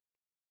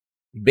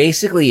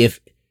 Basically, if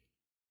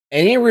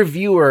any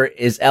reviewer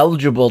is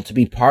eligible to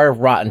be part of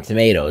Rotten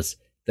Tomatoes,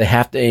 they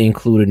have to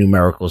include a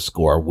numerical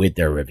score with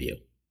their review.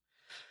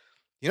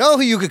 You know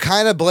who you could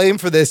kind of blame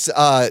for this,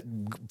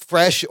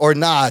 fresh or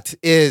not,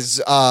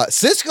 is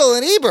Siskel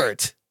and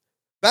Ebert.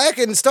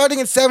 Starting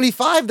in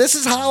 75, this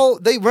is how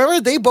they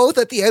both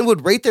at the end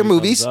would rate their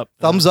movies,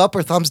 thumbs up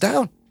or thumbs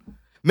down,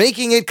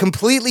 making it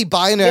completely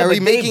binary,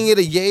 making it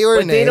a yay or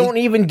a nay. But they don't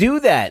even do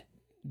that.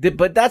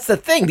 But that's the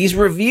thing. These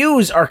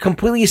reviews are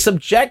completely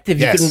subjective.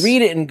 You can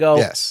read it and go,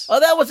 oh,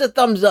 that was a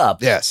thumbs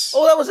up. Yes.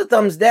 Oh, that was a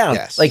thumbs down.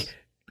 Yes. Like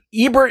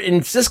Ebert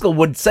and Siskel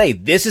would say,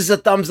 this is a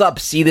thumbs up.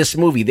 See this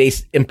movie. They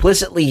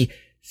implicitly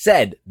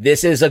said,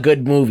 this is a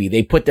good movie.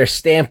 They put their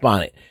stamp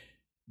on it.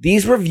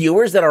 These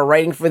reviewers that are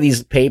writing for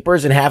these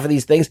papers and half of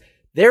these things,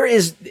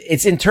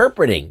 it's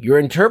interpreting. You're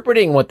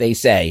interpreting what they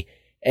say.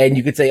 And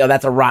you could say, oh,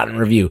 that's a rotten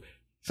review.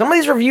 Some of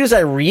these reviews I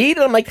read,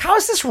 and I'm like, how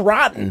is this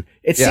rotten?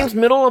 It seems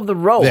middle of the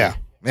road. Yeah.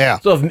 Yeah.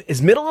 So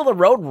is middle of the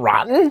road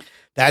rotten?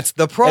 That's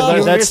the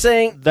problem. If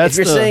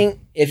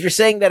you're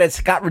saying that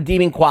it's got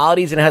redeeming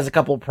qualities and it has a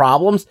couple of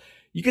problems,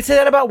 you could say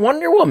that about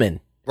Wonder Woman.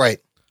 Right.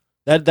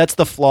 That's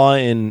the flaw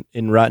in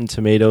Rotten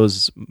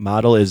Tomatoes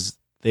model is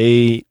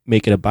they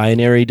make it a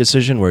binary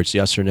decision where it's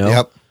yes or no.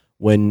 Yep.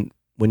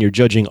 When you're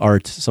judging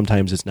art,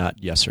 sometimes it's not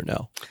yes or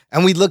no.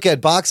 And we look at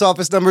box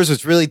office numbers,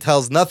 which really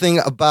tells nothing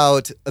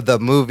about the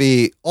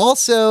movie.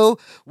 Also,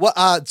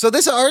 so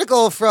this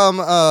article from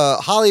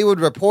Hollywood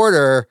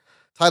Reporter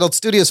titled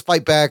 "Studios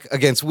Fight Back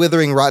Against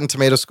Withering Rotten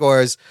Tomato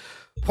Scores"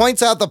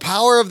 points out the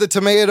power of the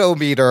tomato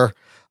meter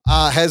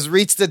has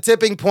reached a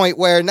tipping point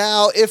where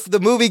now if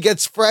the movie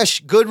gets fresh,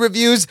 good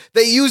reviews,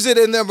 they use it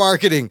in their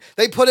marketing.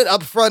 They put it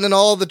up front in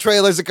all the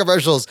trailers and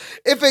commercials.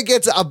 If it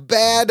gets a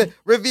bad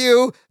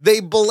review, they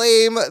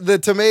blame the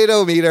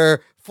tomato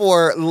meter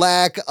for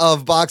lack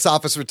of box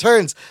office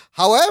returns.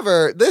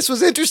 However, this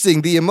was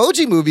interesting. The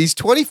Emoji Movie's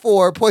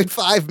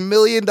 $24.5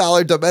 million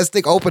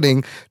domestic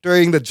opening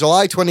during the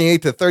July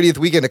 28th to 30th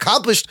weekend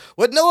accomplished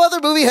what no other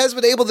movie has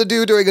been able to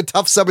do during a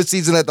tough summer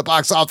season at the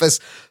box office: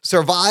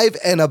 survive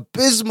an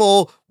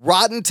abysmal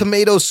Rotten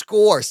Tomato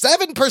score,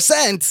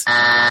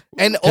 7%,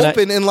 and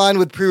in line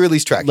with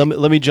pre-release tracking.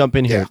 Let me jump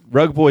in here.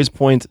 Rugboy's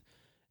point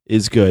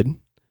is good,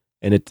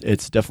 and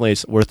it's definitely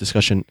worth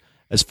discussion.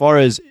 As far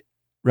as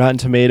Rotten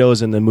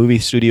Tomatoes and the movie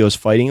studios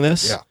fighting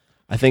this,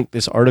 I think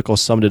this article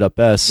summed it up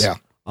best.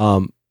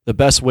 The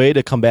best way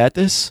to combat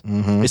this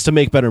is to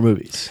make better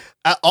movies.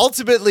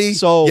 Ultimately,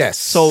 yes.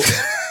 So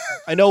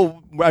I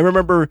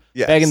remember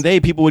back in the day,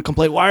 people would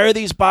complain, why are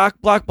these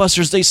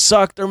blockbusters? They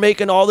suck. They're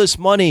making all this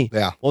money.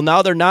 Yeah. Well,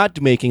 now they're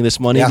not making this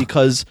money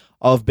because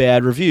of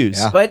bad reviews.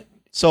 Yeah. But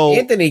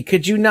Anthony,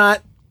 could you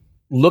not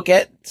look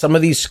at some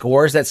of these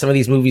scores that some of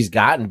these movies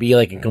got and be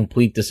like in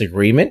complete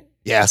disagreement?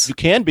 Yes. You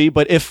can be,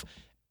 but if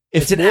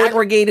it's an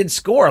aggregated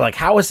score, like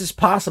how is this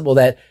possible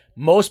that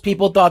most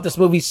people thought this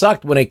movie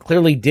sucked when it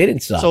clearly didn't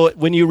suck? So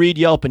when you read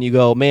Yelp and you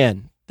go,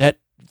 man, that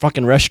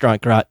fucking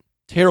restaurant got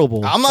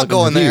terrible. I'm not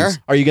going reviews.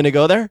 there. Are you going to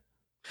go there?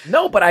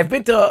 No, but I've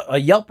been to a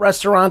Yelp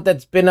restaurant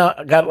that's been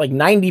got like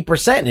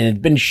 90% and it's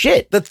been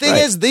shit. The thing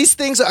is, these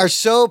things are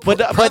so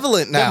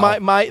prevalent now.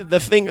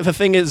 The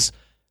thing is,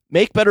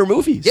 make better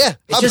movies. Yeah,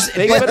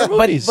 make better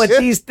movies. But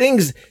these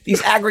things,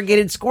 these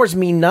aggregated scores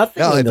mean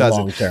nothing in the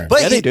long term.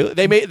 But they do.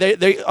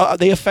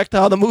 They affect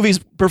how the movie's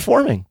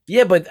performing.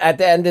 Yeah, but at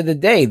the end of the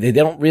day, they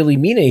don't really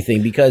mean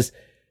anything because,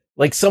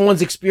 like,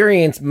 someone's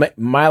experience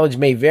mileage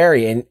may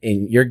vary, and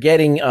you're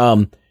getting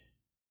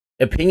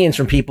opinions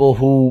from people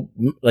who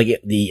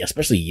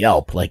especially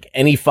Yelp. Like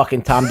any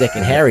fucking Tom, Dick,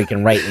 and Harry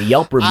can write a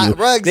Yelp review.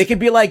 They could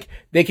be like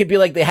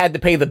they had to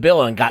pay the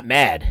bill and got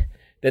mad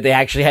that they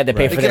actually had to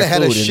pay for their food. They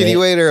could have had a shitty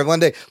waiter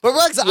one day. But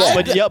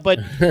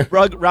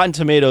Ruggs, Rotten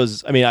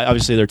Tomatoes, I mean,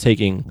 obviously they're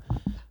taking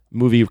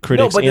movie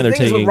critics and they're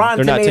taking, Rotten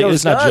they're not taking,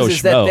 it's not Joe is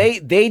Schmo.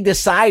 That they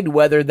decide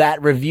whether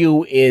that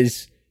review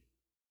is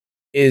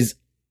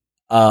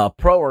pro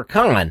or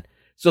con.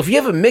 So if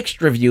you have a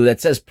mixed review that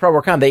says pro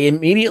or con, they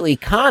immediately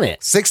con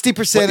it.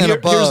 60% and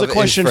above. Here's the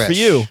question for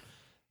you.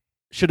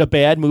 Should a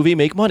bad movie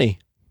make money?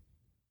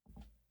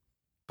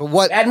 But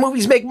what bad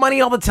movies make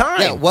money all the time?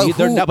 Yeah,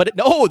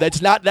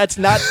 that's not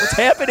what's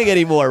happening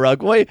anymore,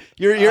 Rugboy.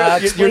 You're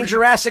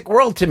Jurassic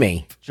World to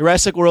me.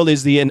 Jurassic World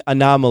is the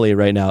anomaly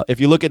right now. If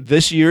you look at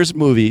this year's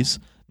movies,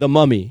 The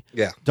Mummy,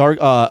 the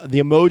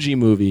Emoji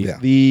Movie,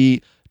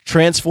 the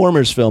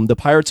Transformers film, the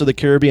Pirates of the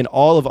Caribbean,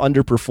 all have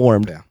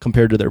underperformed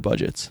compared to their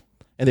budgets.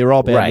 And they were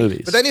all bad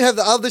movies. But then you have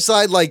the other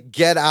side, like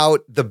Get Out,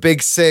 The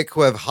Big Sick,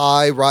 who have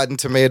high Rotten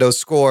Tomato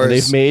scores. And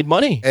they've made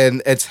money.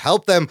 And it's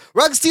helped them.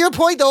 Ruggs, to your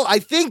point, though, I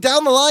think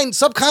down the line,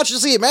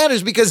 subconsciously it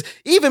matters because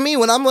even me,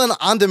 when I'm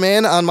on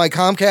demand on my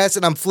Comcast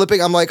and I'm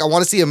flipping, I'm like, I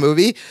want to see a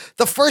movie.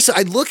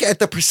 I look at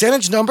the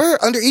percentage number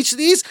under each of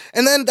these,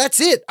 and then that's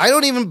it. I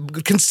don't even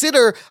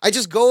consider, I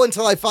just go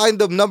until I find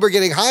the number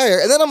getting higher.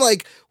 And then I'm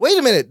like, wait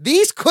a minute,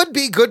 these could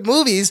be good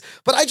movies,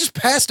 but I just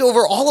passed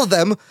over all of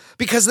them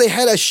because they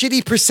had a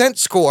shitty percent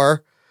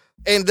score,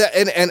 and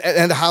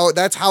how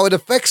that's how it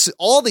affects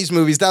all these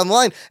movies down the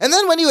line. And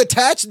then when you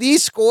attach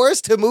these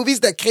scores to movies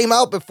that came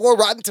out before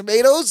Rotten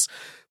Tomatoes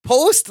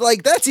post,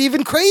 like that's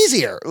even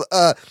crazier.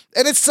 And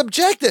it's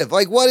subjective.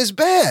 Like, what is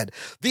bad?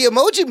 The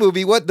Emoji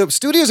Movie, what the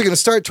studios are going to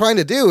start trying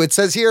to do, it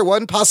says here,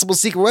 one possible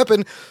secret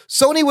weapon: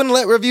 Sony wouldn't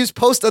let reviews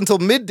post until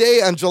midday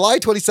on July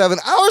 27,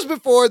 hours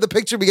before the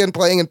picture began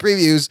playing in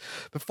previews,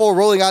 before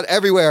rolling out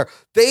everywhere.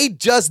 They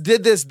just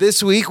did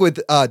this week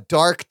with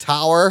Dark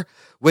Tower,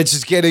 which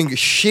is getting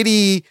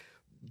shitty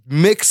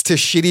mixed to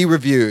shitty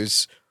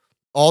reviews.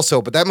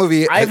 also, but that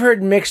movie... I've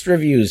heard mixed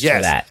reviews for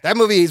that. That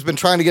movie has been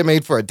trying to get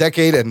made for a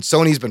decade, and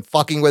Sony's been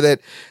fucking with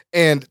it,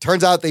 and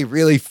turns out they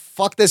really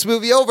fucked this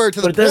movie over to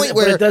the point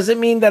where... But it doesn't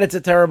mean that it's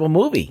a terrible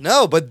movie.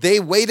 No, but they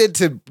waited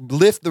to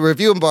lift the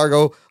review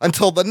embargo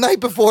until the night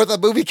before the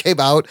movie came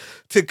out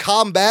to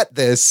combat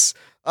this.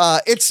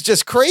 It's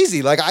just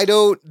crazy. Like,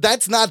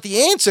 that's not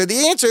the answer.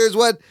 The answer is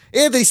what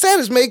Anthony said,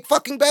 is make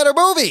fucking better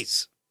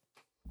movies.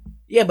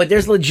 Yeah, but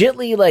there's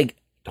legitly, like,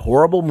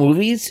 horrible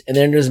movies, and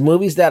then there's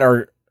movies that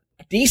are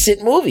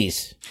decent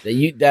movies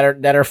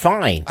that are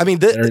fine. I mean,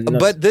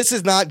 but this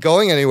is not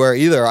going anywhere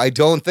either. I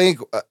don't think,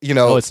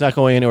 Oh, it's not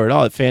going anywhere at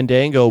all.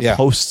 Fandango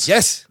posts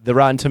the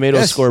Rotten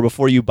Tomatoes score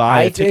before you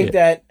buy a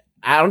ticket.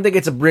 I don't think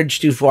it's a bridge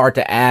too far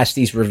to ask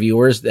these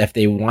reviewers if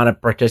they want to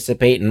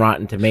participate in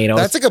Rotten Tomatoes.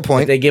 That's a good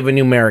point. If they give a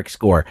numeric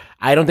score.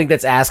 I don't think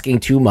that's asking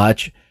too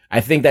much. I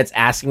think that's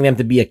asking them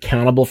to be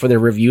accountable for their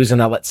reviews and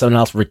not let someone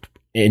else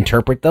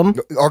interpret them,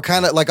 or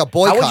kind of like a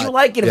boycott. How would you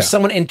like it if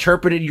someone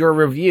interpreted your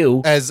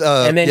review as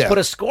and then put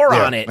a score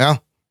on it? Yeah.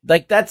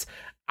 Like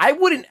I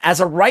wouldn't, as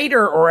a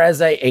writer or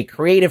as a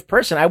creative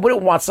person, I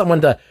wouldn't want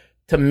someone to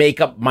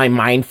make up my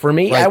mind for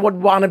me. Right. I would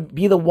want to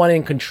be the one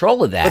in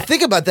control of that. But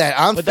think about that.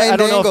 I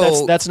don't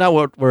know if that's not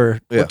what we're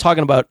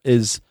talking about.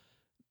 Is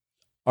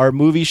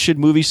should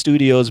movie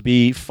studios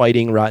be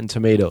fighting Rotten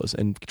Tomatoes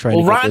and trying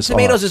to get Rotten this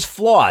Tomatoes off? is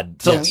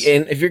flawed. So,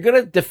 and if you're going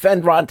to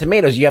defend Rotten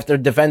Tomatoes, you have to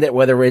defend it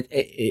whether it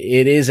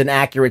is an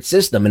accurate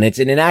system, and it's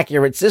an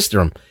inaccurate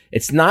system.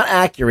 It's not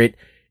accurate.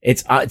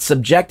 It's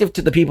subjective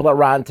to the people at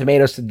Rotten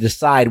Tomatoes to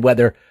decide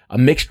whether a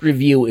mixed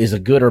review is a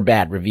good or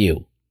bad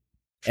review.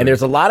 Sure. And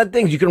there's a lot of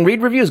things you can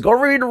read reviews. Go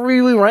read a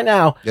review right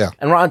now.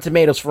 And Rotten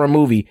Tomatoes for a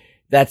movie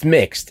that's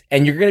mixed,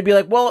 and you're going to be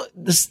like, well,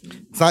 it's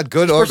not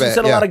good or bad.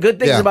 Said a lot of good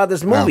things about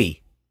this movie.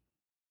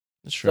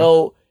 That's true.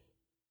 So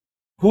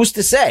who's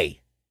to say?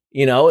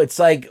 It's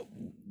like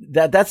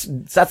that's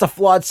a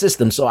flawed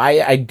system. So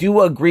I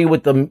do agree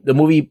with the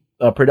movie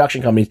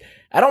production companies.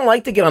 I don't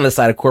like to get on the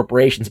side of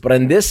corporations, but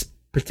on this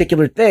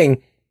particular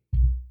thing,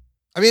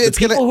 I mean,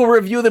 people who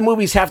review the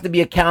movies have to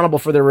be accountable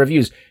for their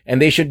reviews, and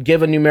they should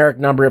give a numeric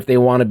number if they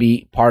want to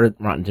be part of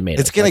Rotten Tomatoes.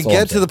 It's going to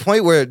get to the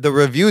point where the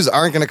reviews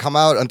aren't going to come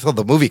out until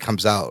the movie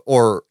comes out,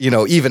 or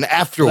even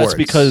afterwards. That's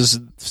because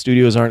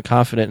studios aren't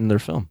confident in their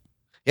film.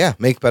 Yeah,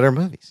 make better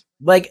movies.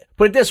 Like,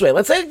 put it this way.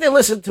 Let's say they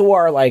listen to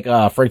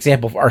our, for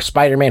example, our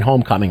Spider-Man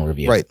Homecoming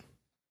review. Right.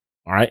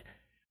 All right.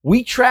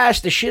 We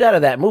trashed the shit out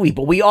of that movie,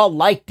 but we all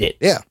liked it.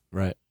 Yeah.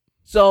 Right.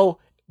 So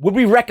would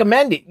we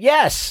recommend it?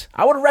 Yes,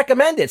 I would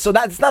recommend it. So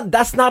that's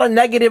not a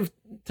negative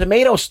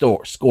tomato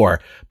score.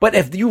 But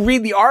if you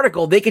read the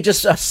article, they could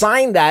just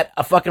assign that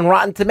a fucking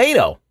Rotten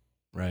Tomato.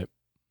 Right.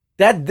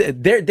 That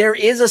there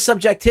is a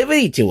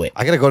subjectivity to it.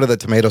 I got to go to the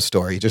tomato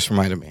store. You just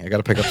reminded me. I got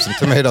to pick up some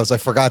tomatoes. I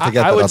forgot to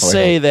get that. I would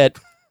say that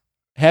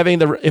having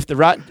the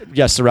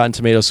Rotten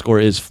Tomatoes score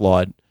is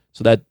flawed.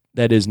 So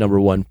that is number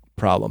one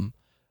problem.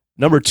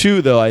 Number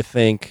two, though, I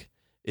think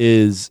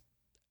is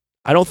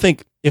I don't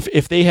think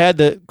if they had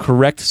the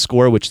correct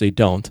score, which they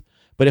don't,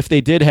 but if they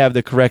did have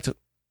the correct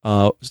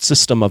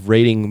system of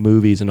rating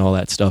movies and all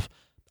that stuff,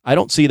 I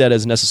don't see that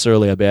as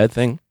necessarily a bad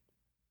thing.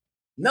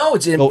 No,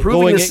 it's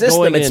improving the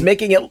system. It's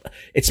making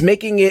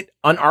it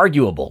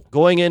unarguable.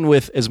 Going in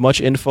with as much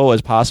info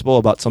as possible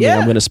about something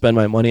I'm going to spend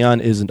my money on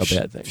isn't a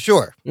bad thing.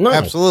 Sure,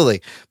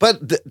 absolutely.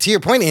 But to your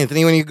point,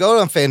 Anthony, when you go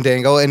on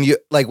Fandango and you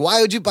why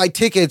would you buy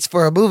tickets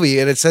for a movie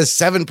and it says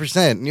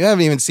 7% and you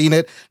haven't even seen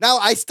it? Now,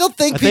 I still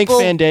think I think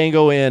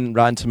Fandango and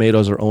Rotten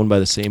Tomatoes are owned by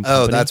the same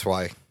company. Oh, that's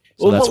why.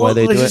 So that's why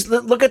they do it.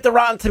 Look at the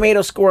Rotten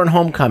Tomato score in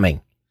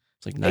Homecoming.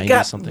 It's like 90 it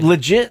got something.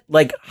 Legit,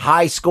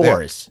 high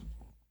scores. Yeah.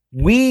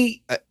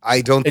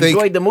 I don't think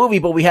enjoyed the movie,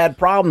 but we had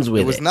problems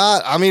with it. It was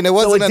not. I mean, it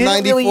wasn't a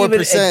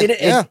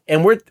 94%.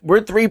 And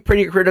we're three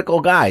pretty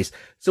critical guys,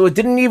 so it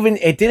didn't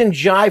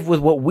jive with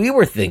what we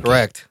were thinking.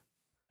 Correct.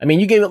 I mean,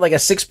 you gave it like a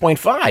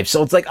 6.5,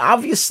 so it's like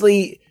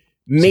obviously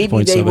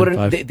maybe they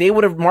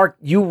would have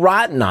marked you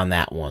rotten on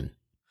that one.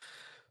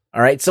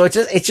 All right, so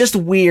it's just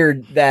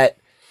weird that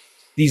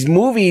these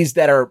movies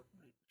that are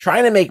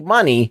trying to make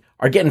money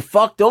are getting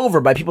fucked over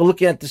by people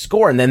looking at the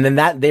score, and then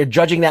that they're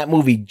judging that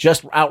movie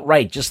just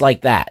outright, just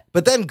like that.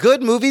 But then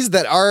good movies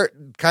that are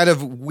kind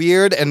of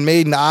weird and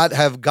may not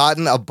have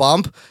gotten a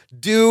bump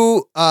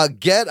do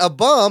get a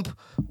bump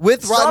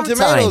with Rotten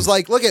Tomatoes.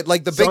 Like, look at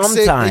the Big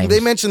Sick.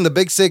 They mentioned the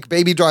Big Sick,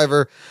 Baby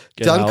Driver,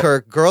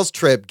 Dunkirk, Girls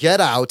Trip, Get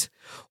Out.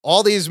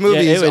 All these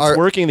movies it's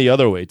working the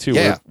other way too.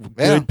 Yeah,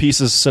 good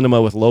pieces of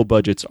cinema with low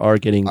budgets are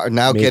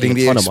now getting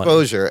the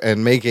exposure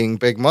and making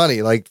big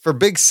money. Like for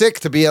Big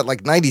Sick to be at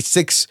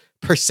 96%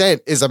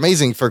 is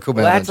amazing for Kumail.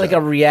 Well, that's like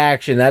a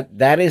reaction.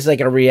 That is like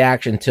a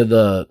reaction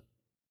to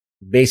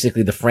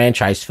basically the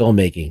franchise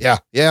filmmaking.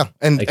 Yeah,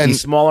 and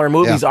these smaller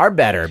movies are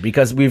better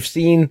because we've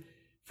seen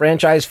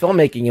franchise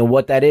filmmaking, and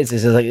what that is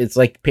it's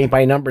like paint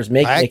by numbers,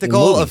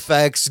 practical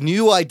effects,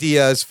 new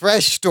ideas,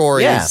 fresh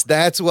stories. Yeah.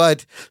 That's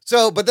what.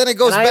 So, but then it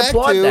goes back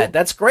to that.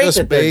 That's great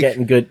that they're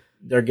getting good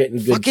they're getting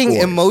good fucking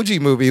scores. Emoji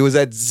Movie was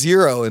at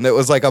 0, and it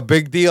was like a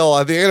big deal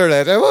on the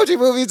internet. Emoji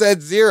Movie's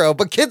at 0,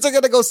 but kids are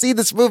gonna go see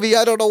this movie.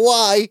 I don't know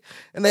why,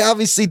 and they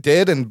obviously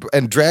did,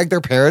 and dragged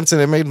their parents,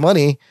 and it made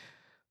money.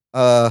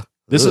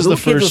 This is the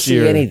first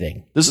year.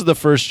 Anything. This is the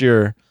first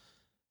year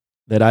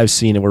that I've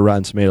seen it where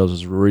Rotten Tomatoes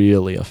has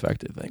really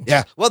affected things.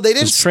 Yeah, well, they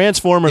didn't.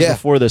 Transformers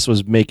before this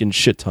was making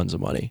shit tons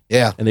of money.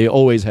 Yeah, and they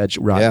always had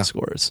rotten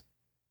scores.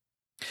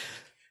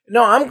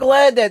 No, I'm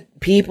glad that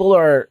people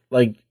are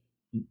like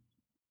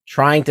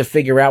trying to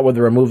figure out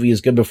whether a movie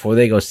is good before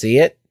they go see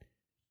it.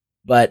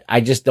 But I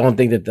just don't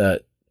think that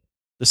the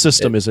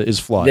system is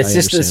flawed. The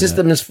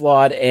system is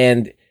flawed,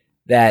 and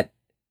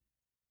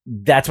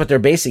that's what they're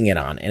basing it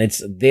on. And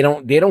they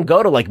don't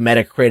go to like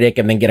Metacritic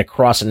and then get a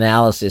cross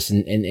analysis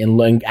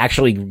and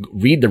actually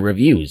read the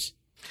reviews.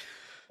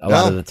 A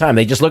lot of the time,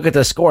 they just look at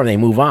the score and they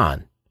move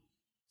on.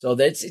 So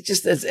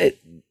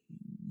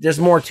there's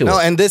more to it. No,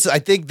 and I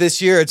think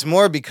this year it's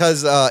more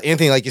because,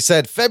 Anthony, like you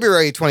said,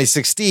 February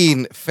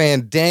 2016,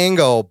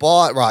 Fandango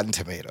bought Rotten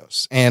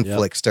Tomatoes and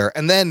Flickster.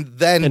 And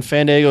then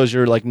Fandango is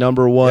your like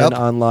number one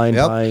online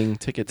buying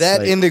tickets. That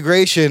site.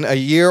 integration a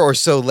year or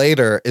so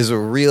later is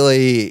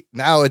really,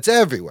 now it's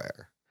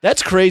everywhere.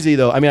 That's crazy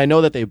though. I mean, I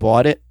know that they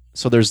bought it,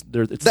 so it's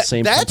the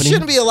same that company.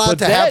 shouldn't be allowed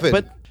to happen.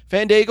 But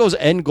Fandango's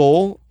end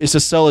goal is to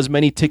sell as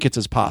many tickets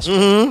as possible.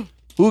 Mm-hmm.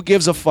 Who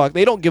gives a fuck?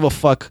 They don't give a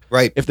fuck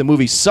if the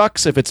movie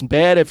sucks, if it's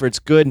bad, if it's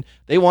good.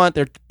 They want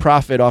their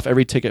profit off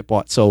every ticket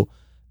bought. So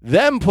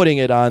them putting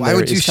it on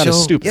there is kind of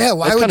stupid. Yeah,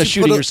 why That's would kind of you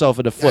shooting yourself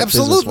in the foot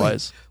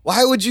business-wise.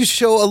 Why would you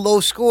show a low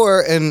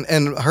score and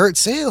hurt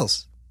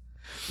sales?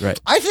 Right.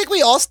 I think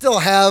we all still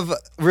have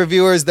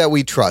reviewers that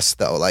we trust,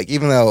 though. Like,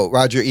 even though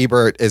Roger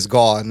Ebert is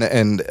gone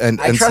and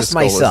I trust Siskel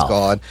myself. is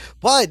gone,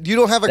 but you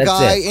don't have a That's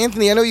guy, it.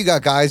 Anthony. I know you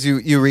got guys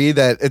you read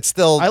that it's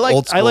still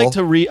old school.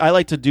 I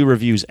like to do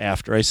reviews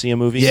after I see a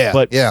movie. Yeah,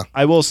 but yeah.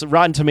 I will.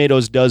 Rotten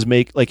Tomatoes does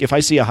make like if I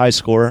see a high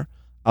score,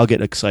 I'll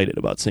get excited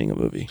about seeing a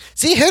movie.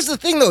 See, here's the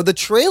thing, though. The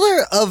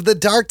trailer of The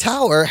Dark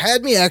Tower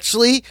had me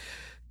actually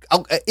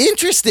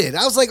interested.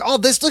 I was like, oh,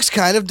 this looks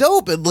kind of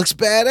dope. It looks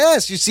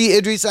badass. You see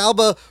Idris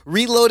Elba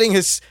reloading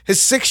his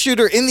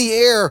 6-shooter in the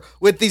air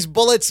with these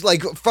bullets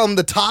like from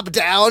the top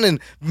down and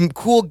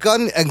cool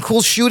gun and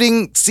cool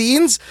shooting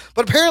scenes.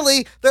 But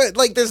apparently,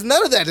 there's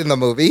none of that in the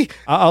movie.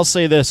 I'll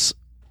say this,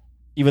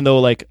 even though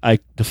like I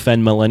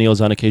defend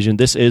millennials on occasion,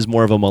 this is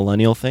more of a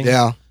millennial thing.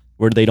 Yeah.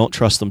 Where they don't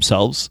trust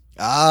themselves.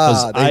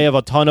 I have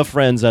a ton of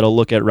friends that'll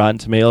look at Rotten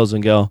Tomatoes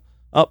and go,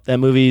 oh, that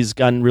movie's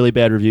gotten really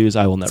bad reviews.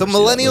 I will never. So see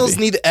millennials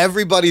need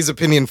everybody's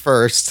opinion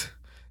first,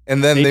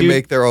 and then they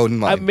make their own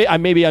mind.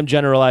 Maybe I'm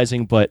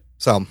generalizing, but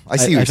I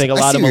see. I think a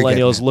lot of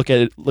millennials look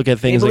at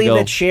things and go,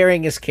 that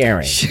sharing is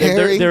caring.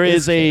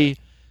 There's a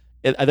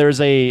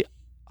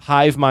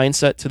hive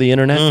mindset to the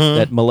internet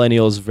that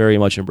millennials very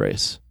much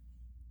embrace.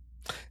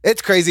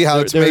 It's crazy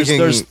how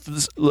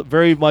there's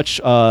very much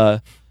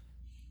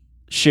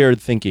shared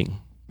thinking.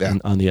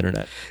 On the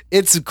internet.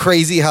 It's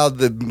crazy how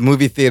the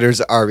movie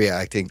theaters are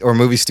reacting, or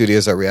movie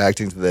studios are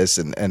reacting to this,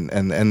 and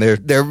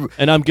they're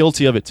and I'm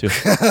guilty of it too.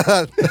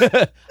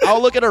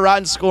 I'll look at a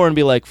Rotten score and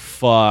be like,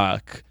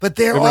 "Fuck!" But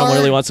everyone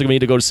really wants me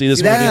to go to see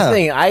this movie. That's the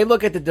thing. I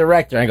look at the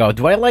director and I go,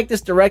 "Do I like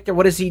this director?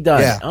 What has he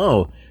done?" Yeah.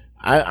 Oh,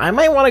 I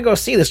might want to go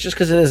see this just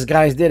because this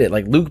guys did it.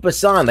 Like Luc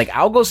Besson. Like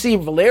I'll go see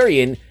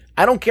Valerian.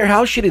 I don't care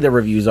how shitty the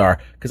reviews are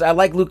because I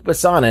like Luc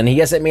Besson and he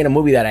hasn't made a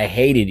movie that I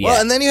hated yet. Well,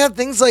 and then you have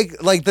things like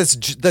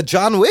the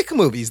John Wick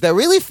movies that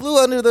really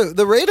flew under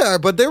the radar,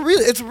 but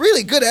it's a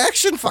really good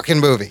action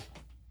fucking movie.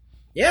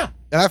 Yeah.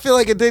 And I feel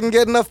like it didn't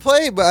get enough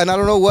play, and I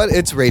don't know what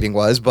its rating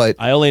was, but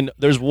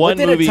there's one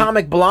movie. What did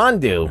Atomic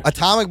Blonde do?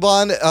 Atomic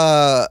Blonde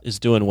is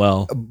doing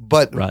well,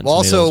 but Rotten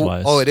also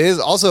Tomatoes-wise. it is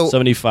also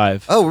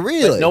 75. Oh,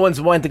 really? But no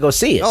one's wanting to go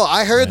see it. Oh,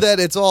 I heard that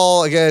it's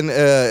all again.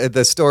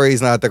 The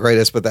story's not the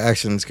greatest, but the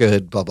action's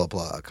good. Blah blah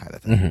blah, kind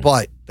of thing. Mm-hmm.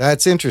 But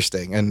that's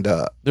interesting, and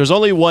there's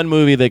only one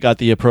movie that got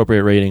the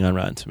appropriate rating on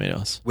Rotten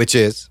Tomatoes, which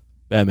is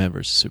Batman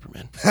vs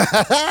Superman.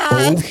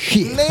 Oh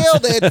shit!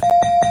 Nailed it.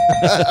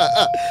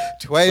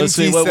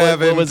 27%.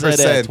 What was that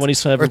at?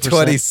 27% or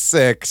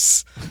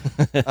 26%.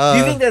 Do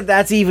you think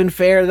that's even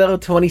fair though?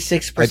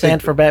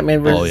 26% for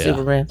Batman vs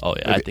Superman. Oh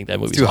yeah, I think that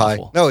movie's too high.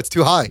 awful. No, it's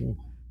too high.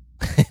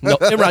 No,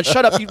 Imran,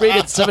 shut up. You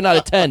rated 7 out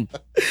of 10.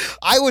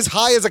 I was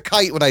high as a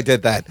kite when I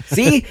did that.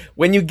 See,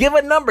 when you give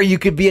a number, you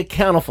could be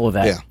accountable for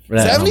that. Yeah, for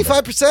that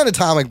 75%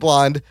 Atomic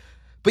Blonde,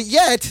 but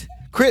yet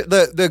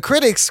the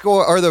critic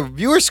score or the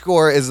viewer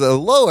score is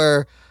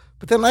lower.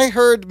 But then I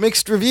heard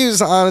mixed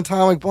reviews on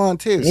Atomic Blonde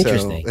too.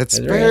 Interesting. So it's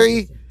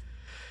very.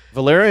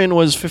 Valerian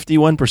was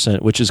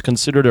 51%, which is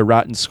considered a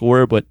rotten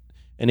score, but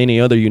in any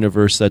other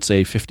universe, that's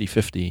a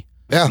 50-50.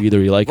 Yeah.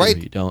 Either you like right. it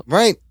or you don't.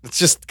 Right. It's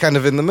just kind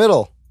of in the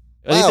middle.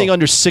 Anything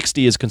under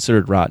 60 is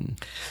considered rotten.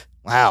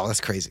 Wow,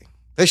 that's crazy.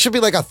 There should be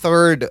like a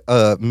third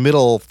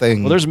middle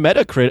thing. Well, there's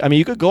Metacritic. I mean,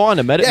 you could go on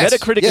to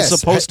Metacritic is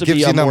supposed to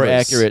be a more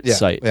accurate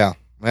site. Yeah.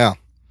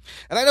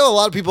 And I know a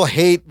lot of people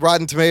hate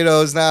Rotten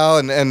Tomatoes now,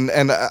 and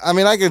I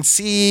mean, I can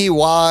see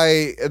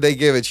why they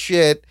give it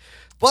shit,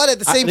 But at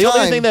the same the time,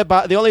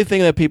 only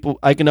thing that people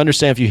I can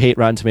understand if you hate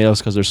Rotten Tomatoes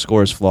because their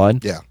score is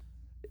flawed. Yeah,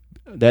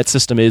 that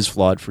system is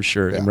flawed for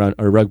sure. Yeah. And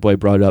Rugboy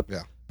brought it up.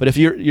 Yeah. But if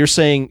you're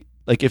saying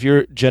like if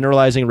you're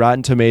generalizing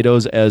Rotten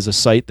Tomatoes as a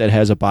site that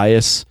has a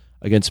bias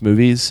against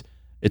movies,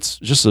 it's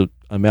just an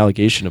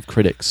amalgamation of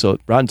critics. So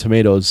Rotten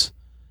Tomatoes,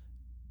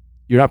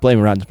 you're not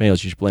blaming Rotten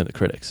Tomatoes. You should blame the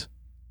critics.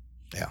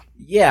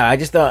 Yeah, I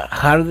just thought,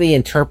 how do they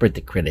interpret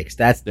the critics?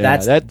 That's the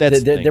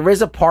thing. there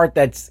is a part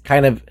that's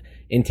kind of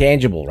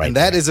intangible, right? And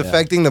that is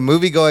affecting the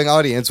movie-going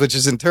audience, which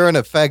is in turn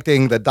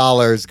affecting the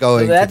dollars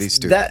going to these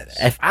studios.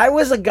 If I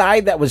was a guy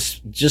that was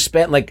just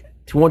spent like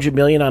 $200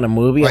 million on a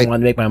movie and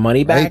wanted to make my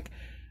money back,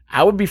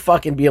 I would be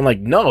fucking being like,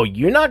 no,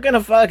 you're not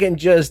gonna fucking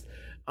just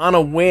on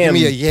a whim.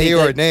 Give me a yay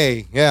or a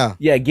nay. Yeah.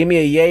 Yeah, give me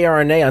a yay or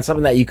a nay on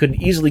something that you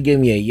could easily give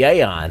me a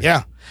yay on.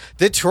 Yeah.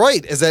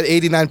 Detroit is at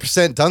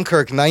 89%,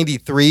 Dunkirk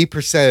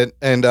 93%,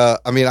 and I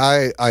mean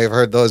I've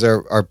heard those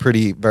are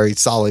pretty very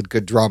solid,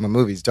 good drama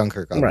movies.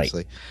 Dunkirk,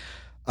 obviously.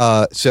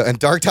 And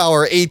Dark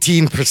Tower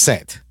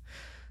 18%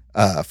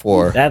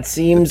 for that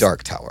seems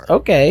Dark Tower.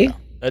 Okay.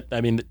 The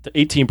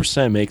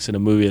 18% makes it a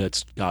movie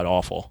that's god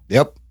awful.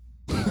 Yep.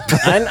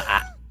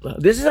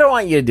 This is what I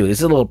want you to do. This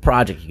is a little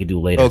project you can do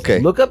later. Okay.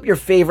 Look up your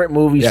favorite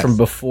movies from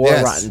before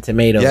Rotten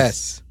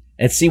Tomatoes.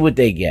 And see what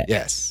they get.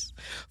 Yes.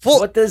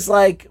 What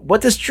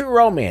does True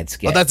Romance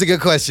get? Oh, that's a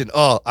good question.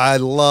 Oh, I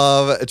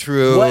love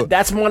True.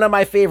 That's one of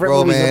my favorite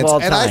movies of all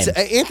time. And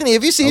Anthony,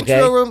 have you seen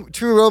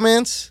True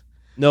Romance?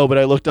 No, but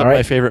I looked up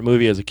my favorite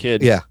movie as a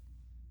kid. Yeah.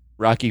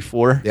 Rocky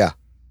IV. Yeah.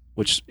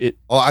 Which it.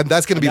 Oh,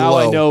 that's going to be now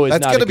low. I know it's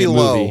that's going to be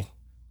low. Movie.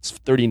 It's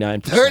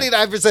 39%.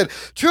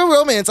 39%. True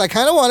Romance. I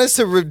kind of want us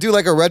to do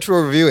like a retro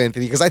review,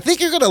 Anthony, because I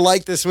think you're going to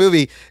like this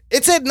movie.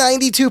 It's at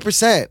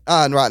 92%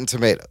 on Rotten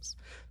Tomatoes.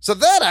 So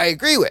that I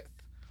agree with.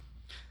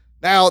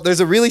 Now, there's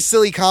a really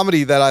silly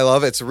comedy that I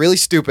love. It's really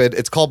stupid.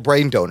 It's called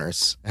Brain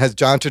Donors. It has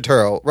John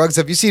Turturro. Ruggs,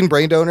 have you seen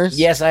Brain Donors?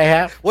 Yes, I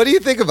have. What do you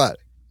think about it?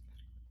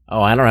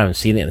 Oh, I haven't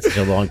seen it in such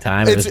a long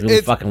time. It's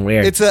really fucking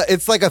weird.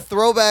 It's like a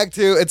throwback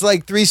to, it's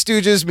like Three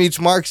Stooges meets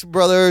Marx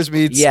Brothers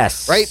meets,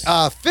 yes, right?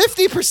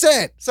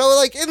 50%. So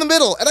like in the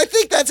middle. And I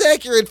think that's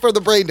accurate for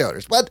the Brain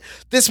Donors, but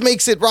this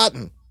makes it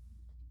rotten.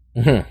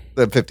 The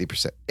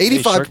 50%.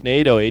 85.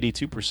 Sharknado,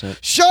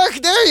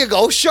 82%. There you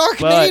go.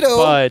 Sharknado.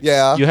 But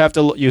yeah. You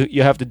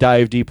have to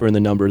dive deeper in the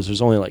numbers.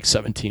 There's only like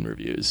 17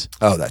 reviews.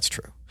 Oh, that's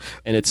true.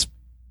 And it's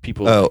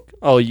people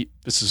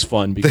this is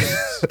fun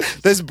because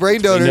this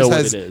Brain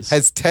Donors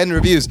has 10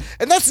 reviews.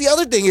 And that's the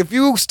other thing. If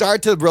you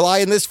start to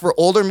rely on this for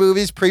older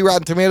movies,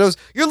 pre-Rotten Tomatoes,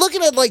 you're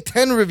looking at like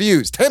 10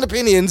 reviews, 10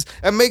 opinions,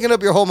 and making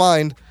up your whole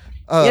mind.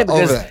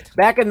 Because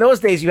back in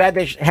those days, you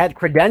had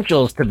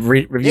credentials to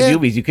review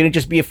movies. You couldn't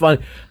just be a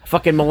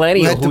fucking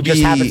millennial who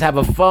just happens to have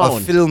a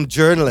phone. A film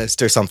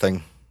journalist or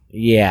something.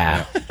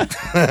 Yeah. You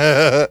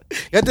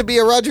have to be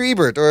a Roger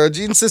Ebert or a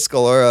Gene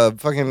Siskel or a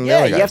fucking...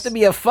 Yeah, you have to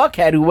be a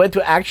fuckhead who went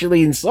to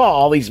actually and saw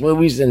all these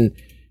movies and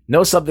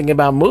know something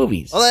about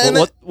movies.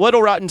 What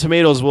Rotten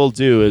Tomatoes will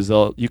do is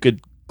you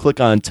could click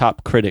on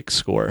top critic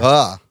score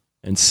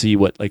and see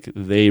what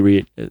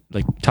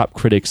top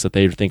critics that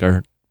they think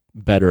are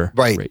better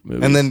rate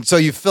movies. And then so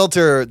you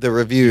filter the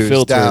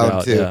reviews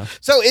down too. Yeah.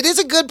 So it is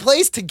a good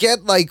place to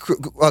get like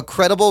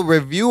credible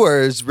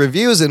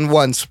reviews in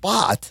one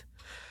spot,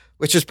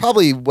 which is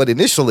probably what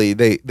initially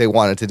they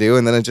wanted to do,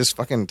 and then it just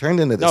fucking turned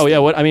into this. Oh yeah,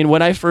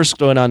 when I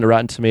first went on to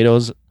Rotten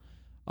Tomatoes,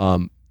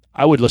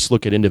 I would just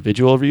look at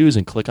individual reviews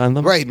and click on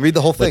them. Right, and read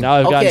the whole thing. But now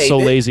I've gotten so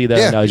lazy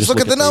that I just look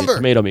at the number.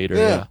 Tomato meter.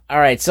 Yeah. All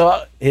right,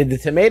 so the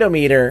tomato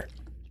meter.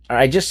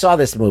 I just saw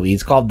this movie.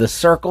 It's called The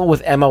Circle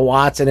with Emma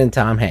Watson and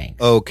Tom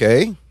Hanks.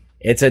 Okay.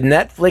 It's a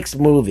Netflix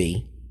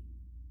movie.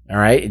 All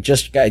right. It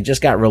just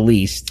got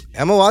released.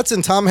 Emma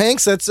Watson, Tom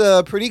Hanks. That's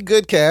a pretty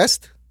good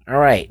cast. All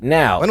right.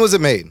 Now, when was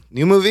it made?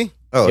 New movie?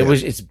 Oh,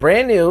 it's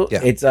brand new.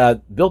 Yeah. It's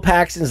Bill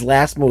Paxton's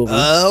last movie.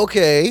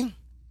 Okay.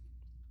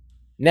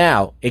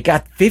 Now, it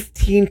got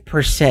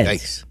 15%.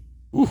 Nice.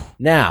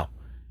 Now,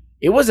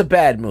 it was a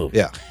bad movie.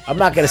 Yeah. I'm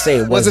not going to say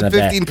it wasn't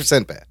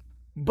 15% bad.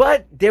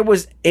 But there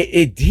was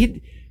it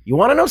did. You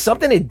want to know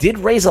something? It did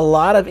raise a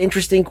lot of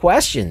interesting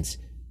questions.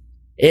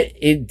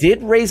 It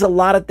did raise a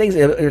lot of things.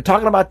 They're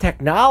talking about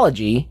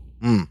technology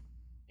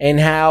and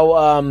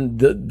how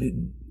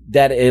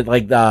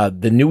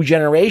the new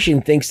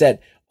generation thinks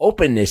that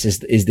openness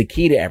is the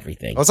key to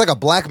everything. Oh, it's like a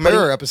Black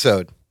Mirror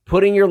episode.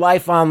 Putting your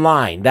life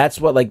online.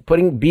 That's what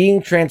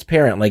being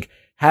transparent, like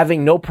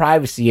having no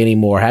privacy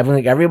anymore,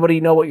 having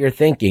everybody know what you're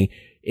thinking.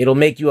 It'll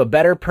make you a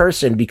better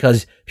person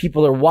because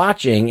people are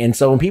watching, and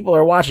so when people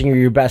are watching, you're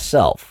your best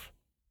self.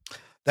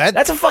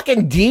 That's a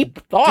fucking deep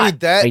thought.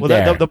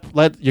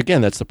 Dude,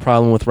 again, that's the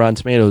problem with Rotten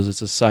Tomatoes.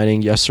 It's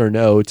assigning yes or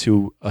no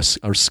to a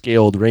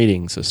scaled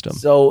rating system.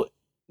 So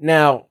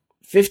now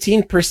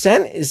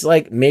 15% is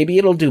maybe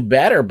it'll do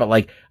better, but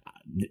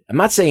I'm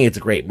not saying it's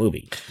a great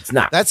movie. It's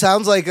not. That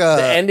sounds like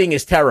the ending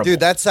is terrible. Dude,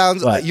 that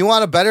sounds... You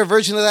want a better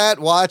version of that?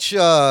 Watch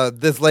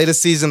this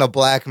latest season of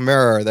Black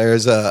Mirror.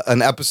 There's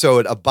an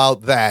episode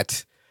about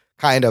that,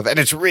 kind of, and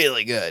it's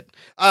really good.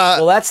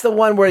 Well, that's the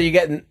one where you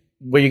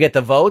get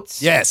the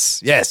votes?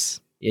 Yes.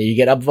 Yeah, you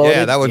get upvoted.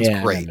 Yeah, that one's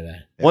I great. remember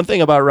that. One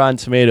thing about Rotten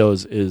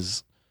Tomatoes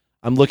is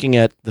I'm looking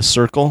at the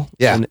circle.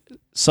 Yeah. And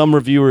some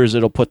reviewers,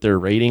 it'll put their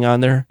rating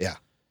on there. Yeah.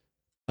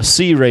 A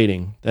C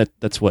rating.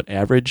 That's what,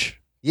 average?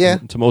 Yeah.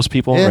 To most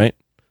people, Yeah. right?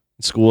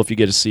 In school, if you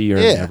get a C, you're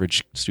an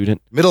average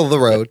student. Middle of the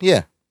road.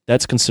 Yeah.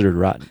 That's considered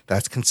rotten.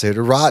 That's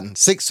considered rotten.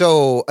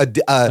 So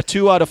a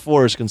 2 out of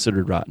 4 is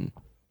considered rotten.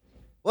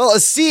 Well, a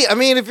C. I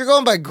mean, if you're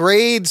going by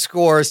grade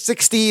score,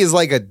 60 is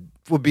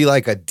would be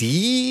like a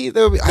D.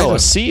 No, a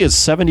C is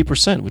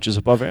 70%, which is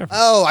above average.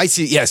 Oh, I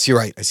see. Yes, you're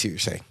right. I see what you're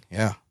saying.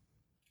 Yeah.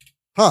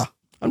 Huh.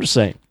 I'm just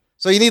saying.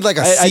 So you need like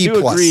a I C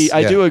do plus. agree. Yeah.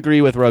 I do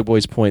agree with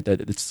Rugboy's point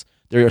that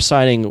they're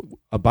assigning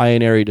a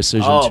binary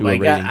decision Oh to my a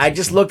god! rating. I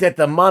just looked at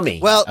the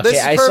Mummy. Well, okay, this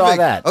is I perfect. saw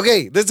that.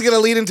 Okay, this is going to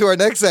lead into our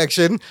next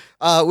section,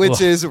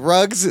 which is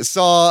Ruggs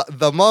saw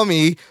The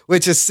Mummy,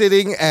 which is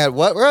sitting at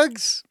what,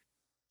 Ruggs?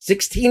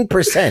 16%.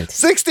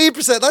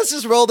 16%. Let's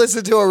just roll this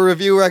into a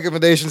review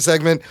recommendation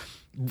segment.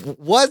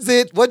 What'd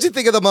you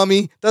think of The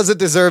Mummy? Does it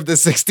deserve the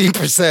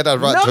 16%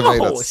 on Rotten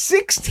Tomatoes? No,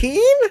 16.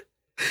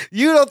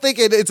 You don't think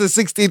it's a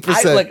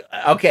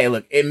 16%?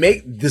 Look.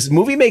 This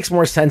movie makes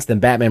more sense than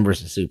Batman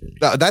versus Superman.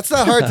 No, that's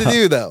not hard to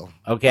do, though.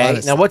 Okay,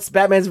 honestly. now what's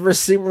Batman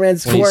versus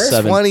Superman's score?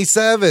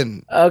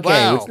 27. Okay,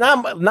 Wow. it's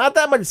not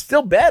that much. It's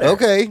still better.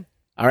 Okay.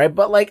 All right,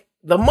 but like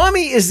The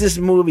Mummy is this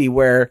movie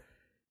where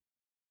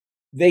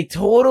they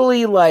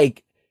totally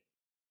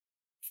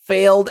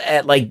failed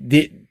at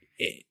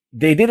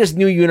they did this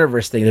new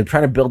universe thing. They're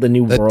trying to build a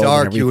new world.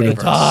 Dark and everything.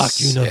 universe. Dark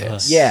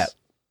universe. Yeah,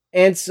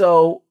 and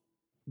so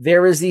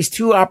there is these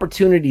two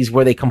opportunities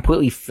where they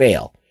completely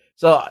fail.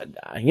 So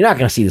you're not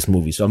going to see this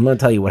movie, so I'm going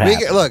to tell you what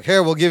happened. Look,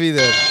 here, we'll give you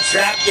the...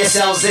 Strap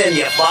yourselves in,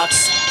 you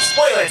fucks.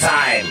 Spoiler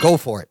time. Go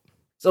for it.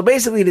 So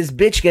basically, this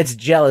bitch gets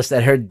jealous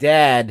that her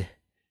dad,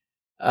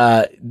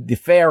 the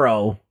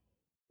Pharaoh,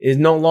 is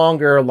no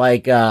longer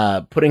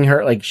putting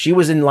her she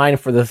was in line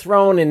for the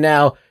throne, and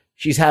now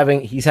he's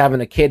having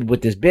a kid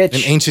with this bitch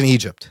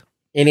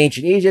In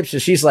ancient Egypt. So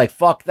she's like,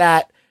 fuck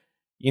that.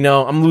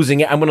 I'm losing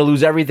it. I'm going to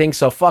lose everything.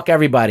 So fuck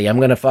everybody. I'm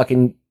going to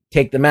fucking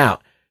take them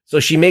out. So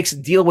she makes a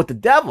deal with the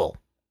devil,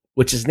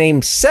 which is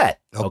named Set.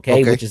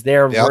 Okay. Which is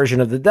their version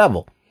of the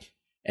devil.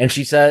 And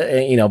she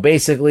said,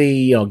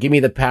 basically, give me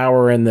the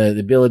power and the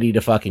ability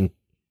to fucking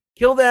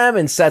kill them.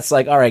 And Set's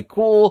like, all right,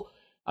 cool.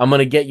 I'm going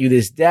to get you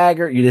this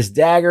dagger.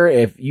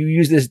 If you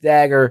use this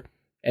dagger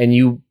and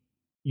you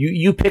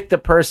pick the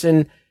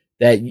person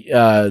that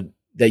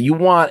you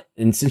want.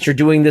 And since you're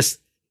doing this,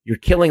 you're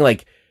killing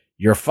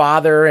your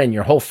father and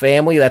your whole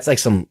family.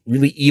 That's some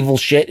really evil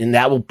shit. And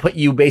that will put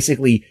you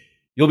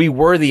you'll be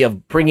worthy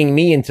of bringing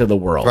me into the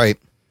world. Right.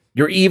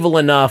 You're evil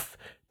enough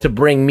to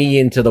bring me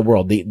into the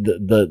world,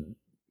 the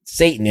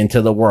Satan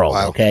into the world.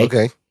 Wow. Okay.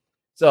 Okay.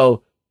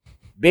 So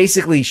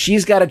basically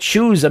she's got to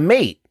choose a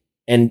mate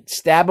and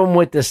stab him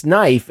with this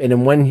knife. And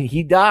then when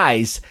he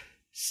dies,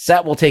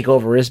 Set will take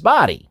over his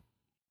body.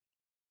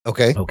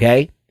 Okay.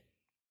 Okay.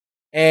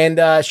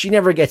 And she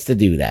never gets to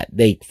do that.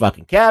 They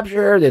fucking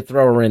capture her. They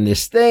throw her in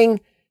this thing.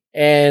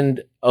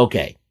 And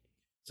okay.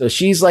 So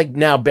she's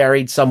now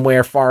buried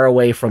somewhere far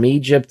away from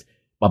Egypt.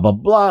 Blah, blah,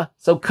 blah.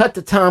 So cut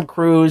to Tom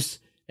Cruise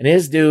and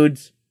his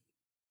dudes.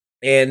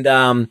 And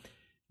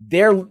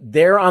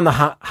they're on the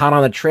hot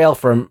on the trail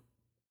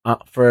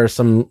for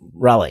some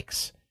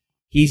relics.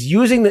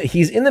 He's in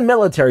the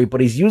military, but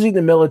he's using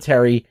the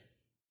military,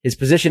 his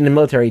position in the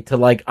military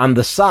to on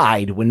the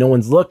side when no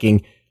one's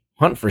looking,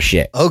 hunt for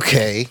shit.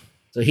 Okay.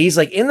 So he's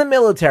in the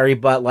military,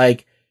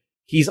 but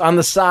he's on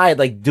the side,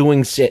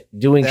 doing shit.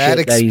 That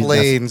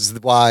explains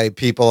why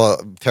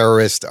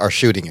terrorists are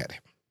shooting at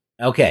him.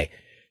 Okay.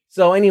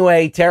 So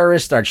anyway,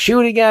 terrorists start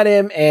shooting at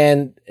him,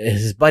 and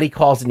his buddy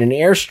calls it an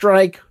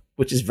airstrike,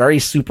 which is very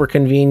super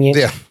convenient.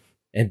 Yeah.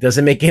 And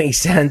doesn't make any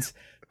sense.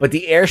 But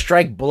the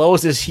airstrike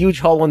blows this huge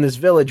hole in this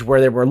village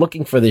where they were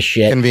looking for this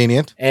shit.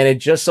 Convenient. And it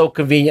just so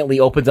conveniently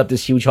opens up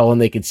this huge hole,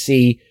 and they could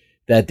see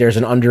that there's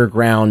an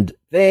underground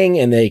thing,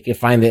 and they can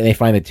find it, and they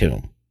find the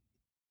tomb.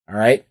 All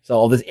right. So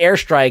all this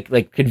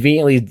airstrike,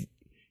 conveniently,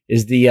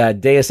 is the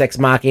Deus Ex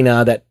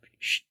Machina that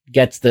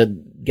gets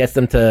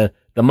them to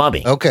the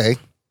mummy. Okay.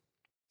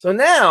 So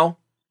now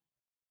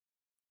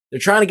they're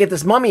trying to get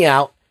this mummy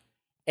out,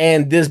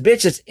 and this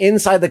bitch that's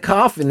inside the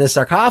coffin, this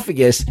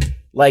sarcophagus,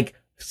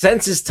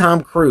 senses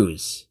Tom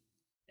Cruise,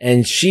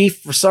 and she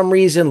for some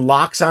reason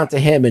locks onto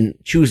him and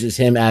chooses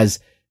him as,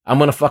 I'm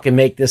gonna fucking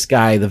make this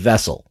guy the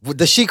vessel.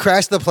 Does she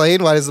crash the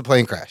plane? Why does the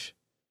plane crash?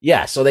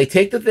 Yeah, so they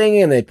take the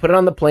thing and they put it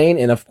on the plane,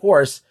 and of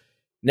course,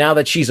 now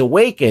that she's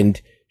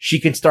awakened, she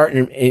can start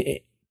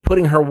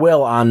putting her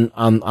will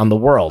on the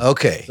world.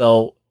 Okay.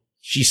 So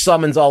she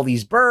summons all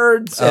these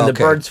birds, and the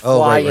birds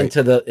fly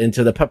into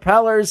the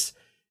propellers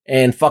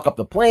and fuck up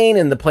the plane,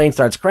 and the plane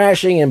starts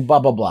crashing, and blah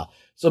blah blah.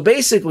 So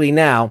basically,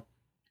 now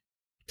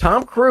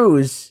Tom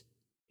Cruise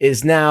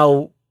is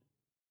now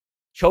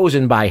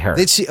chosen by her.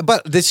 Did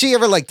she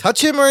ever like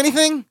touch him or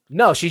anything?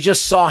 No, she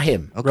just saw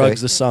him. Okay.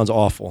 Rugs, this sounds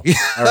awful.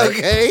 All right.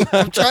 Okay,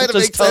 I'm trying to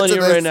make sense of this.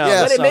 Right now.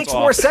 Yeah. But it makes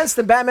more sense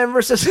than Batman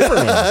versus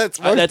Superman. That's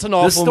an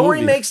awful the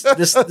story movie. makes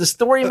the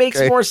story makes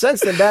Okay. more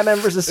sense than Batman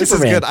versus This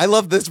Superman. is good. I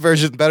love this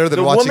version better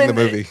than watching the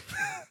movie.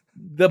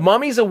 The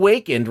mummy's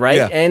awakened, right?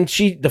 Yeah. And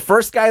the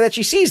first guy that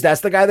she sees,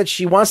 that's the guy that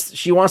she wants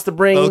to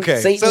bring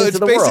Satan so into it's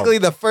the basically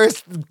world. the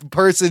first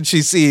person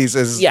she sees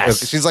is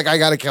Yes. she's like, I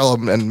gotta kill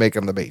him and make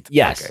him the bait.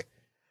 Yes. Okay.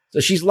 So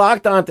she's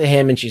locked onto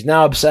him and she's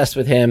now obsessed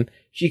with him.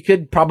 She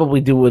could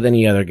probably do it with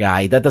any other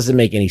guy. That doesn't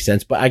make any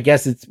sense, but I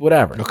guess it's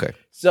whatever. Okay.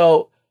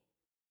 So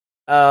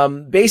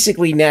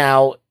basically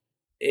now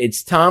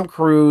it's Tom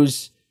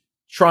Cruise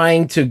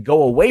trying to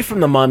go away from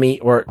the mummy,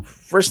 or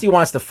first he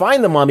wants to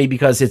find the mummy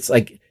because it's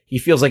like he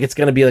feels like it's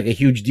going to be like a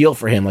huge deal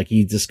for him. Like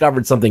he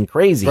discovered something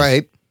crazy.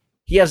 Right.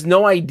 He has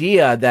no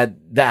idea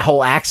that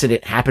whole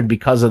accident happened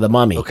because of the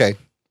mummy. Okay.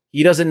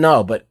 He doesn't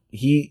know, but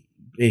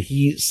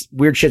he's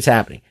weird shit's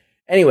happening.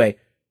 Anyway,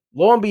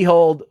 lo and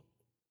behold,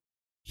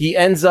 he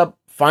ends up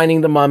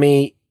finding the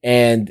mummy,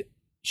 and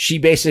she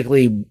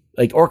basically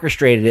like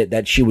orchestrated it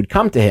that she would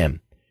come to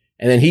him.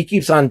 And then he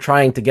keeps on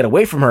trying to get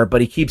away from her,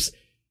 but he keeps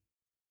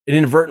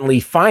inadvertently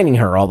finding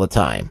her all the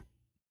time.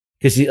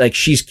 Cause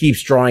she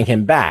keeps drawing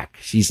him back.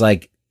 She's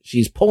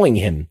pulling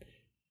him.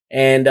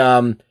 And,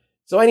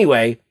 so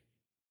anyway,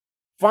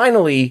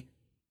 finally,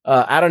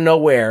 out of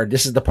nowhere,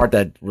 this is the part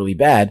that's really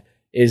bad,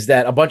 is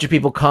that a bunch of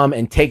people come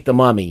and take the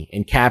mummy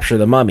and capture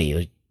the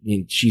mummy.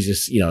 She's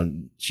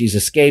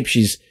escaped.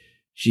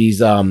 She's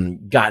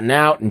gotten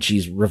out and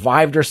she's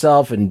revived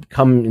herself and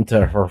come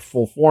into her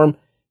full form.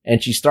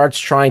 And she starts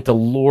trying to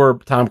lure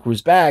Tom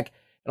Cruise back.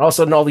 And all of a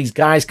sudden, all these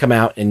guys come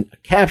out and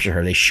capture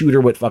her. They shoot her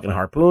with fucking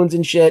harpoons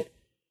and shit.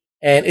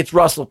 And it's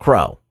Russell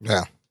Crowe.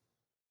 Yeah.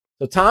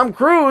 So Tom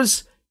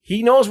Cruise,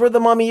 he knows where the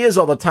mummy is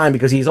all the time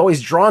because he's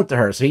always drawn to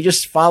her. So he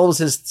just follows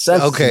his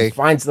senses and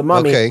finds the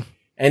mummy. Okay.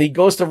 And he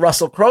goes to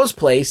Russell Crowe's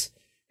place.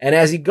 And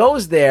as he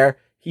goes there,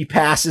 he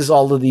passes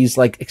all of these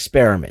like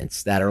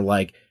experiments that are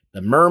like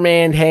the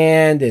merman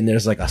hand, and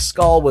there's like a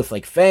skull with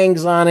like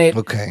fangs on it.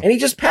 Okay. And he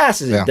just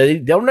passes it. Yeah. They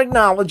don't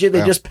acknowledge it.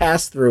 They just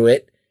pass through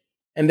it.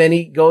 And then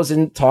he goes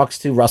and talks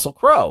to Russell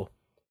Crowe.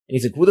 And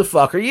he's like, who the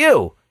fuck are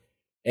you?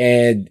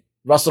 And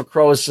Russell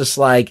Crowe is just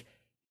like,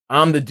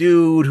 I'm the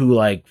dude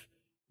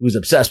who's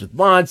obsessed with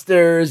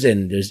monsters,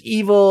 and there's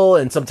evil,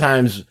 and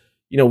sometimes,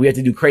 we have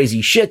to do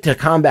crazy shit to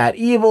combat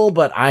evil,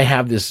 but I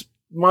have this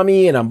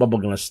mummy and I'm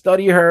going to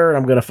study her and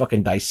I'm going to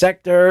fucking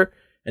dissect her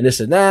and this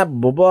and that,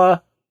 blah, blah, blah.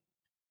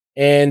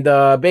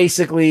 And,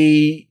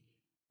 basically,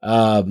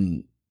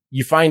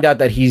 you find out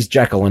that he's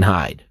Jekyll and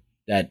Hyde,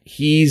 that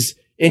he's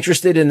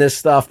interested in this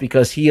stuff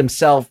because he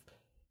himself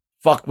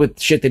fucked with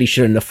shit that he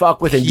shouldn't have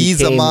fucked with. And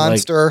he's a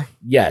monster.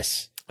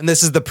 Yes. And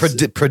this is the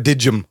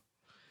prodigium.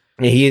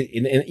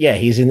 Yeah,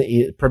 he's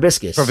in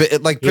proboscis.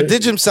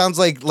 Prodigium sounds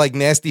like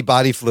nasty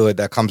body fluid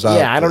that comes out.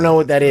 Yeah, I don't know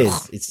what that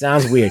is. It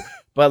sounds weird.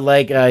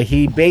 But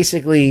he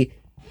basically,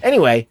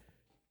 anyway,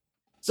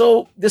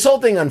 so this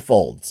whole thing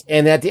unfolds.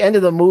 And at the end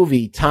of the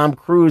movie, Tom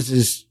Cruise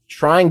is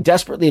trying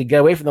desperately to get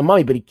away from the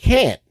mummy, but he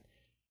can't.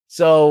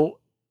 So,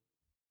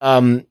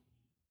 in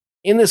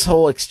this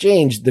whole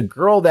exchange, the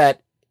girl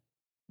that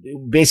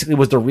basically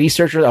was the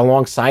researcher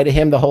alongside of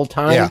him the whole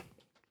time,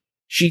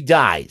 she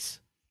dies.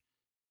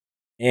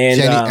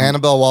 And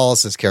Annabelle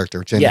Wallace's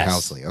character, Jenny yes.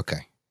 Housley.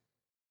 Okay.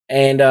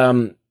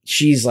 And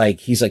he's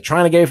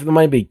trying to get away from the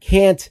money, but he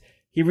can't.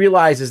 He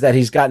realizes that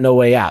he's got no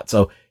way out.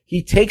 So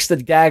he takes the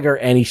dagger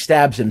and he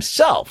stabs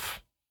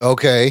himself.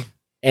 Okay.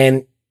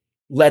 And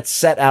lets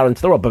Set out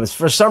into the world. But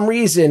for some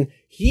reason,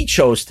 he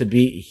chose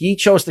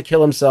to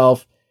kill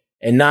himself,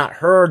 and not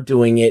her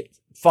doing it.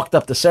 Fucked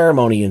up the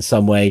ceremony in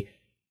some way.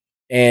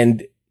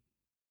 And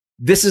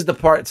this is the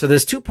part. So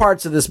there's two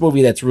parts of this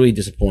movie that's really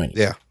disappointing.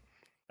 Yeah.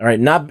 All right.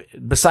 Not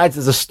besides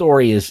that the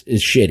story is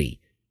shitty.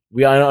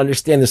 We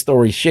understand the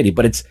story is shitty,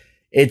 but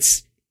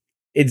it's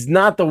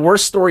not the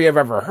worst story I've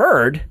ever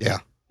heard. Yeah.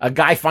 A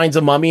guy finds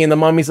a mummy and the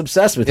mummy's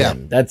obsessed with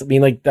him.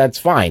 That's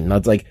fine.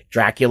 That's like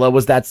Dracula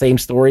was that same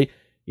story.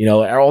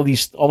 All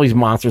these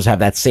monsters have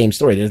that same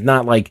story. There's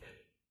not like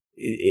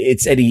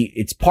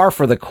it's par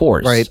for the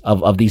course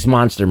of these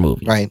monster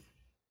movies. Right.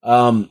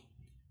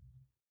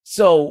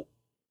 So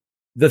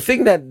the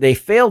thing that they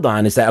failed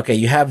on is that, okay,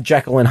 you have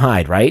Jekyll and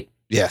Hyde, right?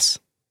 Yes.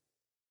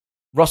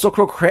 Russell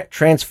Crowe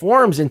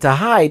transforms into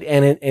Hyde,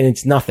 and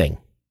it's nothing.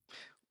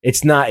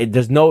 It's not.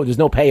 There's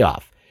no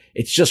payoff.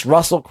 It's just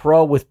Russell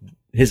Crowe with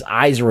his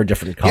eyes are a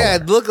different color. Yeah,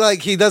 it looked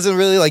like he doesn't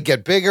really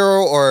get bigger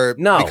or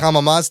become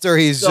a monster.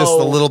 He's just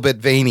a little bit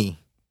veiny.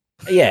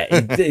 Yeah,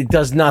 it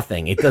does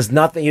nothing. It does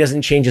nothing. He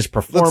doesn't change his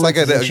performance. Looks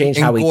like doesn't change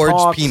how he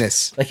talks.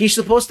 Penis. Like he's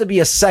supposed to be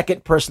a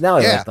second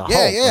personality, like the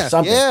Hulk or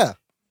something. Yeah.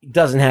 He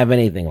doesn't have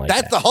anything like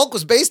that. The Hulk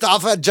was based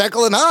off of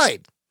Jekyll and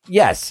Hyde.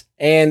 Yes,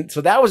 and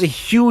so that was a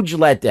huge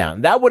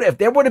letdown. If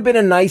there would have been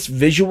a nice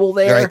visual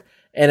there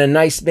and a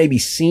nice maybe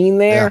scene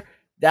there,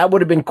 that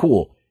would have been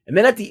cool. And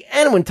then at the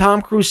end, when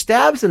Tom Cruise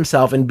stabs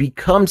himself and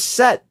becomes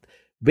Set,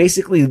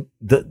 basically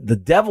the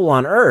devil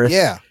on Earth.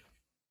 Yeah.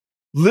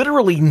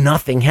 literally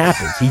nothing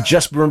happens. He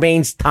just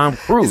remains Tom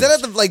Cruise. Is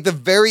that at the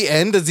very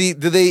end? Does he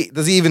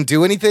even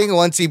do anything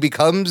once he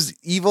becomes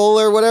evil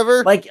or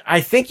whatever? Like,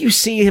 I think you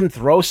see him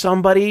throw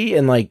somebody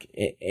and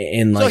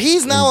so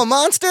he's now a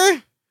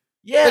monster?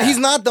 Yeah. But he's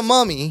not the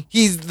mummy.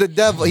 He's the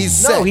devil. He's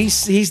sick.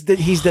 he's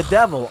the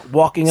devil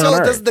walking on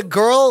Earth.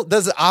 So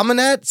does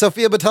Aminette,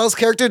 Sophia Batel's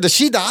character, does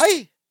she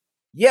die?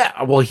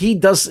 Yeah, well, he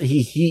does.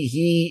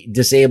 He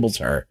disables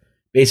her,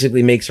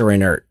 basically makes her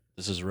inert.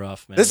 This is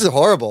rough, man. This is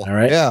horrible. All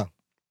right. Yeah.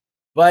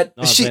 But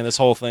no, man, this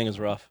whole thing is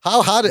rough.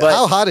 How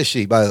hot is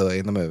she, by the way,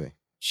 in the movie?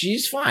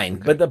 She's fine.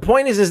 Okay. But the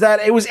point is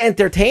that it was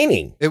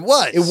entertaining. It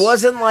was. It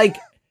wasn't like.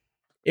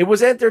 It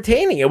was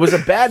entertaining. It was a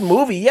bad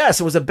movie. Yes,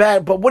 it was a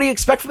bad. But what do you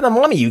expect from the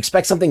Mummy? You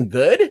expect something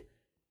good?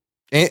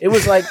 It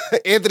was like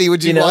Anthony.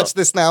 Would you watch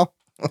this now?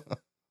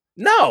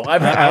 No, I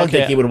don't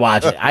think he would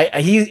watch it.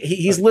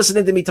 He's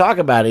listening to me talk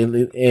about it,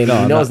 and he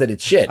knows that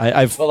it's shit.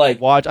 I've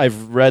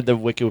read the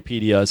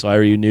Wikipedia, so I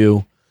already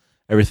knew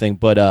everything.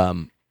 But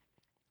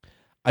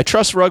I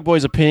trust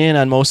Rugboy's opinion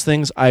on most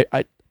things.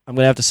 I'm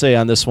gonna have to say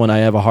on this one, I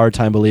have a hard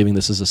time believing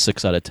this is a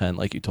 6 out of 10,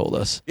 like you told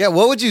us. Yeah,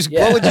 what would you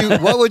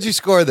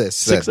score this?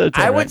 6 out of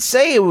 10. I would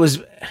say it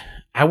was.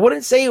 I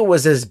wouldn't say it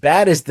was as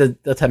bad as the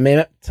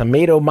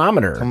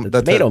tomato-mometer,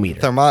 the tomato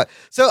meter.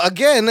 So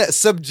again,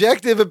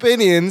 subjective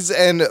opinions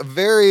and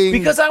varying.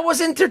 Because I was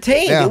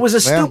entertained. Yeah, it was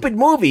a stupid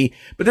movie.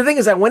 But the thing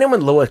is, I went in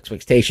with low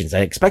expectations. I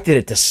expected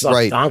it to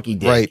suck donkey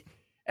dick. Right.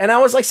 And I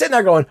was like sitting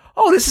there going,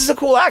 oh, this is a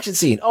cool action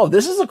scene. Oh,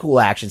 this is a cool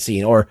action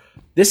scene. Or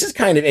this is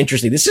kind of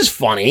interesting. This is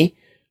funny.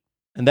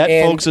 And that,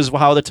 folks, is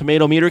how the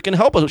tomato meter can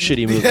help a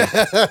shitty movie.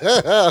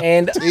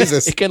 And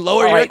Jesus, it can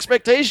lower your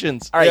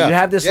expectations. All right, you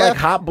have this like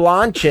hot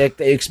blonde chick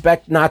that you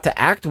expect not to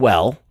act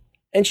well,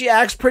 and she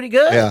acts pretty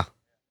good. Yeah,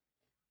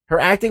 her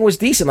acting was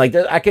decent. Like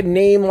I could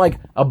name like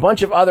a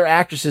bunch of other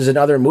actresses in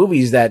other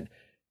movies that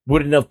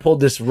wouldn't have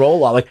pulled this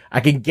role out. Like I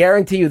can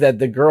guarantee you that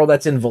the girl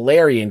that's in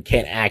Valerian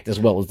can't act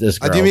as well as this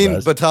girl. Do you mean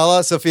does.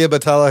 Sophia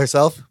Botella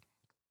herself?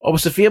 Oh,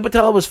 Sophia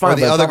Botella was fine. Or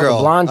the other girl,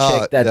 the blonde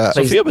chick that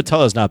plays... Sophia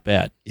Botella is not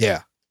bad.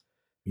 Yeah.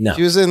 No.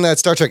 She was in that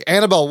Star Trek.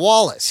 Annabelle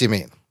Wallace, you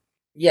mean?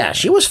 Yeah,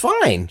 she was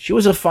fine. She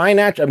was a fine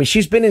actress. I mean,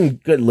 she's been in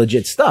good,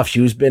 legit stuff.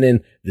 She was been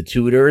in The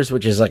Tutors,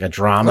 which is like a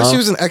drama. Well, she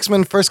was in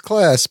X-Men First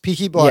Class,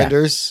 Peaky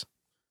Blinders.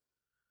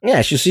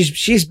 Yeah,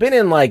 she's been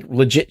in like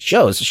legit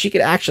shows. So she could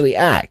actually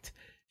act.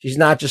 She's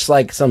not just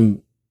like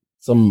some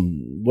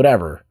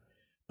whatever.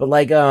 But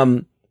like,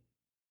 so,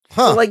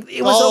 like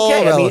it was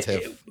okay.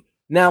 Relative. I mean,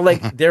 now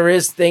like there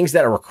is things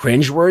that are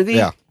cringeworthy.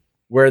 Yeah.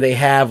 Where they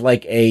have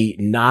like a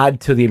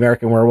nod to the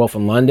American Werewolf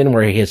in London,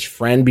 where his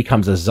friend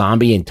becomes a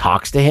zombie and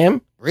talks to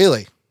him.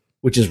 Really?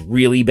 Which is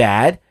really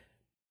bad.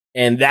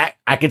 And that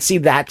I could see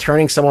that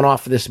turning someone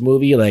off of this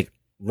movie like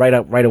right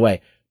away.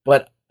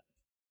 But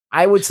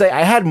I would say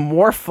I had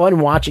more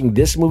fun watching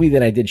this movie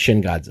than I did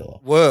Shin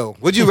Godzilla. Whoa!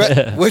 Would you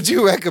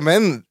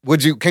recommend?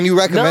 Can you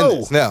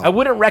recommend this? No, I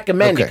wouldn't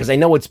recommend it because I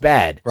know it's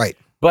bad. Right.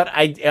 But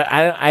I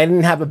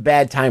didn't have a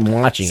bad time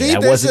watching it. I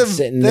wasn't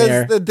sitting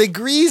there. There's the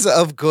degrees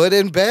of good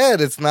and bad.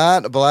 It's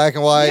not black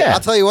and white. Yeah. I'll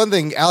tell you one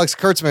thing. Alex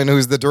Kurtzman,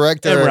 who's the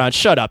director. Hey, Ron,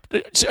 shut up.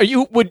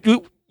 You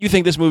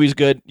think this movie's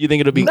good? You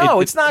think it'll be? No,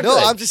 it's not. No,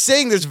 good. I'm just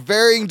saying there's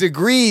varying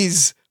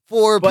degrees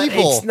for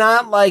people. It's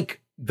not like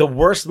the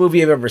worst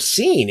movie I've ever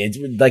seen. It's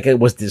like it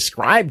was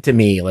described to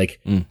me, like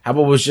how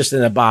it was just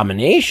an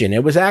abomination.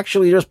 It was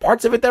actually there's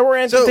parts of it that were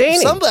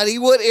entertaining. So somebody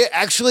would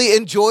actually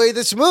enjoy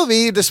this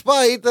movie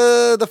despite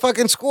the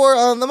fucking score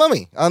on the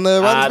Mummy on the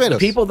Rotten Tomatoes.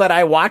 The people that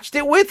I watched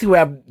it with,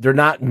 they're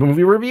not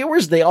movie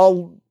reviewers, they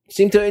all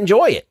seem to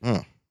enjoy it.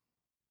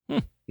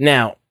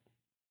 Now,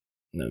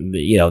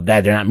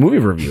 that they're not movie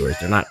reviewers,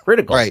 they're not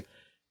critical, right?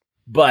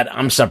 But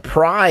I'm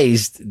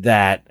surprised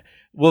that.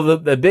 Well,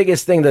 the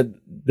biggest thing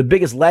the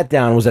biggest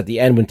letdown was at the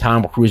end when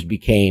Tom Cruise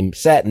became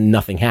set and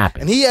nothing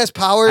happened. And he has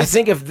powers. I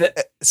think he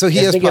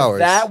has powers. If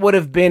that would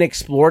have been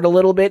explored a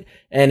little bit,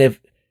 and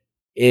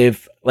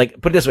if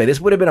like put it this way,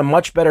 this would have been a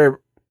much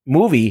better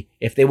movie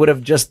if they would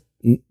have just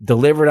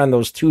delivered on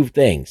those two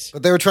things.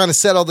 But they were trying to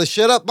set all this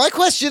shit up. My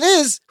question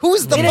is,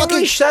 who's the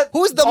Mummy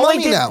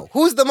now?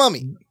 Who's the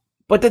Mummy?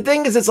 But the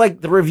thing is, it's like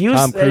the reviews.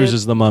 Tom Cruise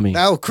is the Mummy.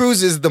 Now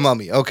Cruise is the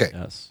Mummy. Okay.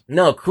 Yes.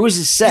 No, Cruise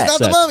is set. He's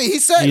not the Mummy.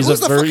 He's set. Who's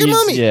the fucking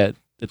Mummy? Yeah,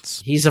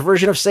 he's a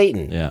version of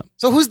Satan. Yeah.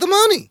 So who's the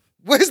Mummy?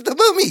 Where's the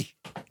Mummy?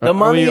 The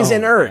Mummy is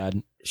inert.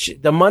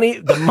 The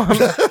Mummy.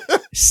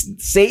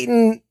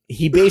 Satan.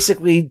 He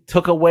basically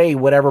took away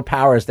whatever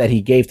powers that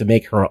he gave to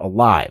make her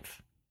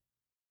alive.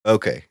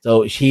 Okay.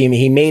 So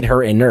he made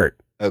her inert.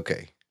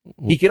 Okay.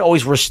 He could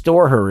always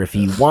restore her if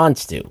he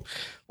wants to.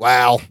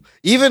 Wow.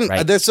 Even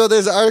there's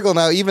an article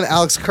now, even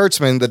Alex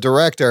Kurtzman, the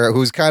director,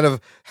 who's kind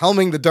of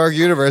helming the Dark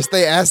Universe,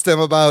 they asked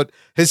him about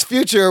his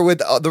future with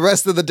the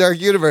rest of the Dark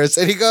Universe.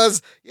 And he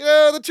goes,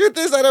 the truth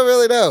is, I don't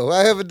really know.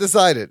 I haven't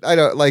decided. I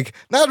don't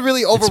not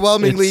really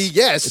overwhelmingly.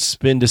 Yes. It's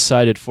been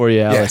decided for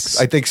you, Alex. Yes,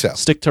 I think so.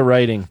 Stick to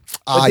writing.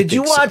 Did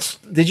you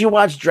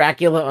watch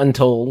Dracula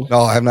Untold?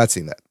 No, I have not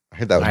seen that.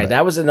 heard that was bad.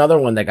 That was another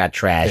one that got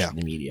trashed in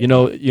the media.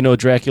 You know,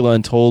 Dracula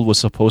Untold was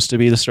supposed to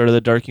be the start of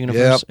the Dark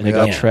Universe, and it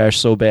got trashed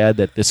so bad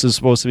that this is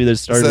supposed to be the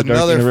start of the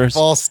Dark Universe.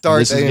 False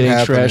start. This is getting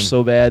trashed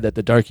so bad that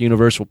the Dark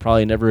Universe will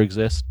probably never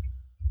exist.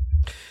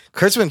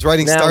 Kurtzman's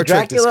writing now, Star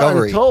Trek Dracula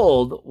Discovery.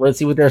 Untold, let's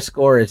see what their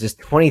score is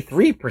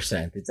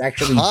 23%. It's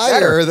actually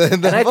higher better. than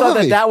the And I thought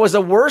movie. that was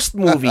a worse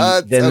movie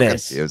than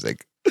this. Confusing.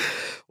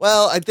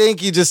 Well, I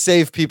think you just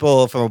saved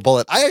people from a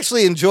bullet. I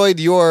actually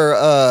enjoyed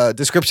your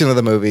description of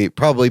the movie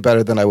probably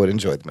better than I would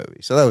enjoy the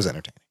movie. So that was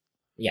entertaining.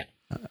 Yeah.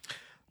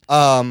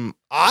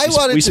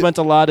 We spent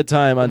a lot of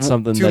time on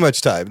something. Too much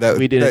time. That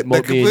we didn't.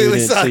 That completely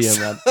see sucks.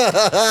 him on.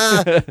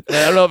 I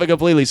don't know if it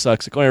completely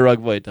sucks. According to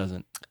Rugboy, it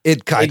doesn't.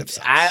 It kind of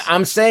sucks.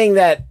 I'm saying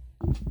that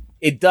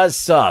it does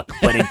suck,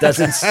 but it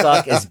doesn't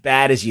suck as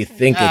bad as you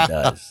think it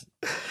does.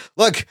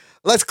 Look,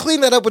 let's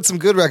clean that up with some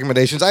good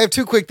recommendations. I have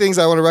two quick things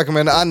I want to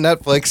recommend on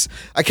Netflix.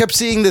 I kept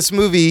seeing this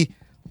movie,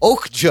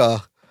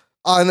 Okja,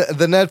 on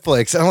the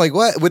Netflix. And I'm like,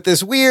 what? With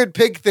this weird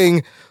pig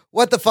thing,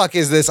 what the fuck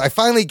is this? I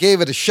finally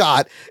gave it a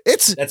shot.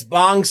 That's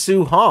Bong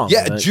Soo-hong.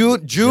 Yeah,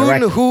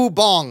 Joon-Ho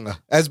Bong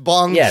as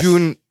Bong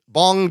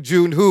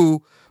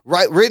Joon-Ho,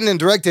 written and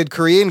directed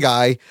Korean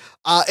guy.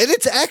 And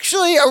it's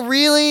actually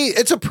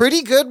it's a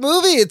pretty good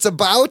movie. It's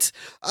about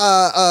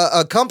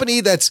a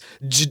company that's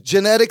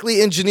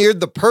genetically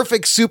engineered the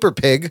perfect super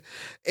pig,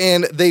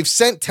 and they've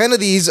sent 10 of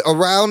these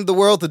around the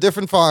world to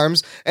different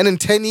farms, and in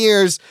 10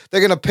 years,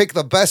 they're going to pick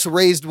the best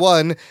raised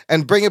one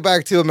and bring it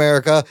back to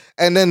America,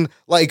 and then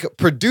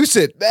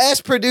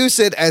mass produce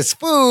it as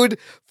food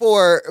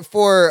for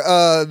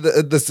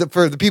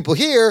the people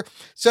here.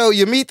 So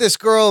you meet this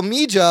girl,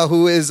 Mija,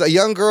 who is a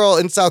young girl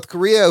in South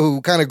Korea who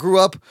kind of grew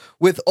up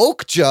with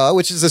Okja,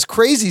 which is this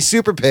crazy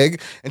super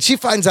pig, and she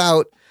finds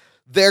out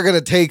they're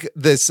gonna take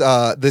this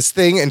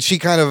thing, and she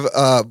kind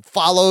of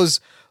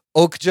follows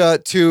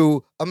Okja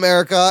to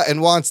America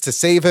and wants to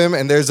save him.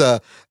 And there's an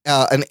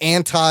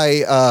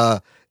anti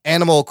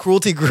animal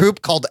cruelty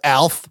group called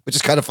ALF, which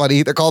is kind of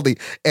funny. They're called the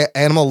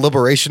Animal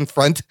Liberation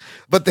Front,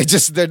 but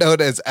they're known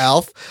as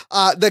ALF.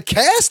 The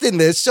cast in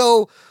this,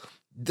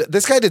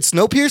 this guy did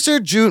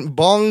Snowpiercer,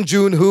 Bong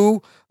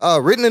Joon-Ho,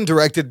 written and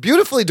directed,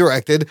 beautifully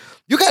directed.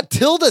 You got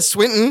Tilda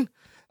Swinton,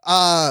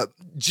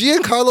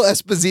 Giancarlo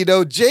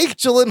Esposito, Jake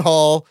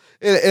Gyllenhaal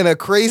in a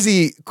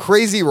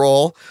crazy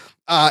role.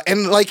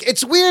 And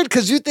it's weird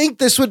because you think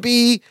this would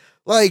be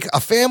like a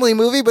family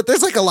movie, but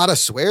there's a lot of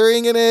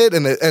swearing in it,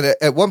 and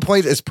at one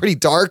point it's pretty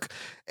dark.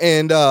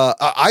 And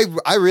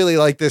I really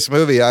like this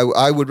movie.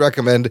 I would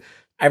recommend.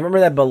 I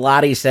remember that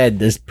Bilotti said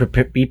this: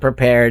 be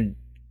prepared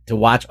to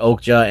watch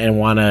Okja and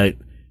want to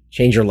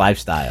change your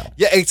lifestyle.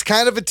 Yeah, it's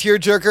kind of a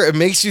tearjerker. It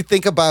makes you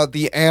think about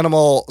the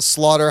animal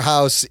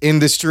slaughterhouse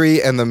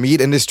industry and the meat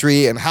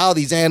industry and how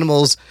these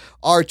animals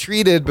are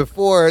treated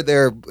before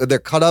they're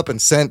cut up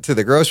and sent to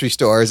the grocery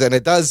stores. And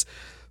it does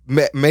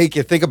make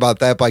you think about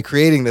that by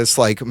creating this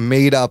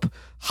made up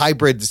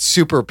hybrid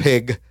super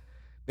pig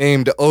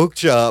named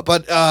Okja.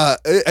 But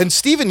and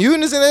Stephen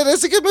Yeun is in it.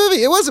 It's a good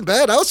movie. It wasn't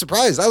bad. I was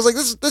surprised. I was like,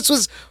 this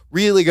was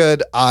really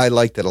good. I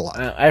liked it a lot.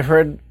 I've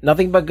heard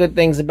nothing but good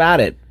things about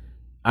it.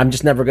 I'm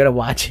just never going to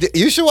watch it.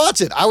 You should watch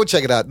it. I would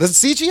check it out. The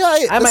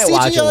CGI,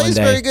 watch it one is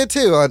day. very good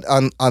too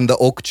on the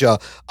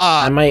Okja.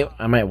 I might watch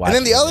it. And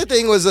then the other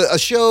thing was a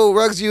show,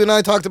 Ruggs, you and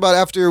I talked about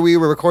after we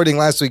were recording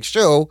last week's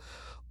show,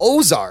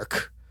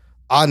 Ozark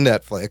on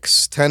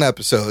Netflix, 10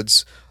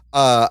 episodes.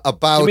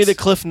 About Give me the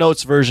Cliff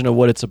Notes version of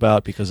what it's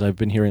about, because I've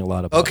been hearing a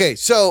lot about it. Okay,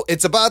 so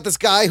it's about this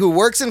guy who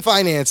works in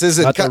finances.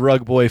 Not the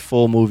Rugboy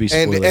full movie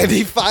spoiler. And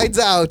he finds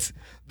out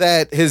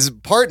that his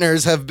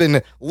partners have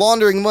been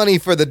laundering money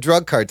for the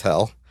drug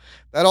cartel.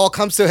 That all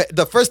comes to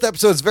the first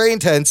episode is very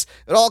intense.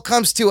 It all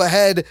comes to a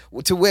head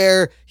to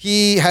where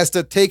he has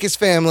to take his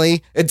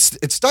family. It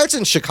starts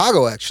in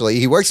Chicago, actually.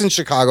 He works in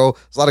Chicago.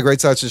 There's a lot of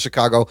great starts in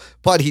Chicago,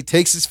 but he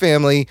takes his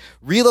family,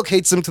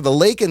 relocates them to the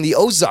lake in the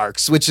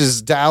Ozarks, which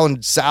is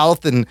down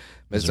south in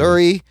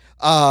Missouri.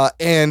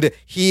 And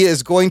he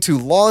is going to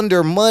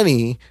launder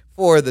money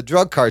for the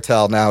drug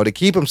cartel now to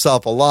keep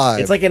himself alive.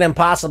 It's like an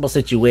impossible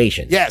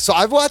situation. Yeah, so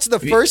I've watched the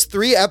first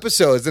 3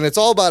 episodes, and it's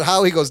all about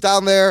how he goes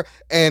down there,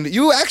 and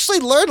you actually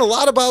learn a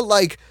lot about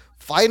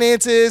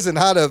finances and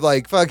how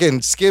to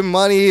fucking skim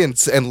money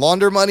and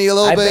launder money a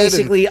little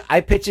bit.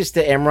 I pitch this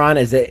to Imran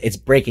as it's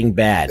Breaking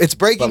Bad. It's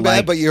Breaking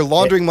Bad, but you're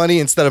laundering money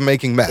instead of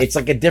making meth. It's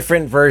like a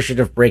different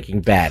version of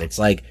Breaking Bad. It's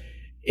like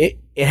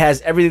it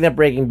has everything that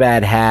Breaking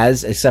Bad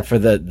has except for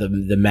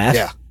the meth.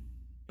 Yeah.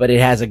 But it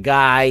has a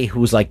guy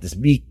who's like this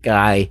meek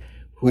guy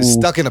who's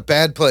stuck in a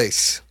bad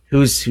place.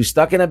 Who's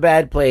stuck in a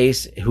bad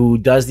place, who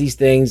does these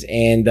things,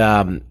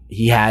 and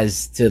he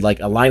has to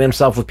align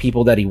himself with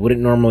people that he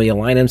wouldn't normally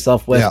align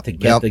himself with to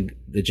get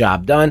the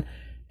job done.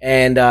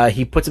 And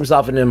he puts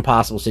himself in an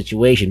impossible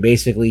situation.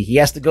 Basically, he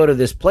has to go to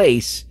this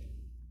place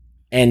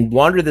and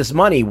launder this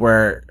money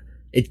where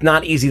it's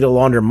not easy to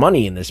launder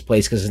money in this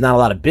place because there's not a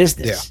lot of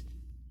business. Yeah.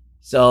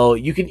 So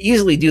you can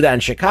easily do that in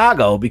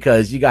Chicago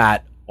because you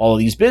got all of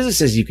these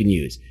businesses you can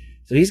use.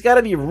 So he's got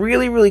to be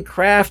really, really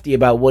crafty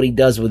about what he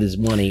does with his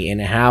money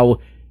and how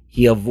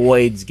he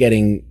avoids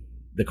getting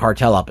the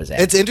cartel up his ass.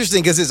 It's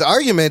interesting because his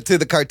argument to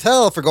the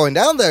cartel for going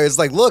down there is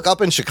like, look,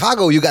 up in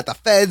Chicago, you got the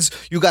feds,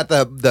 you got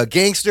the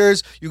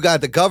gangsters, you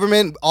got the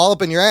government all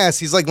up in your ass.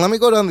 He's like, let me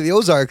go down to the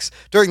Ozarks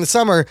during the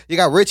summer. You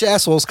got rich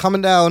assholes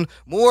coming down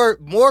more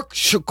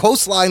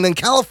coastline than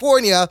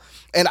California,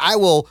 and I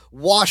will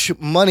wash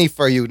money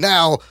for you.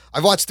 Now,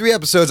 I've watched 3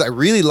 episodes. I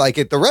really like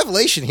it. The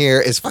revelation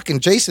here is fucking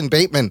Jason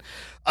Bateman.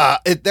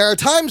 There are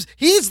times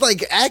he's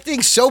like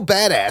acting so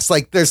badass.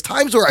 Like there's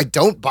times where I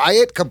don't buy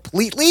it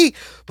completely,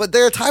 but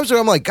there are times where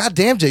I'm like, God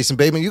damn, Jason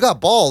Bateman, you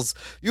got balls.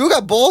 You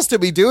got balls to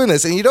be doing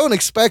this, and you don't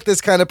expect this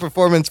kind of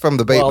performance from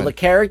the Bateman. Well, the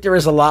character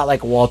is a lot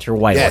like Walter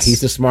White. Yes.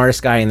 He's the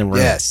smartest guy in the room.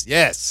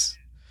 Yes.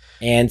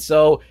 And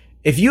so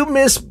if you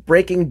miss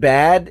Breaking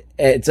Bad,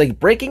 it's like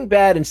Breaking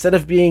Bad, instead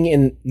of being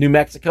in New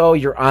Mexico,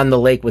 you're on the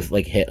lake with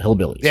like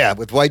hillbillies. Yeah,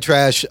 with white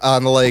trash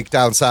on the lake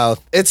down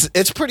south.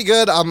 It's pretty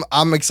good.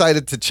 I'm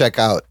excited to check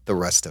out the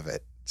rest of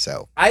it.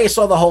 So I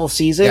saw the whole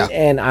season,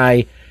 and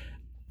I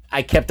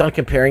kept on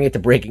comparing it to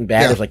Breaking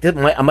Bad. I was like,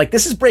 I'm like,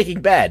 this is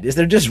Breaking Bad.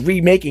 They're just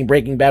remaking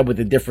Breaking Bad with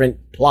a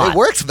different plot. It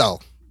works though.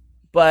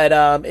 But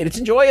it's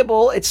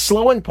enjoyable. It's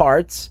slow in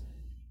parts,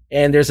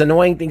 and there's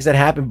annoying things that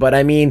happen. But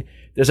I mean,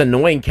 there's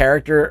annoying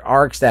character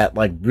arcs that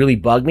like really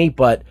bug me,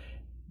 but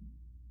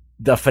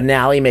the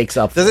finale makes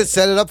up for it. Does it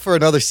set it up for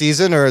another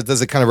season, or does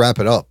it kind of wrap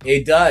it up?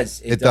 It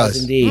does. It does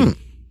indeed.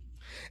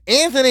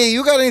 Anthony,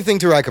 you got anything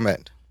to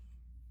recommend?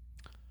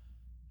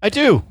 I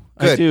do.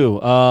 Good. I do.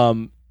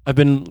 I've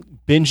been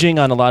binging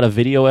on a lot of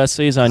video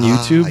essays on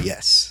YouTube.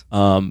 Yes.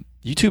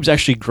 YouTube's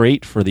actually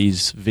great for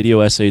these video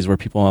essays where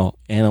people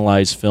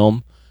analyze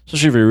film,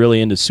 especially if you're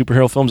really into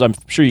superhero films. I'm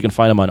sure you can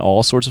find them on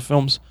all sorts of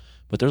films.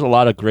 But there's a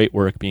lot of great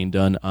work being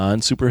done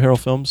on superhero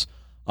films.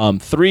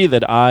 3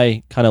 that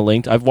I kind of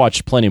linked. I've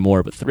watched plenty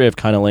more, but 3 I've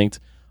kind of linked.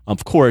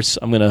 Of course,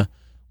 I'm going to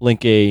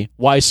link a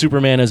Why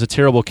Superman is a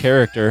Terrible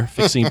Character,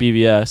 Fixing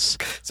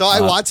BVS. So I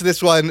watched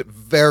this one.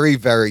 Very,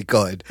 very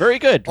good. Very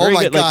good. Very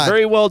good. God. Like,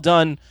 very well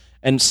done.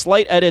 And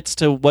slight edits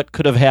to what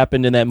could have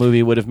happened in that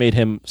movie would have made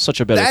him such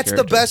a better character.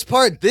 That's the best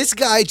part. This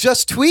guy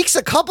just tweaks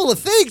a couple of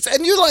things,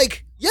 and you're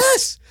like,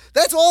 yes.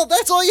 That's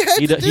all you had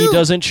to do. He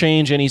doesn't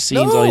change any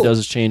scenes. No. All he does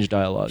is change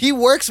dialogue. He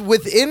works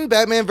within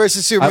Batman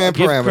versus Superman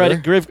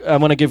parameter. I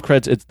want to give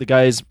credit. It's the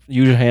guy's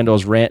usual handle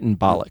is Rant and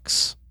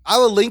Bollocks. I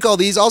will link all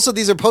these. Also,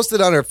 these are posted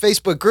on our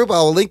Facebook group.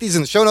 I will link these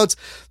in the show notes.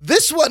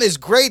 This one is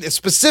great,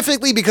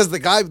 specifically because the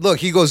guy, look,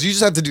 he goes, you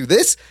just have to do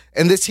this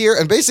and this here.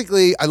 And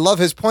basically, I love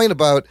his point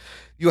about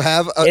you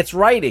have it's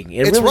writing.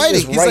 It's really writing.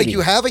 is He's writing. like,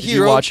 you have a hero.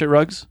 Did you watch it,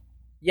 Ruggs?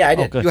 Yeah, I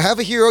did. You have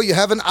a hero, you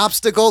have an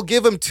obstacle,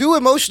 give him 2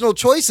 emotional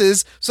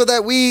choices so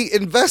that we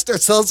invest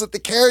ourselves with the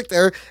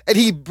character. And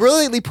he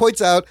brilliantly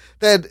points out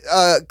that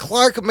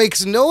Clark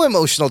makes no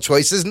emotional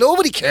choices.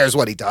 Nobody cares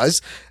what he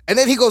does. And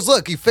then he goes,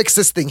 look, you fix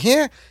this thing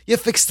here, you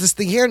fix this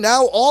thing here.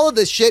 Now all of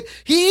this shit,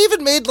 he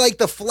even made like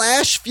the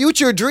Flash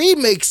future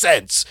dream make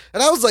sense.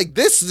 And I was like,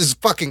 this is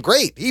fucking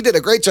great. He did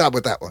a great job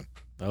with that one.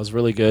 That was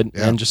really good.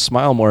 Yeah. And just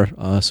smile more,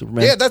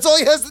 Superman. Yeah, that's all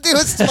he has to do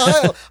is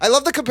smile. I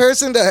love the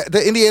comparison to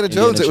the Indiana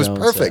Jones. It was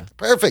perfect.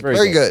 Yeah. Perfect.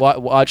 Very good.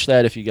 Watch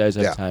that if you guys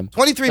have time.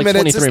 23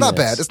 minutes. It's not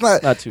bad. It's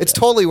not too bad.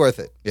 Totally worth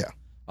it.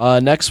 Yeah.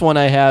 Next one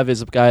I have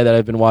is a guy that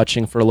I've been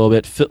watching for a little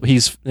bit.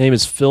 His name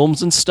is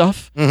Films and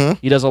Stuff. Mm-hmm.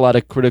 He does a lot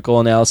of critical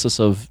analysis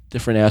of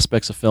different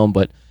aspects of film,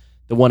 but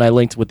the one I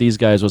linked with these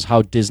guys was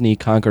How Disney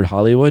Conquered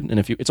Hollywood. And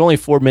it's only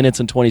 4 minutes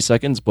and 20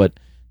 seconds, but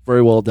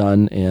very well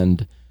done.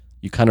 And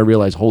you kind of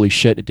realize, holy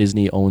shit,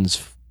 Disney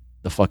owns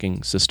the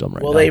fucking system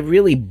right now. Well, they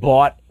really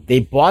bought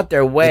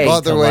their way. They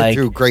bought their way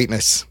through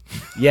greatness.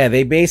 Yeah,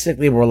 they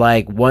basically were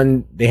like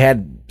they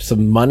had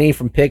some money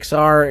from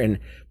Pixar, and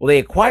they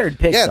acquired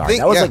Pixar. Yeah,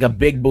 that was like a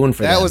big boon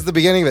for them. That was the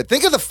beginning of it.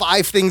 Think of the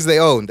 5 things they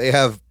own. They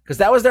have, because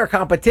that was their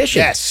competition.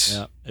 Yes.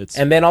 Yeah,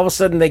 and then all of a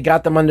sudden they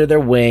got them under their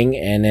wing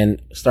and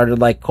then started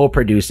like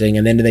co-producing,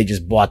 and then they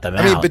just bought them out.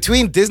 I mean,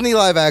 between Disney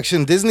Live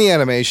Action, Disney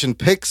Animation,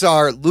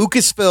 Pixar,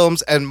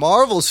 Lucasfilms, and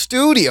Marvel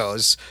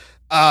Studios,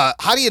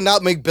 how do you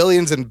not make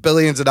billions and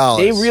billions of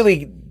dollars?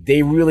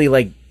 They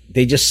really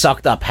they just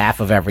sucked up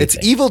half of everything.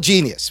 It's evil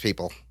genius,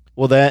 people.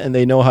 Well, that, and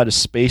they know how to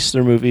space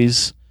their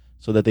movies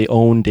so that they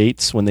own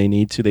dates when they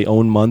need to. They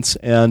own months,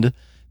 and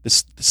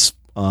this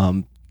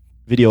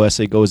video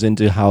essay goes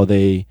into how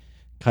they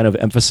kind of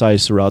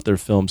emphasize throughout their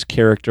films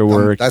character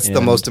work. That's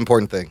the most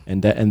important thing,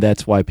 and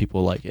that's why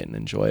people like it and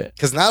enjoy it.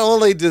 Because not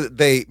only do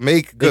they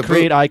make good, they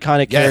create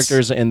iconic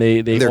characters, and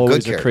they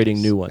always are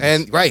creating new ones.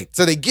 And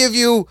so they give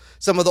you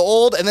some of the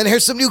old, and then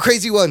here's some new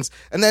crazy ones,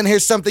 and then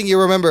here's something you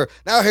remember.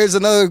 Now here's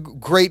another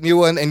great new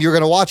one, and you're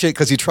going to watch it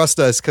because you trust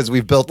us because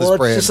we've built this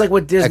brand. It's just like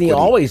what Disney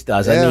always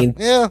does. Yeah, I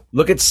mean,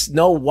 look at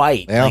Snow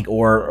White,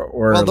 or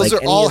well, those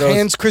are all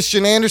Hans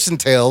Christian Andersen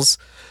tales.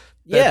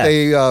 That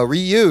they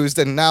reused,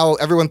 and now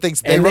everyone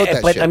thinks they wrote that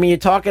shit. But I mean, you're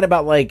talking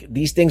about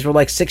these things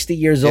were 60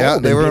 years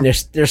old, and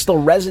they're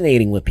still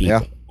resonating with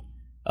people.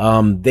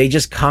 Yeah. They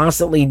just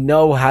constantly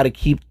know how to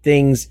keep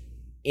things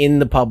in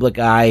the public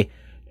eye,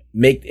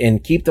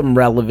 keep them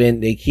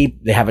relevant. They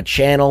have a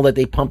channel that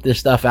they pump this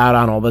stuff out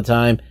on all the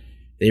time.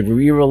 They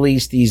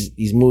re-release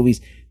these movies.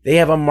 they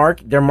have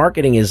their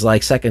marketing is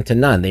like second to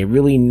none. They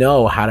really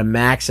know how to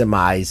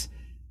maximize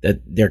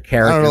their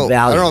character value.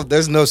 I don't know.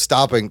 There's no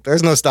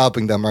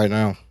stopping them right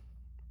now.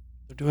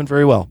 They're doing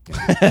very well.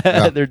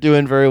 They're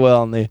doing very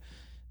well, and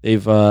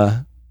they've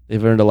earned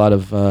a lot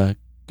of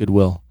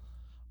goodwill.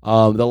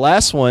 The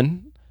last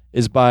one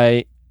is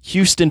by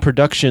Houston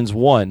Productions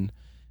 1.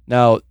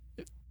 Now,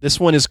 this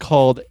one is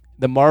called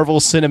The Marvel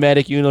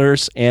Cinematic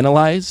Universe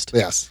Analyzed.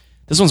 Yes.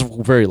 This one's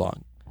very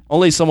long.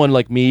 Only someone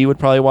like me would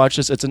probably watch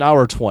this. It's an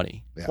hour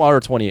 20. Yeah. Hour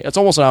 20. It's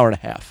almost an hour and a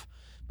half.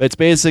 But it's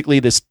basically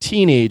this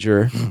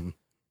teenager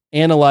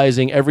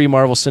analyzing every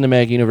Marvel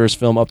Cinematic Universe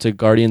film up to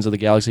Guardians of the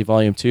Galaxy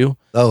Volume 2.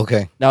 Oh,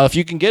 okay. Now, if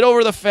you can get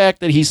over the fact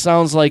that he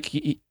sounds like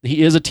he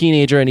is a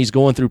teenager and he's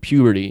going through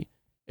puberty,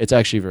 it's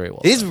actually very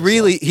well done. He's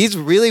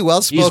really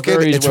well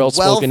spoken. It's well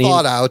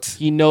thought out.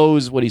 He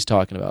knows what he's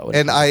talking about.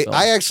 And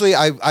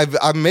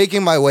I'm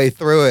making my way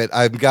through it.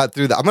 I've got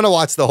through I'm going to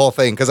watch the whole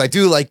thing because I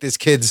do like this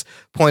kid's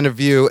point of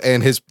view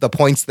and the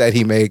points that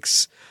he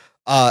makes.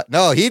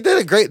 No,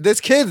 this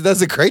kid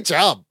does a great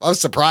job. I was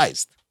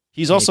surprised.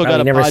 He's also got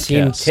a never podcast.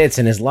 Seen tits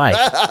in his life.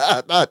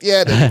 Not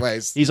yet,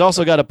 anyways. He's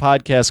also got a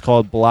podcast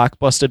called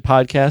Blockbusted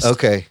Podcast.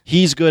 Okay.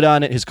 He's good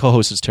on it. His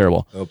co-host is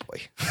terrible. Oh,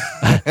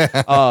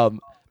 boy.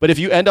 But if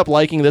you end up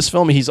liking this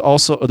film, he's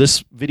also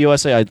this video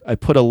essay. I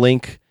put a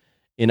link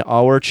in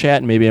our chat,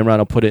 and maybe Imran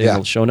will put it in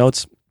the show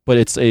notes. But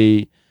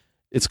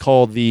it's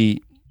called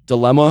The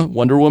Dilemma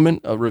Wonder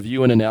Woman, a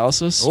review and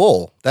analysis.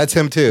 Oh, that's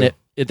him too.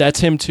 That's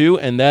him too,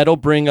 and that'll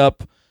bring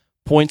up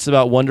points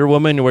about Wonder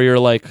Woman where you're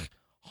like,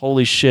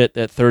 holy shit,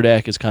 that third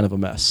act is kind of a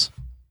mess.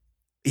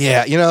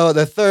 Yeah,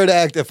 the third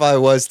act, if I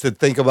was to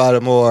think about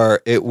it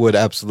more, it would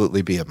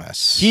absolutely be a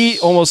mess. He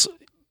almost,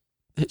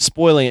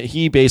 spoiling it,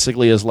 he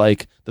basically is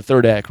like, the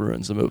third act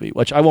ruins the movie,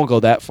 which I won't go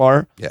that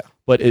far. Yeah.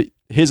 But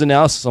his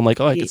analysis, I'm like,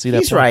 I can see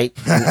that. He's right.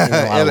 In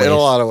a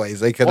lot of ways.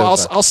 They could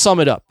I'll sum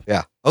it up.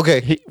 Yeah.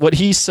 Okay. What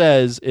he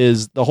says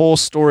is the whole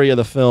story of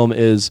the film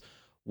is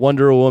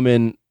Wonder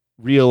Woman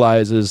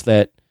realizes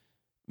that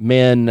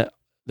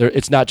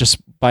it's not just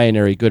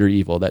binary good or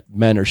evil, that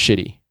men are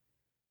shitty,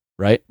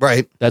 right?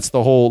 Right. That's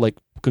the whole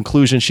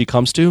conclusion she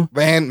comes to.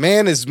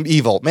 Man is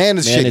evil. Man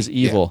is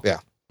evil. Yeah.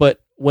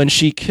 But when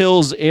she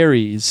kills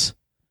Ares,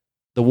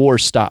 the war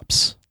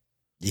stops.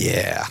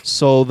 Yeah.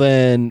 So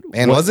then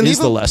man what wasn't is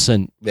evil? The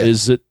lesson? Yeah.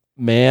 Is it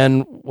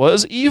man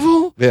was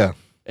evil? Yeah.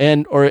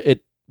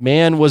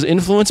 Man was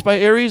influenced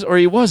by Ares or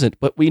he wasn't,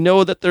 but we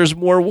know that there's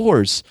more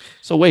wars.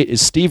 So wait,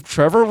 is Steve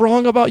Trevor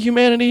wrong about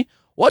humanity?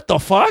 What the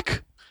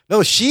fuck?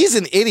 No, she's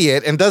an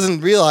idiot and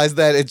doesn't realize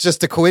that it's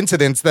just a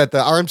coincidence that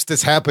the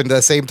armistice happened at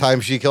the same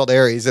time she killed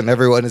Ares and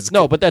everyone is...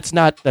 No, but that's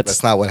not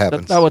what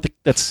happens.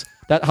 That's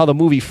not how the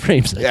movie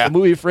frames it. Yeah. The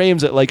movie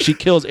frames it like she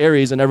kills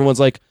Ares and everyone's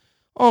like,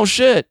 oh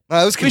shit,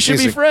 we should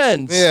be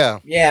friends. Yeah.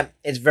 Yeah,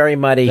 it's very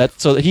muddy.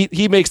 So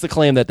he makes the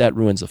claim that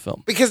ruins the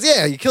film. Because,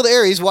 you killed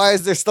Ares, why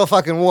is there still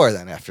fucking war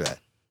then after that?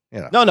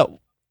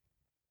 No.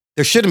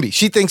 There shouldn't be.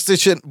 She thinks there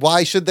should...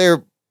 Why should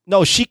there...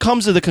 No, she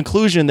comes to the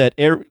conclusion that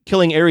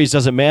killing Ares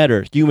doesn't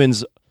matter.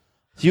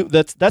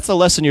 That's a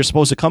lesson you're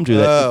supposed to come to.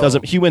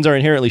 That humans are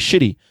inherently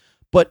shitty.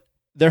 But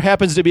there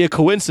happens to be a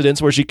coincidence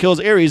where she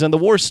kills Ares and the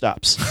war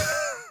stops.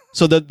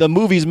 So the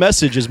movie's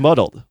message is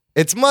muddled.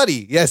 It's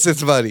muddy. Yes,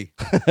 it's muddy.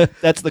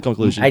 That's the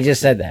conclusion. I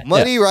just said that.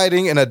 Muddy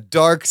writing in a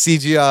dark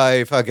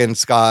CGI fucking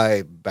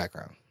sky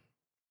background.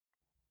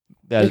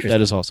 That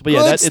is awesome. But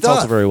it's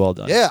also very well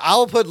done. Yeah,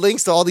 I'll put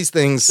links to all these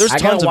things. There's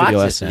tons of video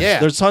essays. Yeah.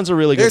 There's tons of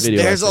really good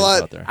video essays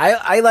out there.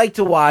 I like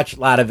to watch a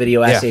lot of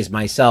video essays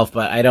myself,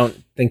 but I don't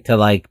think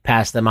to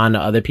pass them on to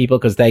other people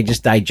because they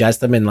just digest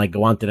them and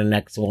go on to the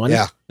next one.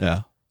 Yeah.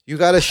 Yeah. You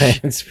got to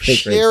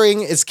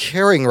sharing is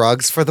caring,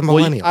 Rugs, for the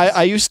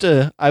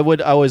millennials.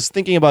 I was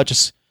thinking about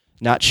just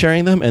not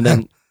sharing them and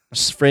then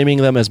framing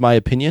them as my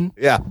opinion.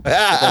 Yeah.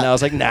 And I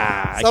was like,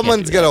 nah.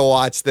 Someone's going to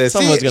watch this.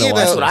 Someone's going to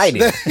watch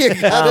this.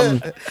 That's what I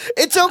do.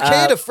 It's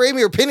okay to frame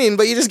your opinion,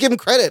 but you just give them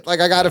credit. I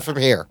got it from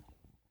here.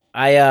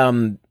 I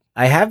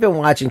have been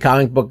watching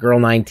Comic Book Girl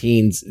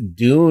 19's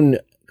Dune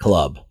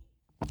Club,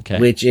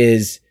 which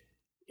is,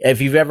 if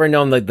you've ever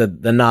known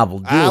the novel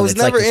Dune. I was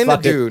never into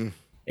Dune.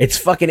 It's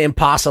fucking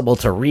impossible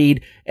to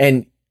read,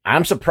 and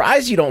I'm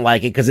surprised you don't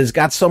like it because it's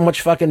got so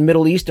much fucking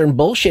Middle Eastern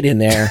bullshit in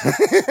there.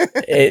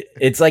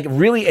 It's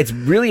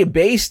really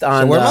based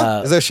on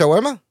shawarma. Is there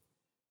shawarma?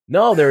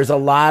 No, there's a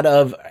lot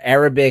of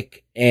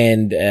Arabic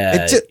and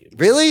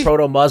really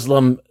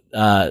proto-Muslim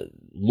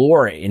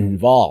lore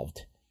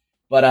involved.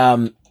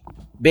 But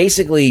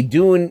basically,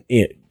 Dune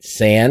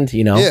sand,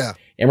 Yeah.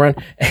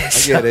 Imran.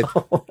 I get it.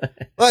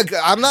 Look,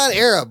 I'm not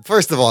Arab,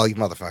 first of all, you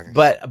motherfucker.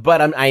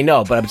 But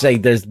I'm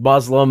saying there's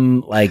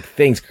Muslim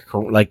things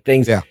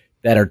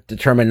that are the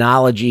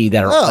terminology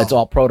that are it's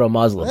all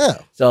proto-Muslim. Yeah.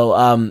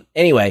 So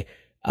anyway,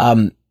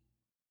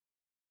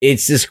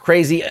 it's this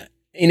crazy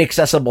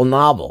inaccessible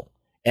novel,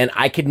 and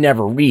I could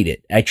never read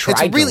it. I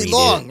tried. It's really to read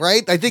long, it.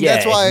 right? I think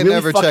that's why I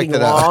never checked it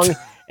long, out.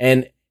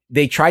 And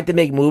they tried to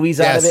make movies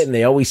out of it, and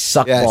they always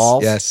suck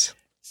balls. Yes.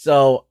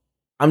 So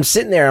I'm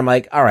sitting there. I'm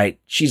like, all right.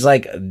 She's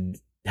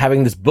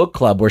having this book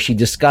club where she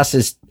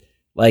discusses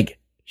like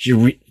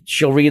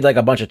she'll read like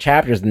a bunch of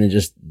chapters and then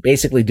just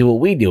basically do what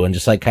we do and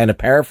just like kind of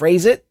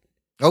paraphrase it.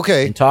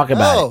 Okay. And talk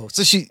about it.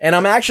 So and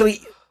I'm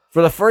actually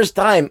for the first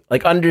time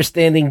like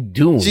understanding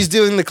Dune. She's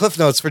doing the Cliff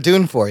Notes for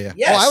Dune for you.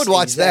 Yes, I would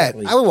watch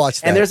exactly. that. I would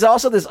watch that. And there's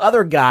also this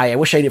other guy. I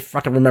wish I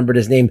fucking remembered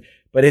his name,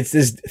 but it's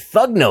this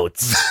Thug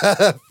Notes.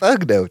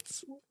 Thug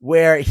Notes.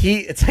 Where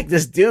it's like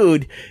this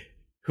dude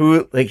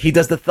who like he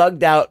does the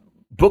thugged out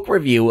book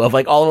review of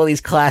like all of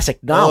these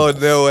classic novels. Oh,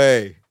 no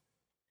way.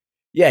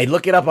 Yeah,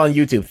 look it up on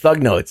YouTube,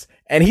 Thug Notes.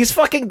 And he's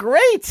fucking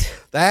great.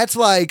 That's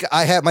like,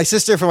 I had my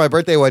sister for my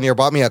birthday one year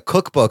bought me a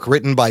cookbook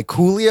written by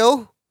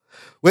Coolio,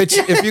 which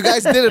if you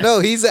guys didn't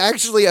know, he's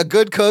actually a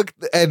good cook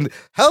and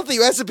healthy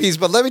recipes.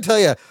 But let me tell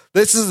you,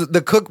 this is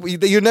the cook.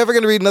 You're never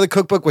going to read another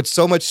cookbook with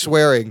so much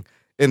swearing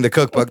in the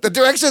cookbook. The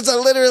directions are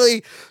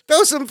literally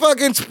throw some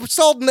fucking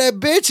salt in that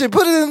bitch and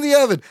put it in the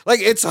oven. Like,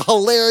 it's a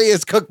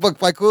hilarious cookbook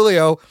by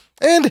Coolio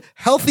and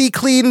healthy,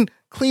 clean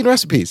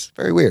recipes.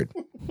 Very weird.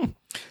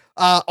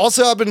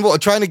 Also, I've been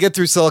trying to get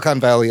through Silicon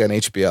Valley on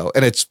HBO,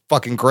 and it's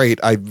fucking great.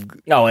 I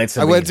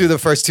went through the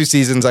first 2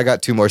 seasons. I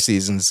got 2 more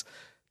seasons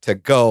to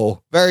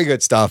go. Very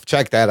good stuff.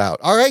 Check that out.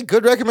 All right,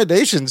 good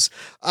recommendations.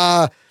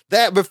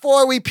 That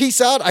before we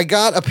peace out, I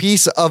got a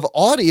piece of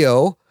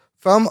audio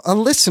from a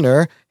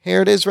listener.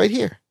 Here it is right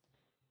here.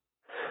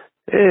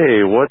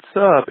 Hey, what's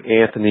up,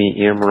 Anthony,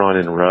 Imran,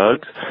 and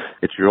Ruggs?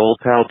 It's your old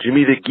pal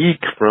Jimmy the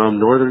Geek from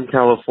Northern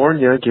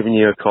California giving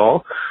you a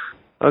call.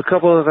 A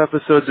couple of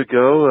episodes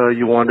ago,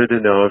 you wanted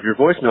to know if your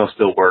voicemail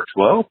still works.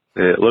 Well,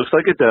 it looks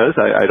like it does.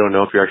 I don't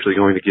know if you're actually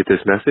going to get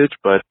this message,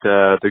 but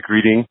the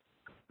greeting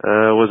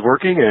was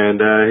working,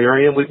 and here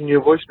I am leaving you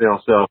a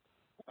voicemail. So,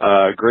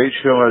 great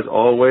show as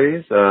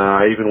always.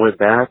 I even went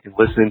back and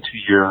listened to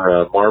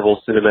your Marvel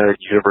Cinematic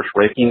Universe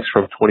rankings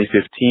from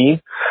 2015,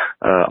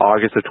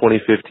 August of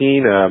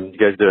 2015. You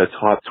guys did a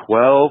top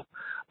 12.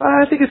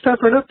 I think it's time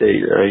for an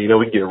update.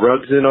 We can get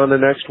Ruggs in on the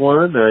next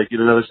one, get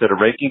another set of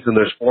rankings, and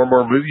there's 4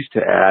 more movies to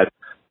add.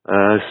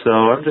 So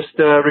I'm just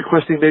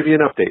requesting maybe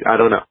an update. I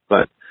don't know.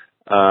 But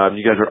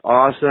you guys are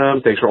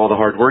awesome. Thanks for all the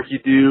hard work you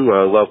do.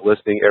 I love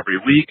listening every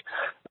week.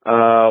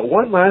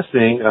 One last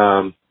thing.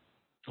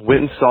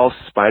 Went and saw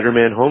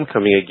Spider-Man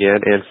Homecoming again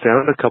and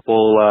found a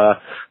couple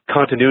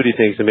continuity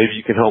things, and maybe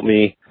you can help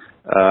me.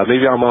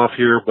 Maybe I'm off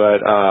here,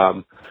 but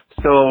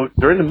so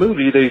during the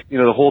movie,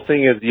 the whole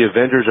thing is the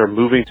Avengers are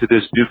moving to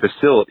this new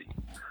facility.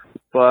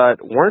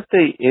 But weren't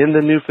they in the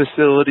new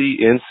facility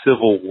in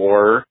Civil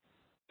War?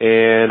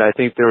 And I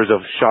think there was a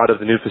shot of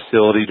the new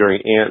facility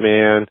during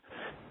Ant-Man,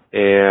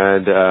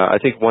 and I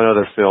think one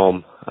other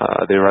film,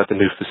 they were at the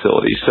new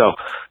facility. So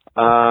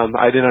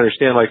I didn't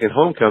understand, like in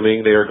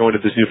Homecoming, they were going to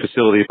this new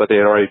facility, but they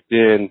had already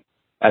been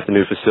at the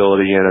new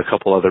facility in a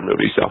couple other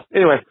movies. So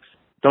anyway,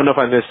 don't know if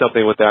I missed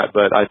something with that,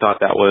 but I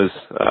thought that was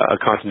a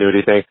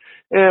continuity thing.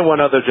 And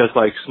one other just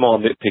like small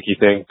nitpicky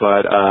thing,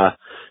 but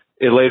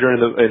later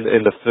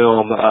in the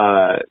film,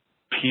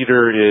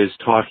 Peter is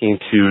talking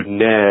to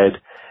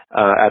Ned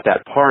at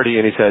that party,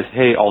 and he says,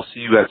 "Hey, I'll see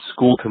you at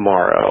school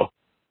tomorrow,"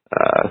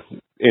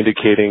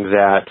 indicating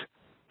that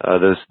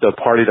the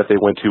party that they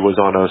went to was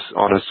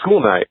on a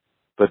school night.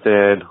 But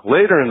then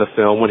later in the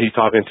film, when he's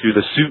talking to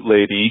the suit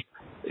lady,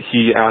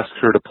 he asks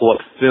her to pull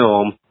up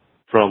film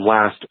from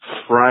last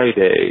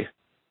Friday.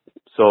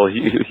 So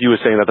he was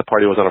saying that the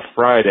party was on a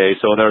Friday,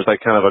 so there was like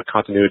kind of a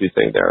continuity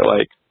thing there.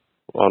 Like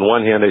on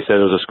one hand, they said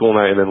it was a school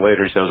night, and then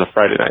later he said it was a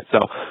Friday night.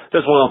 So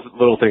just one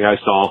little thing I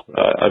saw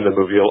in the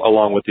movie,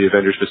 along with the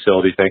Avengers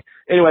facility thing.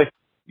 Anyway,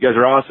 you guys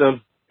are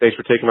awesome. Thanks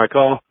for taking my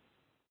call.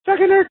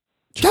 Jock and Nerd.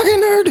 Jock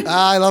and Nerd.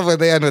 I love when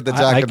they end with the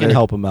Jock and Nerd. I can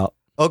help him out.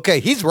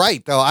 Okay, he's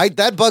right though.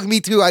 That bugged me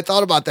too. I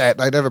thought about that,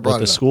 and I never brought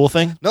the it up. school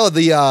thing. No,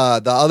 the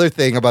other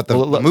thing about the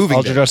moving.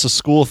 I'll address the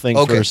school thing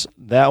first.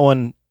 That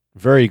one,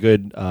 very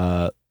good.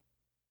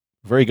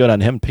 Very good on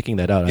him picking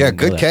that out. Yeah,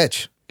 good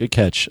catch. Good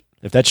catch.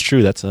 If that's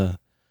true, that's a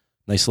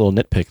nice little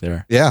nitpick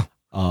there. Yeah.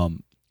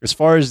 As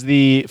far as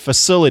the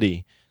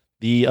facility,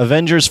 the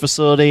Avengers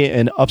facility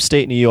in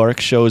upstate New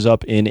York shows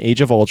up in Age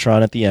of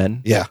Ultron at the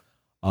end. Yeah.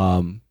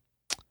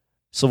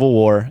 Civil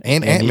War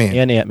and Ant-Man.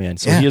 And Ant-Man.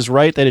 So he is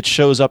right that it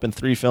shows up in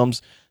 3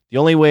 films. The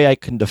only way I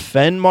can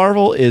defend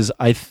Marvel is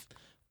I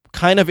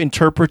kind of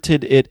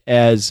interpreted it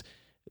as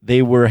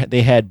they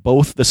had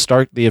both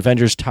the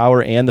Avengers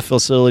Tower and the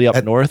facility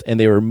up north, and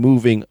they were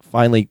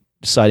finally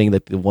deciding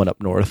that the one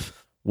up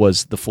north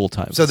was the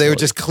full-time. So they were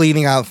just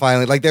cleaning out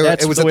finally, like it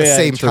was at the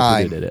same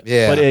time.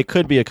 Yeah, but it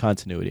could be a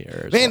continuity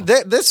error. Man,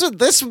 this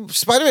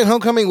Spider-Man: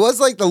 Homecoming was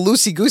like the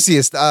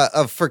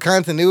loosey-gooseyest for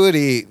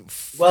continuity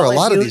for a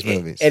lot of these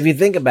movies. If you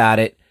think about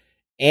it,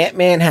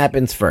 Ant-Man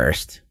happens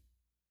first,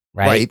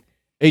 right?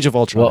 Age of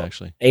Ultron,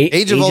 actually.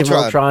 Age of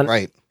Ultron,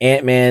 right?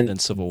 Ant-Man, then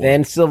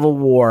Civil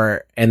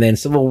War, and then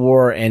Civil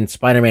War and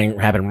Spider-Man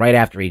happen right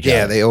after each other.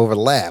 Yeah, they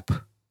overlap.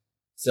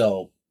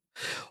 So,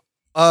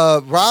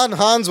 Ron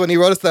Hans, when he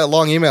wrote us that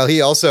long email, he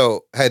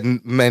also had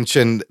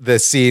mentioned the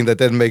scene that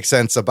didn't make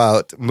sense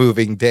about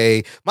moving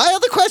day. My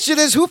other question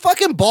is, who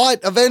fucking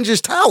bought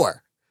Avengers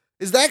Tower?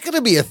 Is that going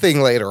to be a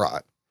thing later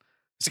on?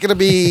 Is it going to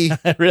be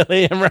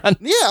really, Imran?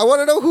 Yeah, I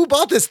want to know who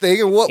bought this thing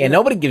and what. Yeah,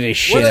 nobody gives a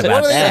shit what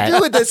about are they that. going to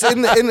do with this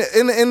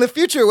in the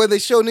future when they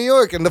show New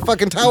York and the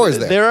fucking towers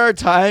there? There are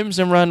times,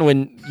 Imran,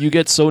 when you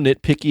get so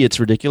nitpicky, it's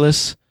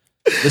ridiculous.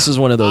 This is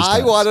one of those I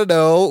times. want to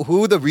know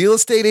who the real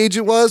estate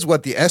agent was,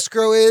 what the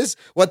escrow is,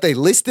 what they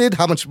listed,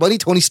 how much money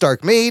Tony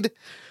Stark made.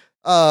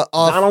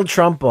 Donald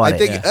Trump bought I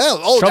think. it.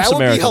 That would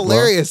be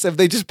hilarious if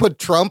they just put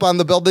Trump on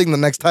the building the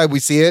next time we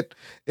see it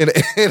in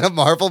a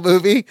Marvel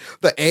movie.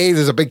 The A,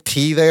 there's a big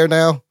T there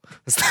now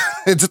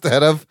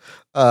instead of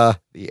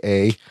the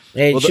A.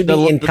 Yeah, it should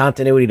be in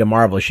continuity to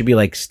Marvel. It should be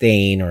like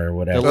Stain or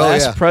whatever. The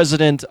last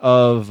president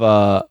of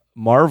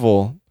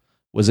Marvel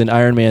was in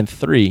Iron Man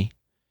 3,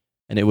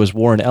 and it was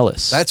Warren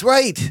Ellis. That's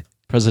right.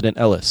 President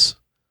Ellis.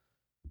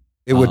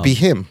 It would be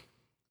him.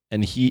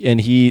 And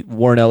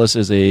Warren Ellis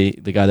is the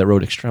guy that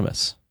wrote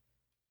Extremis.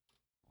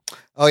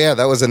 Oh yeah,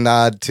 that was a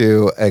nod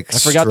to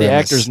Extremis. I forgot the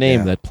actor's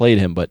name that played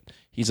him, but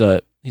he's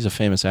a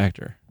famous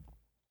actor.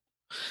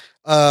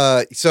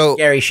 So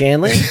Gary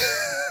Shandling?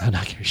 No,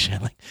 not Gary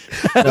Shandling.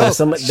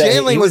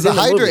 Shandling was the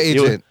Hydra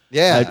agent.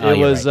 It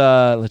was.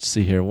 Right. Let's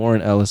see here.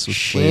 Warren Ellis was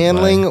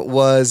Shandling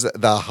was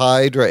the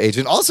Hydra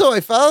agent. Also,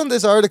 I found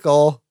this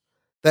article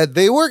that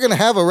they were going to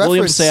have a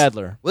reference.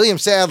 William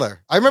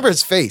Sadler. I remember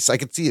his face. I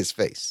could see his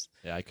face.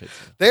 Yeah, I could.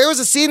 There was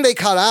a scene they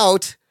cut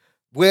out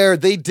where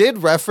they did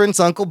reference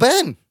Uncle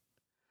Ben.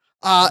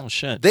 Oh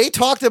shit! They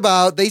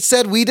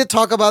said we did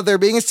talk about there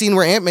being a scene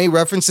where Aunt May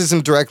references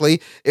him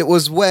directly. It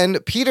was when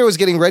Peter was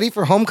getting ready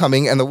for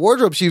homecoming, and the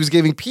wardrobe she was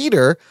giving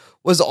Peter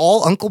was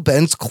all Uncle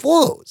Ben's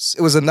clothes.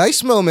 It was a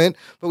nice moment,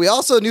 but we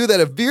also knew that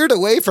it veered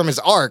away from his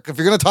arc. If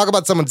you're going to talk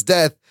about someone's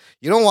death,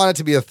 you don't want it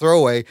to be a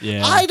throwaway.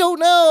 Yeah. I don't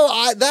know.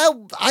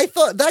 I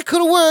thought that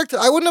could have worked.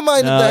 I wouldn't have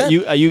minded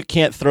that. You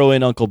can't throw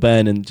in Uncle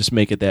Ben and just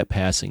make it that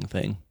passing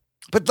thing.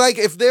 But like,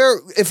 if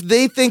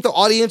they think the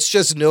audience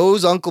just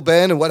knows Uncle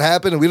Ben and what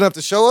happened, and we don't have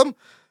to show them,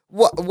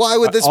 why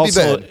would this be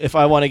bad? If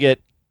I want to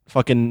get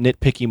fucking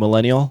nitpicky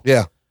millennial,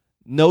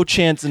 no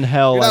chance in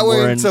hell. You're not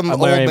wearing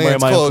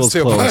my uncle's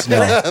clothes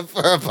no.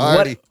 for a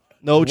party.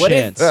 No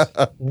chance.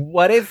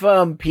 What if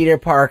Peter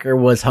Parker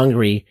was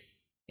hungry,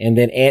 and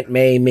then Aunt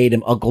May made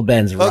him Uncle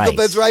Ben's rice? Uncle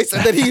Ben's rice,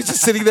 and then he's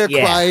just sitting there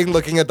crying,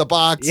 looking at the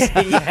box. Like,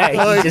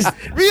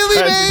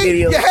 really, May?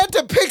 You had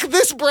to pick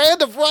this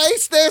brand of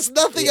rice? There's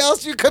nothing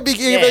else you could be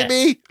giving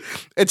me?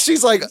 And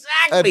she's like,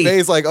 and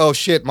May's like, oh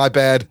shit, my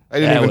bad.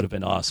 That would have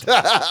been awesome.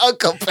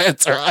 Uncle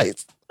Ben's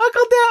rice.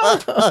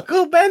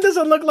 Uncle Ben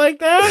doesn't look like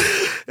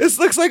that. This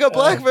looks like a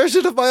black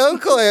version of my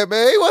uncle, Aunt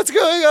May. What's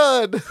going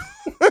on?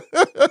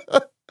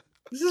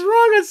 This is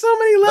wrong on so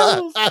many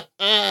levels.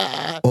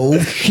 Oh,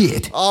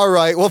 shit. All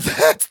right. Well,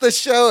 that's the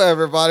show,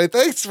 everybody.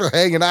 Thanks for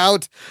hanging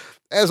out.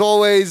 As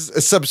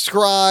always,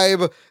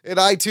 subscribe in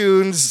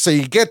iTunes so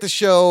you get the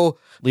show.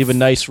 Leave a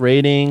nice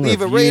rating.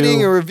 Leave a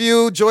rating, a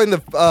review. Join the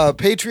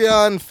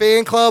Patreon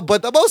fan club.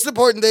 But the most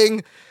important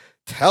thing,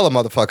 tell a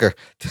motherfucker.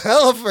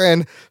 Tell a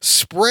friend.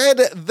 Spread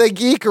the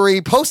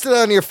geekery. Post it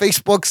on your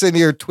Facebooks and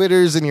your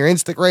Twitters and your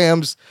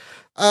Instagrams.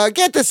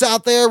 Get this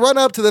out there. Run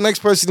up to the next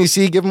person you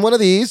see. Give them one of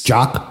these.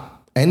 Jock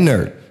and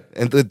nerd.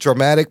 And the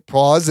dramatic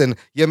pause. And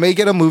you may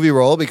get a movie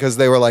role because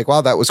they were like,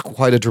 wow, that was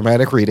quite a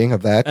dramatic reading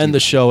of that. And the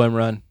show,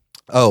 Imran.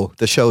 Oh,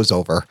 the show's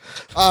over.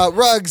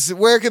 Ruggs,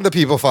 where can the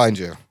people find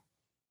you?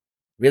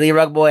 Really,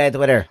 Rugboy at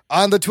Twitter.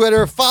 On the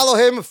Twitter. Follow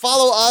him.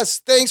 Follow us.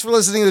 Thanks for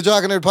listening to the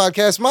Jock and Nerd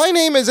Podcast. My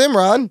name is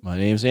Imran. My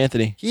name's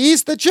Anthony.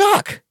 He's the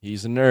Jock.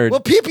 He's the nerd. We'll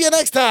peep you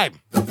next time.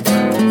 You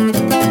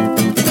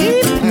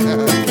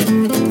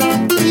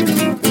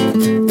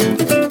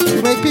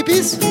make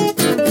peepees?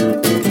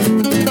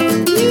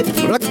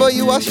 Rugboy,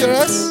 you wash your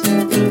ass?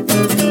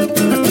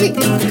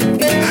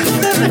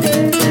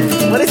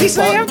 What did he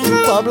say after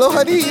that? Pablo,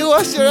 honey, you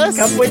wash your ass?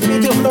 Come with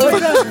me to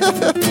Florida.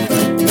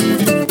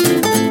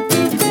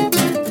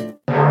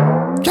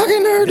 Jock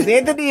and Nerd. Does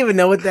Anthony even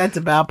know what that's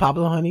about,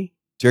 Pablo Honey?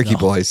 Jerky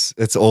Boys.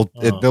 It's old.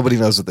 Nobody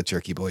knows what the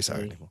Jerky Boys are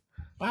anymore.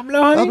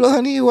 Pablo Honey? Pablo,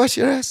 honey, you wash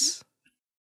your ass?